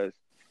because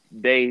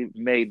they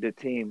made the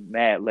team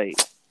mad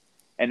late,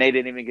 and they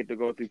didn't even get to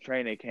go through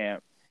training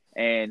camp.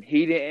 And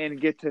he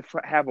didn't get to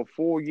have a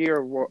full year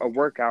of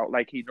workout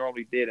like he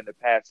normally did in the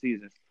past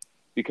seasons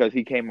because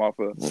he came off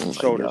of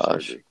shoulder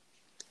surgery.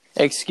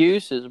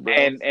 Excuses, bro.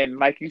 And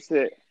like you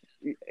said,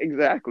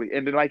 exactly.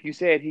 And then like you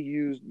said, he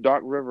used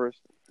Doc Rivers,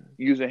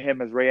 using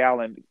him as Ray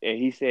Allen, and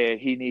he said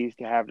he needs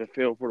to have the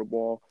feel for the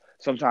ball.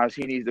 Sometimes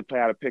he needs to play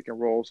out of pick and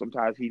roll.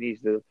 Sometimes he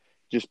needs to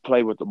just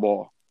play with the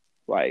ball.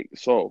 Like,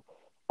 so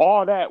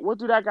all that, what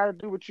do that got to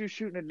do with you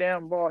shooting the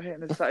damn ball,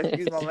 hitting the side?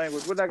 Excuse my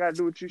language. What that got to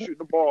do with you shooting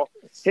the ball,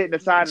 hitting the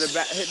side of the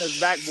back, hitting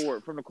his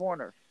backboard from the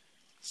corner?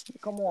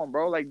 Come on,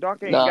 bro. Like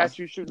Doc ain't got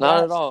you shooting not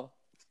that. at all.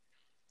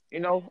 You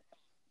know,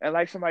 and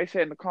like somebody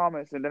said in the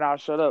comments, and then I'll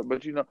shut up.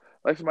 But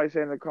like somebody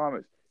said in the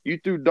comments, you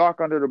threw Doc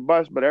under the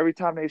bus, but every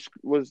time they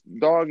was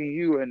dogging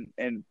you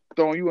and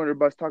throwing you under the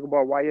bus, talking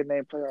about why your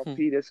name playoff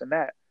P, this and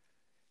that,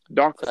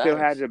 Doc still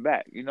had your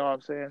back. You know what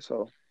I'm saying?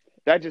 So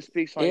that just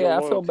speaks on your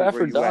loyalty. I feel bad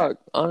for Doc,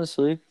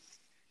 honestly.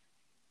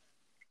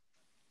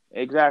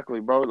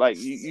 Exactly, bro. Like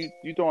you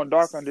throwing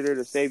Doc under there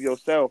to save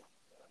yourself.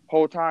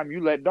 Whole time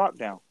you let Doc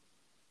down.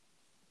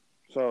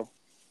 So,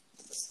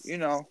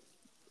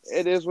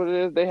 it is what it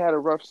is. They had a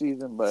rough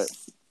season, but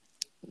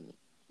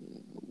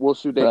we'll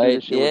see what they do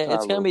this year. Yeah,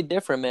 it's gonna be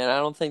different, man. I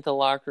don't think the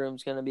locker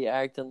room's gonna be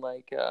acting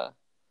like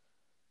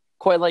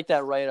quite like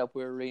that write-up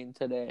we were reading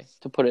today,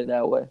 to put it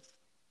that way.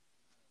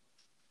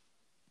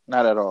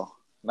 Not at all.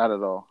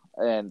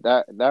 And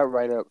that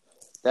write-up,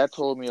 that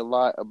told me a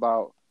lot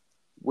about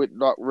what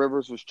Doc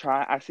Rivers was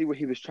trying. I see what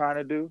he was trying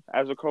to do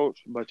as a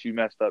coach, but you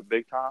messed up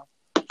big time.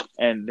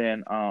 And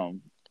then,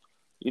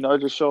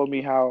 it just showed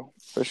me how.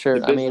 For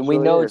sure. I mean, we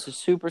know it's a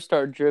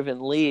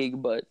superstar-driven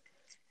league, but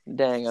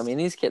dang, I mean,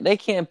 these kids, they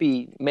can't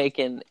be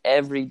making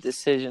every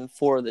decision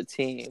for the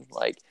team,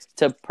 like,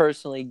 to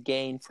personally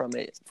gain from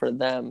it for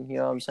them. You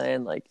know what I'm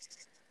saying? Like,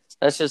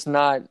 that's just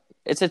not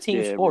 – it's a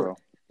team sport. Bro.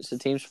 It's a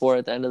team sport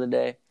at the end of the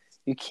day.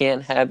 You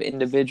can't have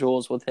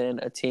individuals within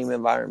a team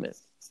environment.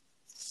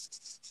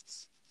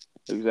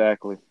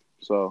 Exactly.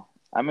 So,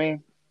 I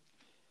mean,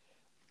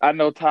 I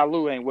know Ty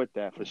Lue ain't with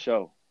that for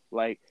sure.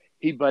 Like,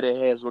 he butted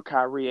heads with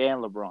Kyrie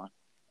and LeBron.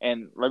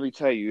 And let me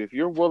tell you, if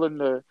you're willing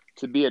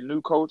to be a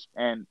new coach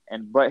and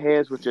butt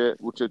heads with your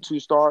 2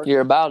 stars,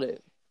 you're about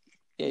it.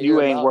 Yeah, you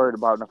ain't worried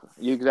about nothing.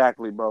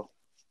 Exactly, bro.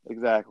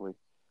 Exactly.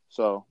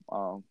 So,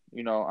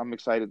 I'm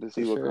excited to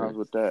see what comes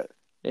with that.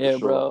 Yeah,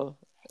 bro.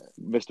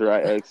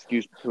 Mr.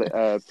 Excuse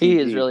he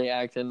is really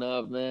acting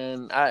up,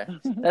 man.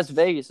 That's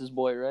Vegas's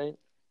boy, right?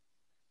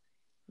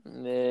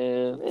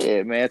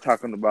 Yeah, man.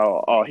 Talking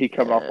about he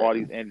coming off all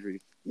these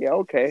injuries. Yeah,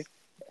 okay.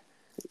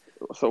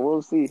 So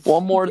we'll see.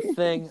 One more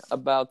thing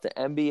about the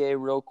NBA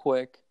real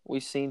quick.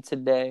 We've seen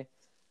today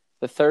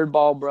the third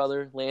Ball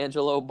brother,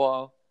 LiAngelo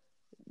Ball,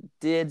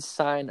 did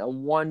sign a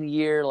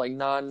 1-year, like,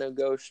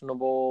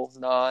 non-negotiable,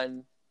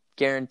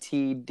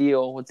 non-guaranteed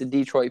deal with the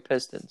Detroit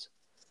Pistons.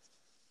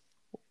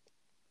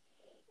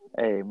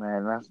 Hey,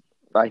 man, that's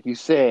like you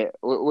said.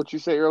 What you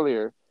said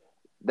earlier,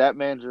 that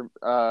man,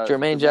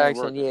 Jermaine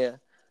Jackson, yeah.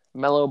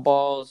 Melo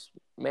Ball's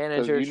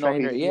manager,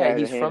 trainer.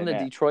 He's from the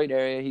Detroit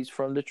area. He's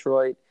from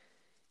Detroit.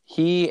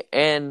 He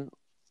and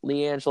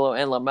LiAngelo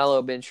and LaMelo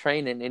have been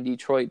training in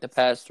Detroit the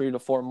past 3 to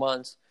 4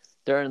 months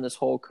during this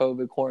whole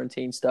COVID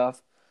quarantine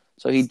stuff.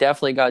 So he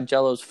definitely got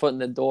Jello's foot in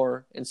the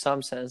door in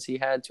some sense. He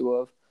had to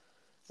have.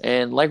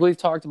 And like we've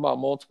talked about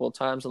multiple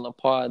times on the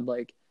pod,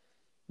 like,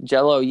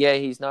 Jello,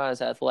 he's not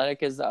as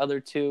athletic as the other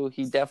two.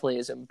 He definitely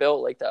isn't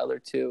built like the other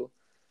two.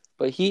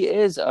 But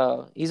he's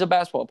a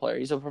basketball player.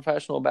 He's a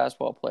professional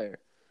basketball player.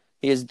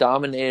 He has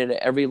dominated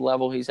at every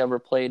level he's ever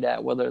played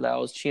at, whether that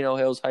was Chino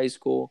Hills High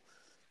School,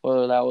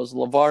 whether that was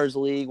LeVar's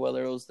League,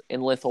 whether it was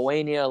in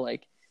Lithuania.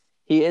 Like,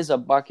 he is a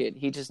bucket.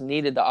 He just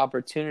needed the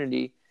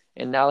opportunity.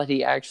 And now that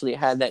he actually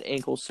had that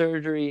ankle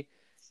surgery,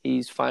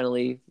 he's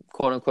finally,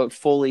 quote-unquote,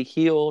 fully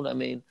healed. I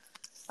mean,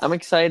 I'm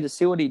excited to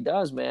see what he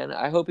does, man.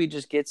 I hope he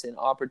just gets an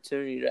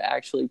opportunity to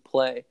actually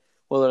play,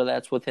 whether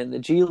that's within the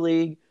G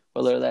League,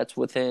 whether that's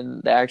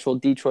within the actual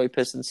Detroit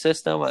Pistons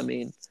system. I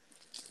mean,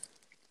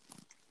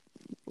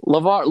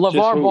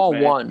 LeVar Ball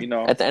won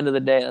at the end of the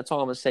day. That's all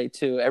I'm going to say,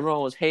 too.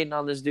 Everyone was hating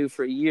on this dude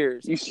for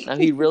years. Now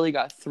he really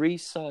got 3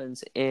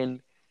 sons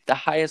in the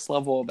highest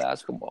level of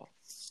basketball.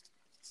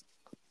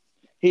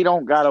 He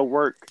don't got to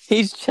work.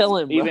 He's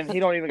chilling, bro. He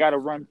don't even got to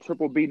run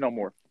Triple B no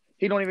more.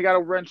 He don't even got to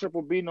run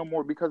Triple B no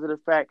more because of the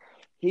fact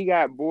he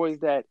got boys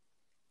that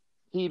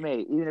he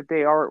made, even if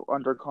they are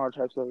under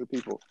contracts with other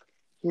people.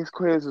 His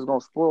kids is going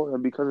to spoil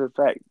him because of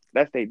the fact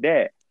that's their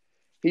dad.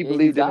 He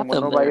believed in him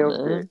when nobody else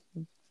did.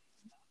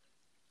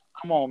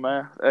 Come on,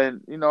 man.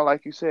 And,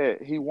 like you said,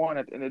 he won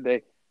at the end of the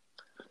day.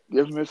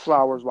 Give him his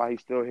flowers while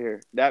he's still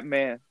here. That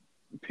man,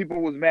 people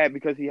was mad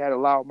because he had a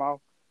loud mouth.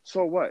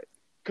 So what?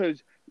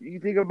 Because you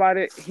think about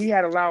it, he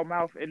had a loud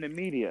mouth in the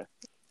media.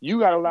 You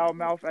got a loud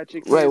mouth at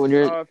your kids, right, when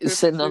you're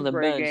sitting on the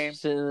bench, game,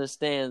 sitting in the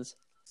stands.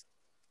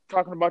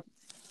 Talking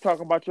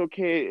about your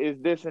kid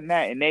is this and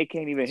that, and they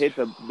can't even hit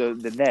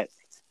the net.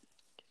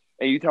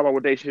 And you talk about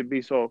what they should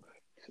be. So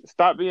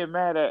stop being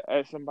mad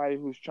at somebody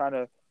who's trying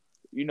to,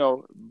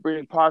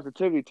 bring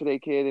positivity to their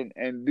kid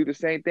and do the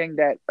same thing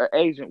that an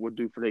agent would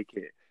do for their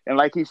kid. And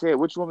like he said,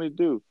 what you want me to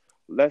do?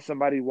 Let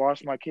somebody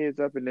wash my kids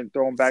up and then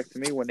throw them back to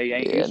me when they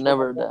ain't used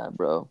never that,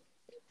 bro.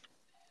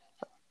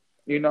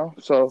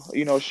 So,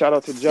 shout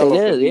out to Jello.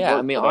 It is, yeah.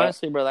 I mean,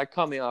 honestly, bro, that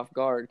caught me off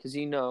guard because,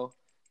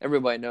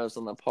 everybody knows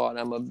on the pod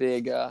I'm a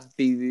big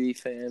BB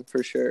fan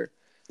for sure.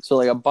 So,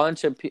 like, a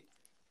bunch of people.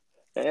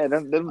 Yeah,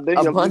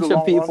 a bunch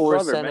of people were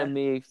sending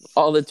me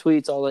all the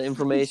tweets, all the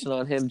information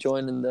on him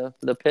joining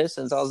the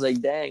Pistons. I was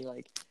like, dang,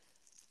 like,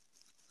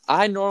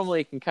 I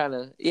normally can kind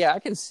of, I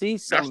can see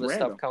some of the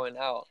stuff coming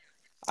out.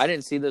 I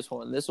didn't see this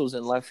one. This was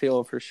in left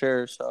field for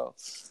sure. So,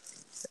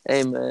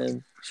 hey,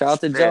 man, shout out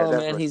to Jello,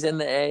 man. He's in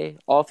the A.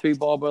 All 3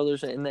 Ball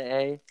brothers are in the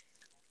A.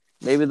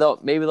 Maybe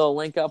they'll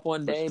link up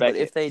one day, but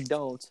if they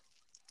don't,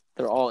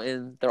 they're all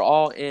in the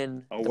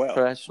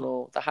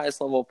highest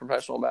level of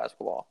professional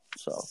basketball.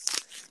 So.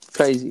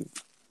 Crazy.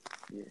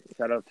 Yeah,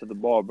 shout out to the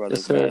Ball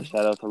brothers, man.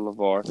 Shout out to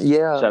LeVar.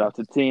 Yeah. Shout out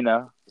to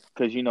Tina,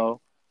 because,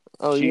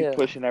 she's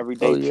pushing every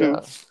day, too.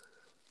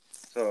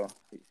 So,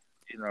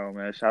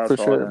 man, shout out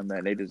to all them,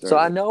 man. They deserve it. So,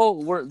 I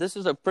know this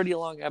is a pretty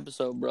long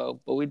episode, bro,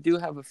 but we do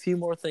have a few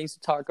more things to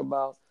talk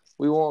about.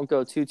 We won't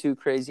go too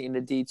crazy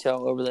into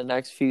detail over the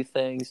next few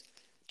things.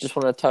 Just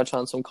want to touch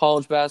on some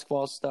college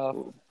basketball stuff.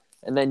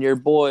 And then your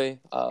boy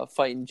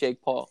fighting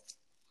Jake Paul.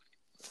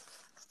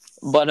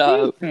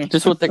 But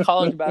just with the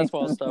college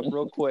basketball stuff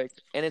real quick,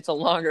 and it's a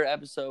longer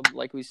episode,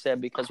 like we said,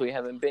 because we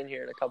haven't been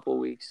here in a couple of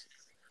weeks.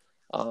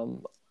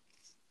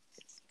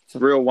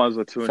 Real ones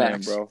will tune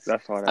in, bro.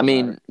 That's all that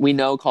matters. We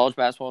know college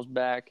basketball's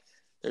back.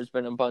 There's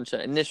been a bunch of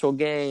initial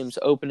games,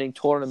 opening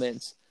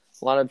tournaments,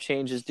 a lot of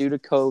changes due to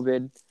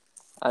COVID.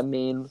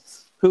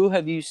 Who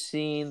have you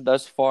seen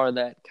thus far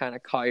that kind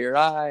of caught your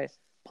eye?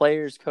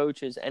 Players,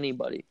 coaches,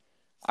 anybody?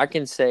 I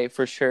can say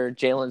for sure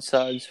Jalen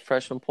Suggs,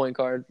 freshman point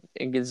guard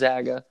in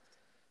Gonzaga.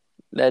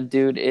 That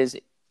dude is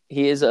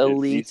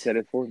elite. He said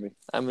it for me.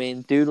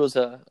 Dude was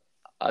a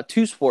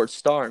 2-sport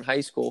star in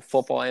high school,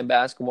 football and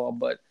basketball,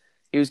 but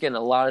he was getting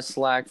a lot of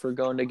slack for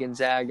going to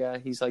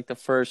Gonzaga. He's like the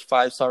first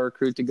 5-star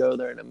recruit to go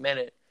there in a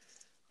minute.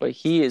 But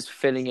he is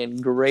fitting in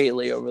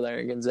greatly over there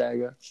in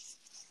Gonzaga.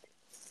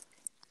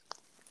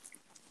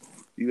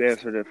 You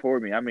answered it for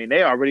me.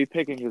 They already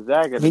picking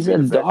Gonzaga. He's a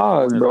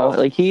dog, bro.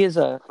 Like, he is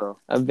a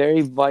very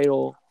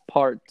vital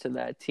part to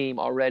that team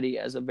already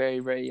as a very,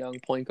 very young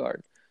point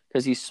guard.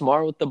 Because he's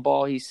smart with the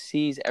ball. He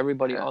sees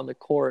everybody on the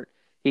court.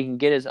 He can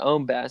get his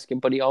own basket,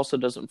 but he also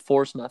doesn't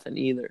force nothing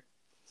either.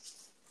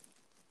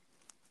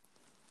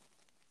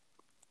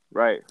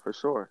 Right, for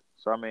sure.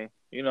 So,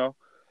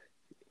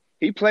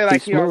 he played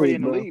like he already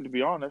in the league, to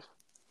be honest.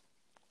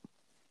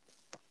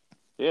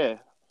 Yeah.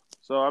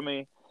 So,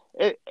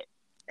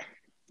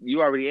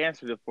 you already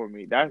answered it for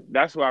me.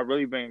 That's what I've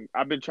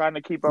been trying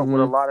to keep up with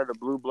a lot of the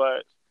blue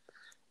bloods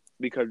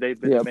because they've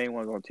been the main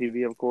ones on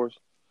TV, of course.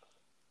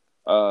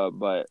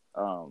 But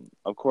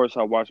of course,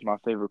 I watch my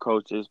favorite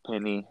coaches,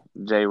 Penny,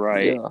 Jay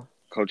Wright,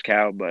 Coach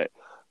Cal. But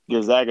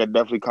Gonzaga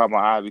definitely caught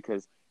my eye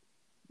because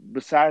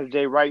besides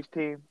Jay Wright's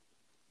team,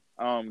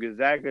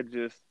 Gonzaga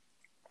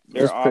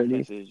their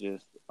offense is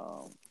just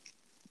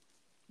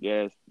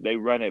they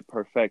run it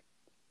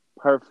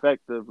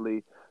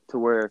perfectively to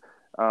where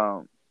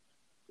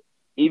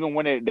even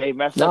when they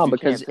mess up. No,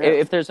 because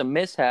if there's a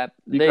mishap,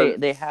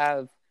 they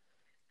have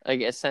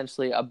like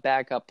essentially a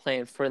backup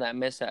plan for that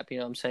mishap. You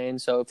know what I'm saying?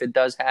 So if it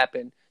does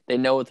happen, they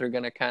know what they're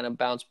going to kind of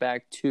bounce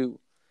back to.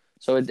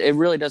 So it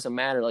really doesn't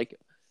matter. Like,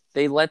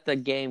 they let the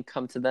game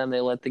come to them.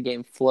 They let the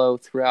game flow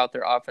throughout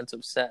their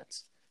offensive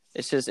sets.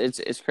 It's just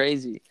it's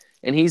crazy.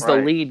 And he's the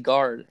lead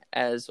guard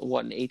as an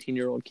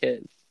 18-year-old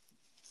kid.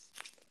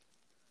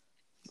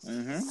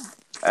 Mm-hmm.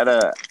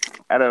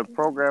 At a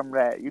program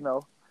that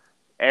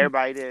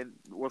everybody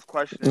was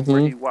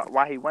questioning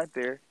why he went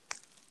there.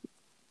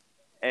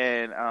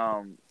 And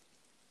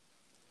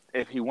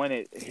if he win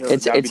it,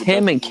 it's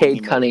him and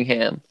Cade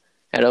Cunningham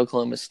at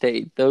Oklahoma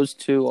State. Those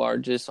two are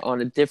just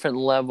on a different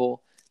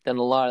level than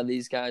a lot of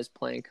these guys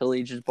playing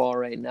collegiate ball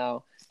right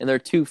now. And they're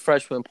 2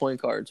 freshman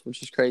point guards,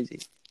 which is crazy.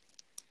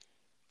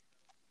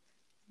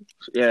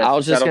 Yeah, I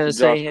was just going to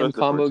say him, Christopher,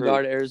 combo too.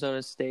 guard,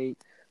 Arizona State.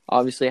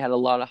 Obviously had a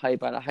lot of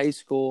hype out of high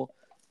school.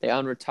 They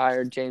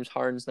unretired James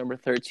Harden's number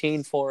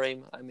 13 for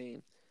him. I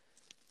mean,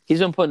 he's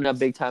been putting up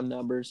big-time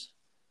numbers.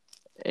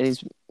 And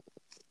he's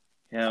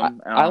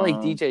I like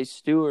DJ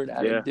Stewart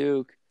out of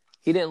Duke.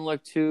 He didn't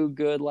look too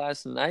good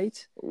last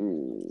night,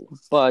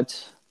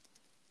 but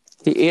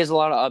he has a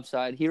lot of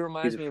upside. He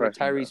reminds me of a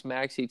Tyrese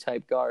Maxey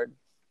type guard.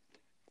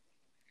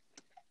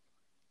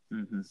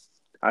 Mm-hmm.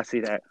 I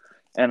see that.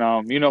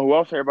 And you know who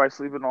else everybody's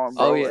sleeping on,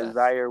 bro? Is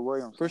Zaire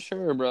Williams. For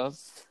sure, bro.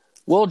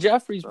 Will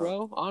Jeffries,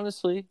 bro.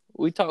 Honestly,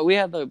 we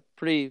had a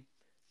pretty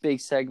big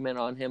segment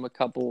on him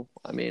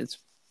it's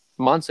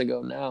months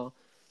ago now.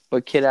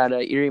 But kid out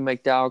of Erie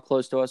McDowell,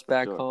 close to us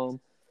back home,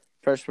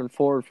 freshman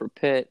forward for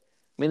Pitt.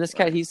 I mean, this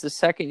guy, he's the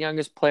second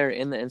youngest player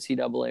in the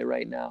NCAA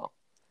right now.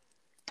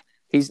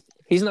 He's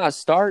not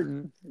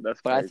starting, but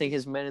I think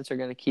his minutes are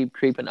going to keep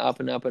creeping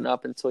up and up and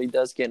up until he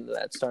does get into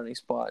that starting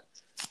spot.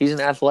 He's an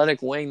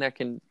athletic wing that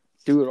can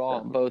do it all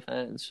on both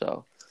ends.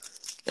 So,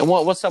 and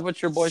what's up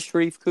with your boy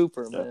Sharif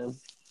Cooper, man?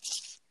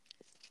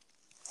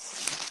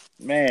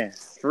 Man,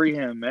 free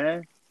him,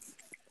 man.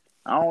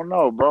 I don't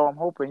know, bro. I'm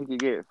hoping he could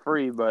get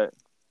free, but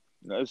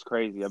it's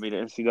crazy. I mean, the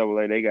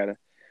NCAA, they gotta.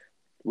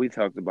 We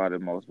talked about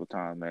it multiple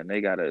times, man. They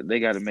gotta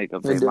make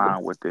up their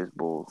mind with this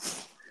bull.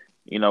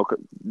 You know,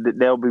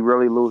 they'll be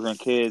really losing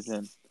kids,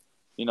 and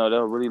you know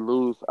they'll really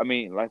lose. I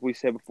mean, like we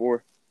said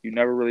before, you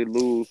never really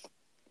lose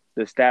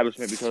the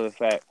establishment because of the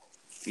fact,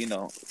 you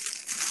know,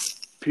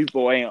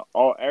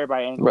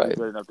 everybody ain't gonna be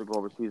good enough to go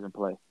overseas and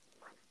play.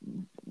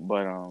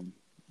 But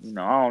you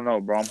know, I don't know,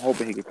 bro. I'm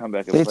hoping he could come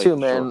back and play. Me too,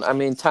 man. Sure. I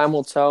mean, time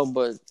will tell,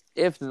 but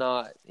if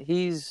not,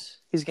 he's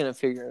gonna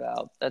figure it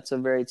out. That's a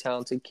very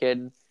talented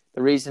kid.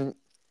 The reason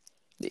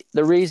he's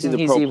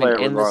even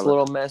in this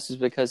little mess is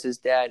because his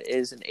dad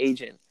is an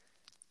agent.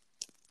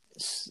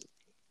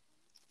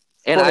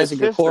 And Isaac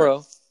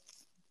Okoro.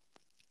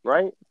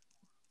 Right?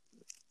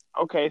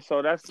 Okay,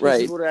 so that's two right.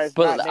 people that's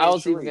but not I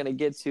was named even going to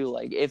get to,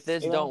 like, if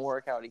this don't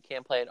work out, he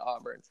can't play at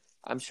Auburn.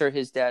 I'm sure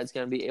his dad's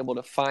going to be able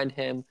to find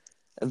him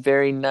a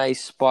very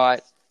nice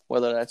spot,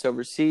 whether that's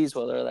overseas,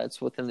 whether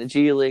that's within the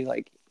G League.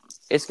 Like,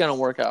 it's going to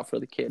work out for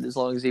the kid as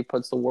long as he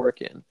puts the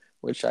work in,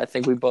 which I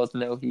think we both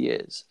know he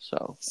is.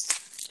 So,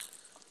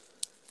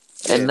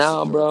 and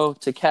now, bro,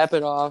 to cap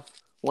it off,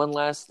 one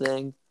last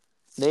thing.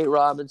 Nate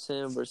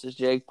Robinson versus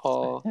Jake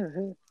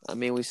Paul. I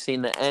mean, we've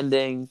seen the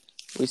ending.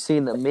 We've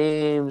seen the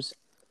memes.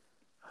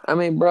 I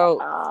mean, bro,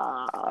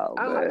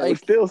 I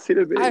still see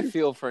the memes. I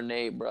feel for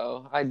Nate,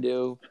 bro. I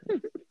do.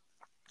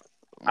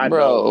 I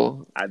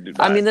do. Not.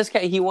 I mean, this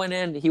guy, he went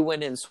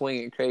in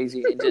swinging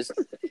crazy and just.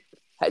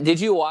 Did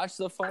you watch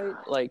the fight?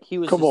 Like, he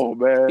was.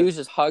 Man. He was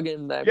just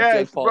hugging that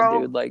Jake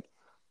Paul dude. Like,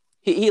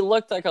 he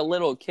looked like a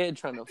little kid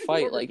trying to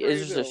fight. Like,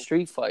 it's just a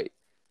street fight.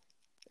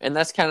 And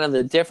that's kind of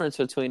the difference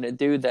between a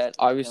dude that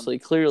obviously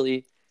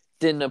clearly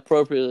didn't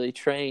appropriately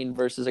train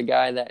versus a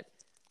guy that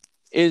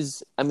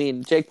is, I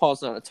mean, Jake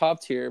Paul's not a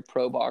top tier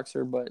pro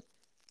boxer, but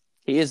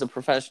he is a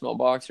professional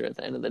boxer at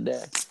the end of the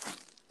day.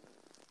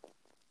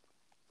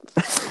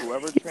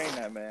 Whoever trained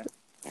that man.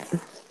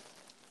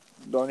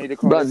 Don't need to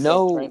call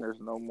themselves trainers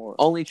no more.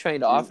 Only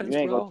trained offense,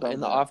 bro,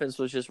 and the offense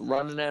was just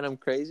running at him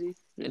crazy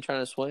and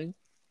trying to swing.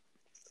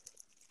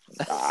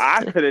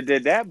 I could have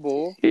did that,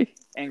 bull,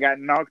 and got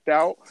knocked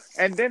out.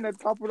 And then to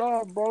top it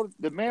off, bro,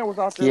 the man was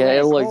out there. Yeah,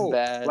 it looked cold.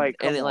 bad.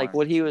 Like, like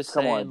what he was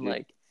saying,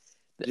 like,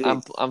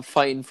 I'm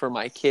fighting for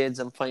my kids.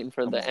 I'm fighting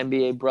for the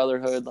NBA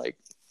brotherhood. Like,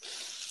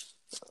 it's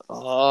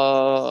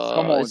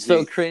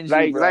so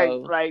cringy, bro.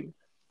 Like,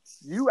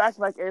 you act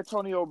like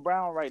Antonio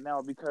Brown right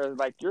now because,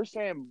 like, you're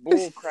saying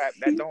bull crap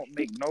that don't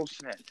make no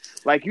sense.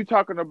 Like, you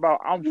talking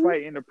about I'm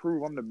fighting to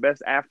prove I'm the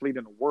best athlete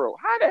in the world.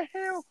 How the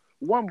hell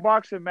one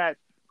boxing match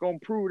gonna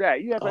prove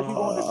that? You act like you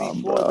going to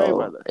beat Floyd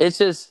Mayweather. It's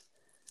just,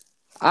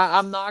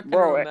 I'm not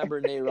gonna remember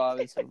Nate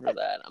Robinson for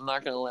that. I'm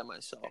not gonna let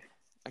myself.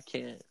 I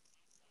can't.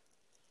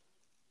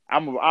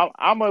 I'm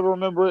gonna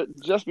remember it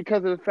just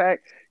because of the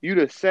fact you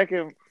the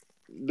second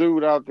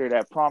dude out there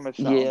that promised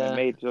something and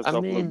made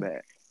yourself look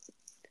bad.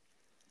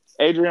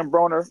 Adrian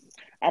Broner,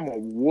 I'm gonna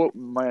whoop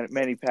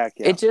Manny Pacquiao.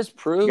 It just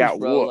proves, bro.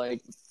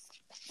 Whooped.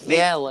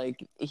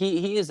 Like,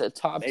 he is a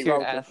top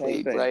tier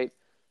athlete, right?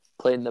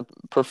 Played in the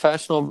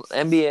professional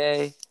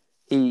NBA.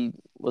 He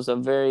was a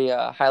very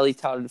highly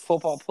touted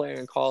football player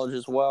in college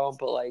as well.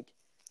 But, like,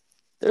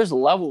 there's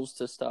levels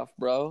to stuff,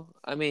 bro.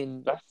 I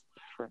mean, that's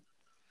different.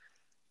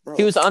 Bro,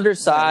 he was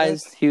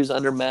undersized. He was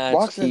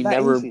undermatched. He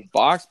never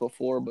boxed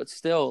before, but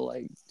still,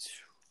 like.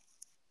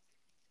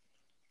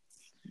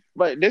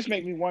 But this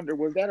makes me wonder: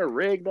 was that a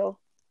rig though,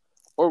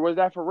 or was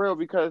that for real?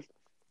 Because,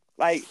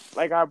 like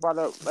I brought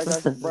up, like I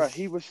said, bro,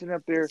 he was sitting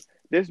up there.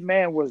 This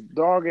man was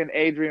dogging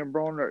Adrian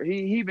Broner.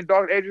 He even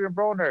dogged Adrian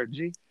Broner.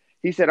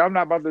 He said, "I'm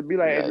not about to be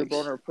like Adrian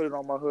Broner, put it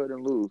on my hood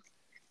and lose."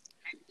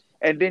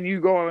 And then you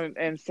go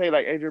and say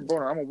like Adrian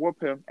Broner, "I'm gonna whoop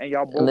him," and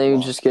y'all both. And then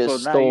you just get so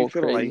now you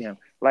feeling like him,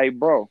 like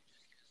bro.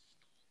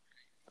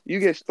 You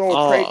get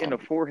stole crate in the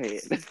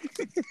forehead.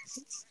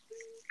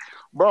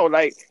 Bro,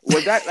 like,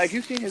 was that, like,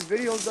 you seen his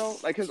videos, though?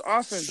 Like, his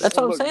offense That's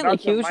don't what I'm look saying. Like,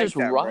 he nothing was like just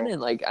that, running.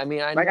 bro. Like, I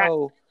mean, I Like,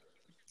 know,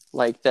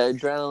 like, the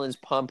adrenaline's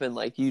pumping.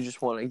 Like, you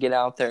just want to get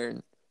out there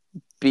and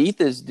beat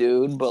this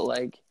dude. But,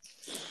 like,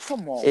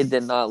 come on. it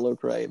did not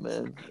look right,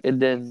 man. It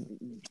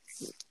didn't.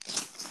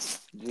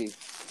 Gee,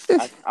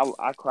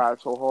 I cried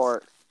so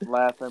hard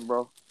laughing,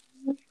 bro.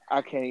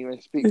 I can't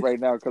even speak right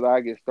now because I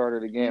get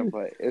started again.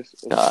 But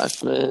it's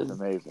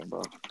amazing,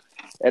 bro.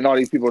 And all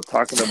these people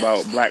talking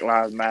about Black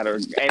Lives Matter,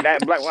 and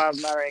that Black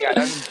Lives Matter ain't got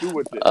nothing to do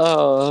with it.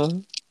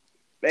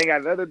 They ain't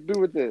got nothing to do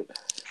with it.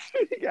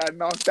 He got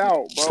knocked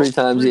out, bro. 3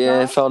 times,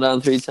 yeah. Fell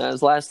down 3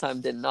 times. Last time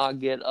did not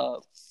get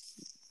up.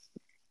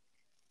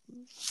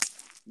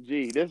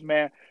 Gee, this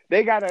man,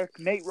 they got a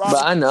Nate Robinson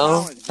but I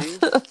know.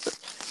 challenge,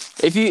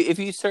 G. if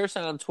you search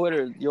on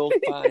Twitter, you'll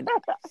find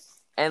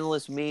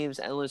endless memes,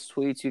 endless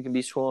tweets. You can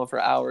be scrolling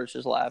for hours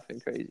just laughing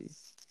crazy.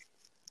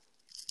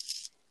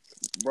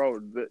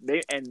 Bro,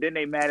 then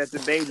they mad at the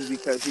baby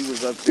because he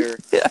was up there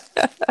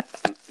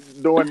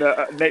doing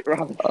the Nate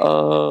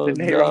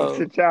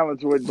Robinson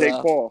challenge with Jake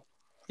Paul.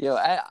 Yo,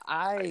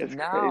 I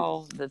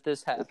now crazy. that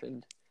this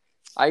happened,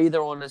 I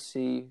either want to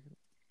see.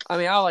 I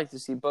mean, I like to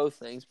see both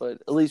things,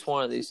 but at least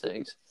one of these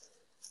things.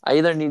 I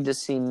either need to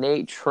see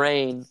Nate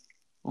train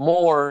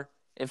more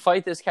and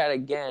fight this cat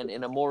again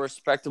in a more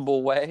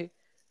respectable way,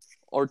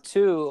 or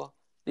 2,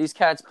 these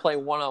cats play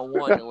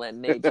one-on-one and let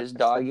Nate just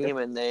dog him,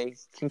 and they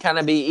can kind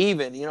of be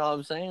even. You know what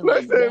I'm saying?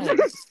 Like,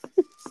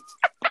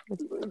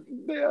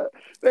 yeah,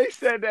 they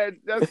said that.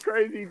 That's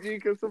crazy, G.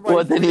 Because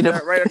somebody said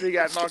that right after he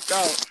got knocked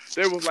out.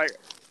 They was like,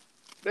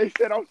 they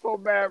said, "I'm so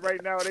mad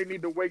right now. They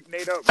need to wake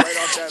Nate up right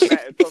off that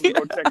mat and tell him to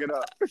go check it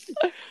up."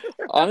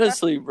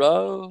 Honestly,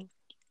 bro.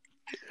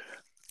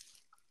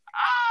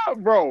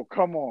 Bro,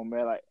 come on,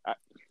 man. Like,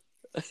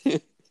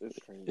 it's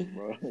crazy,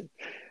 bro.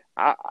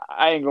 I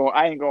ain't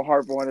gonna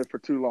harp on it for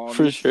too long.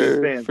 For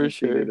sure.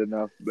 It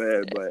enough,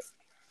 man. But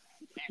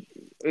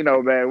you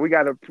know, man, we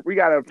gotta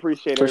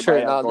appreciate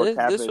everybody. For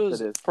sure. This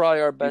was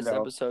probably our best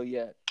episode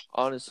yet.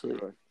 Honestly,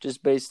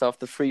 just based off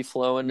the free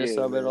flowingness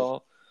of it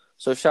all.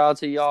 So shout out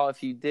to y'all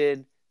if you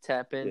did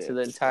tap into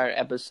the entire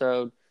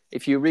episode.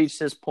 If you reached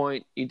this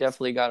point, you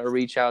definitely got to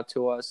reach out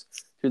to us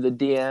through the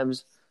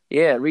DMs.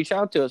 Yeah, reach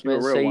out to us,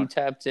 man. Say you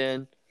tapped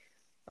in.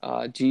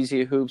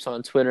 GzHoops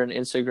on Twitter and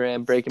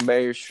Instagram. Breaking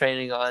Barriers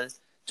Training on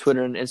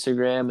Twitter and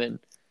Instagram. And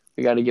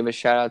we got to give a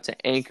shout out to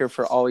Anchor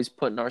for always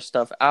putting our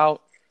stuff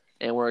out.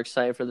 And we're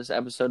excited for this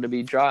episode to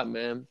be dropped,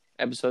 man.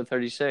 Episode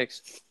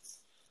 36.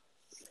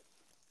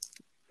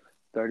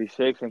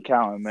 36 and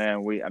counting,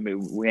 man. We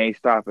ain't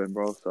stopping,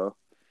 bro. So,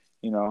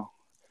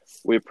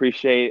 we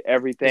appreciate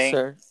everything.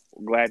 Yes, sir.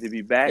 Glad to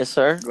be back. Yes,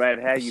 sir. Glad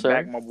to have you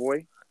back, my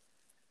boy.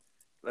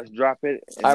 Let's drop it.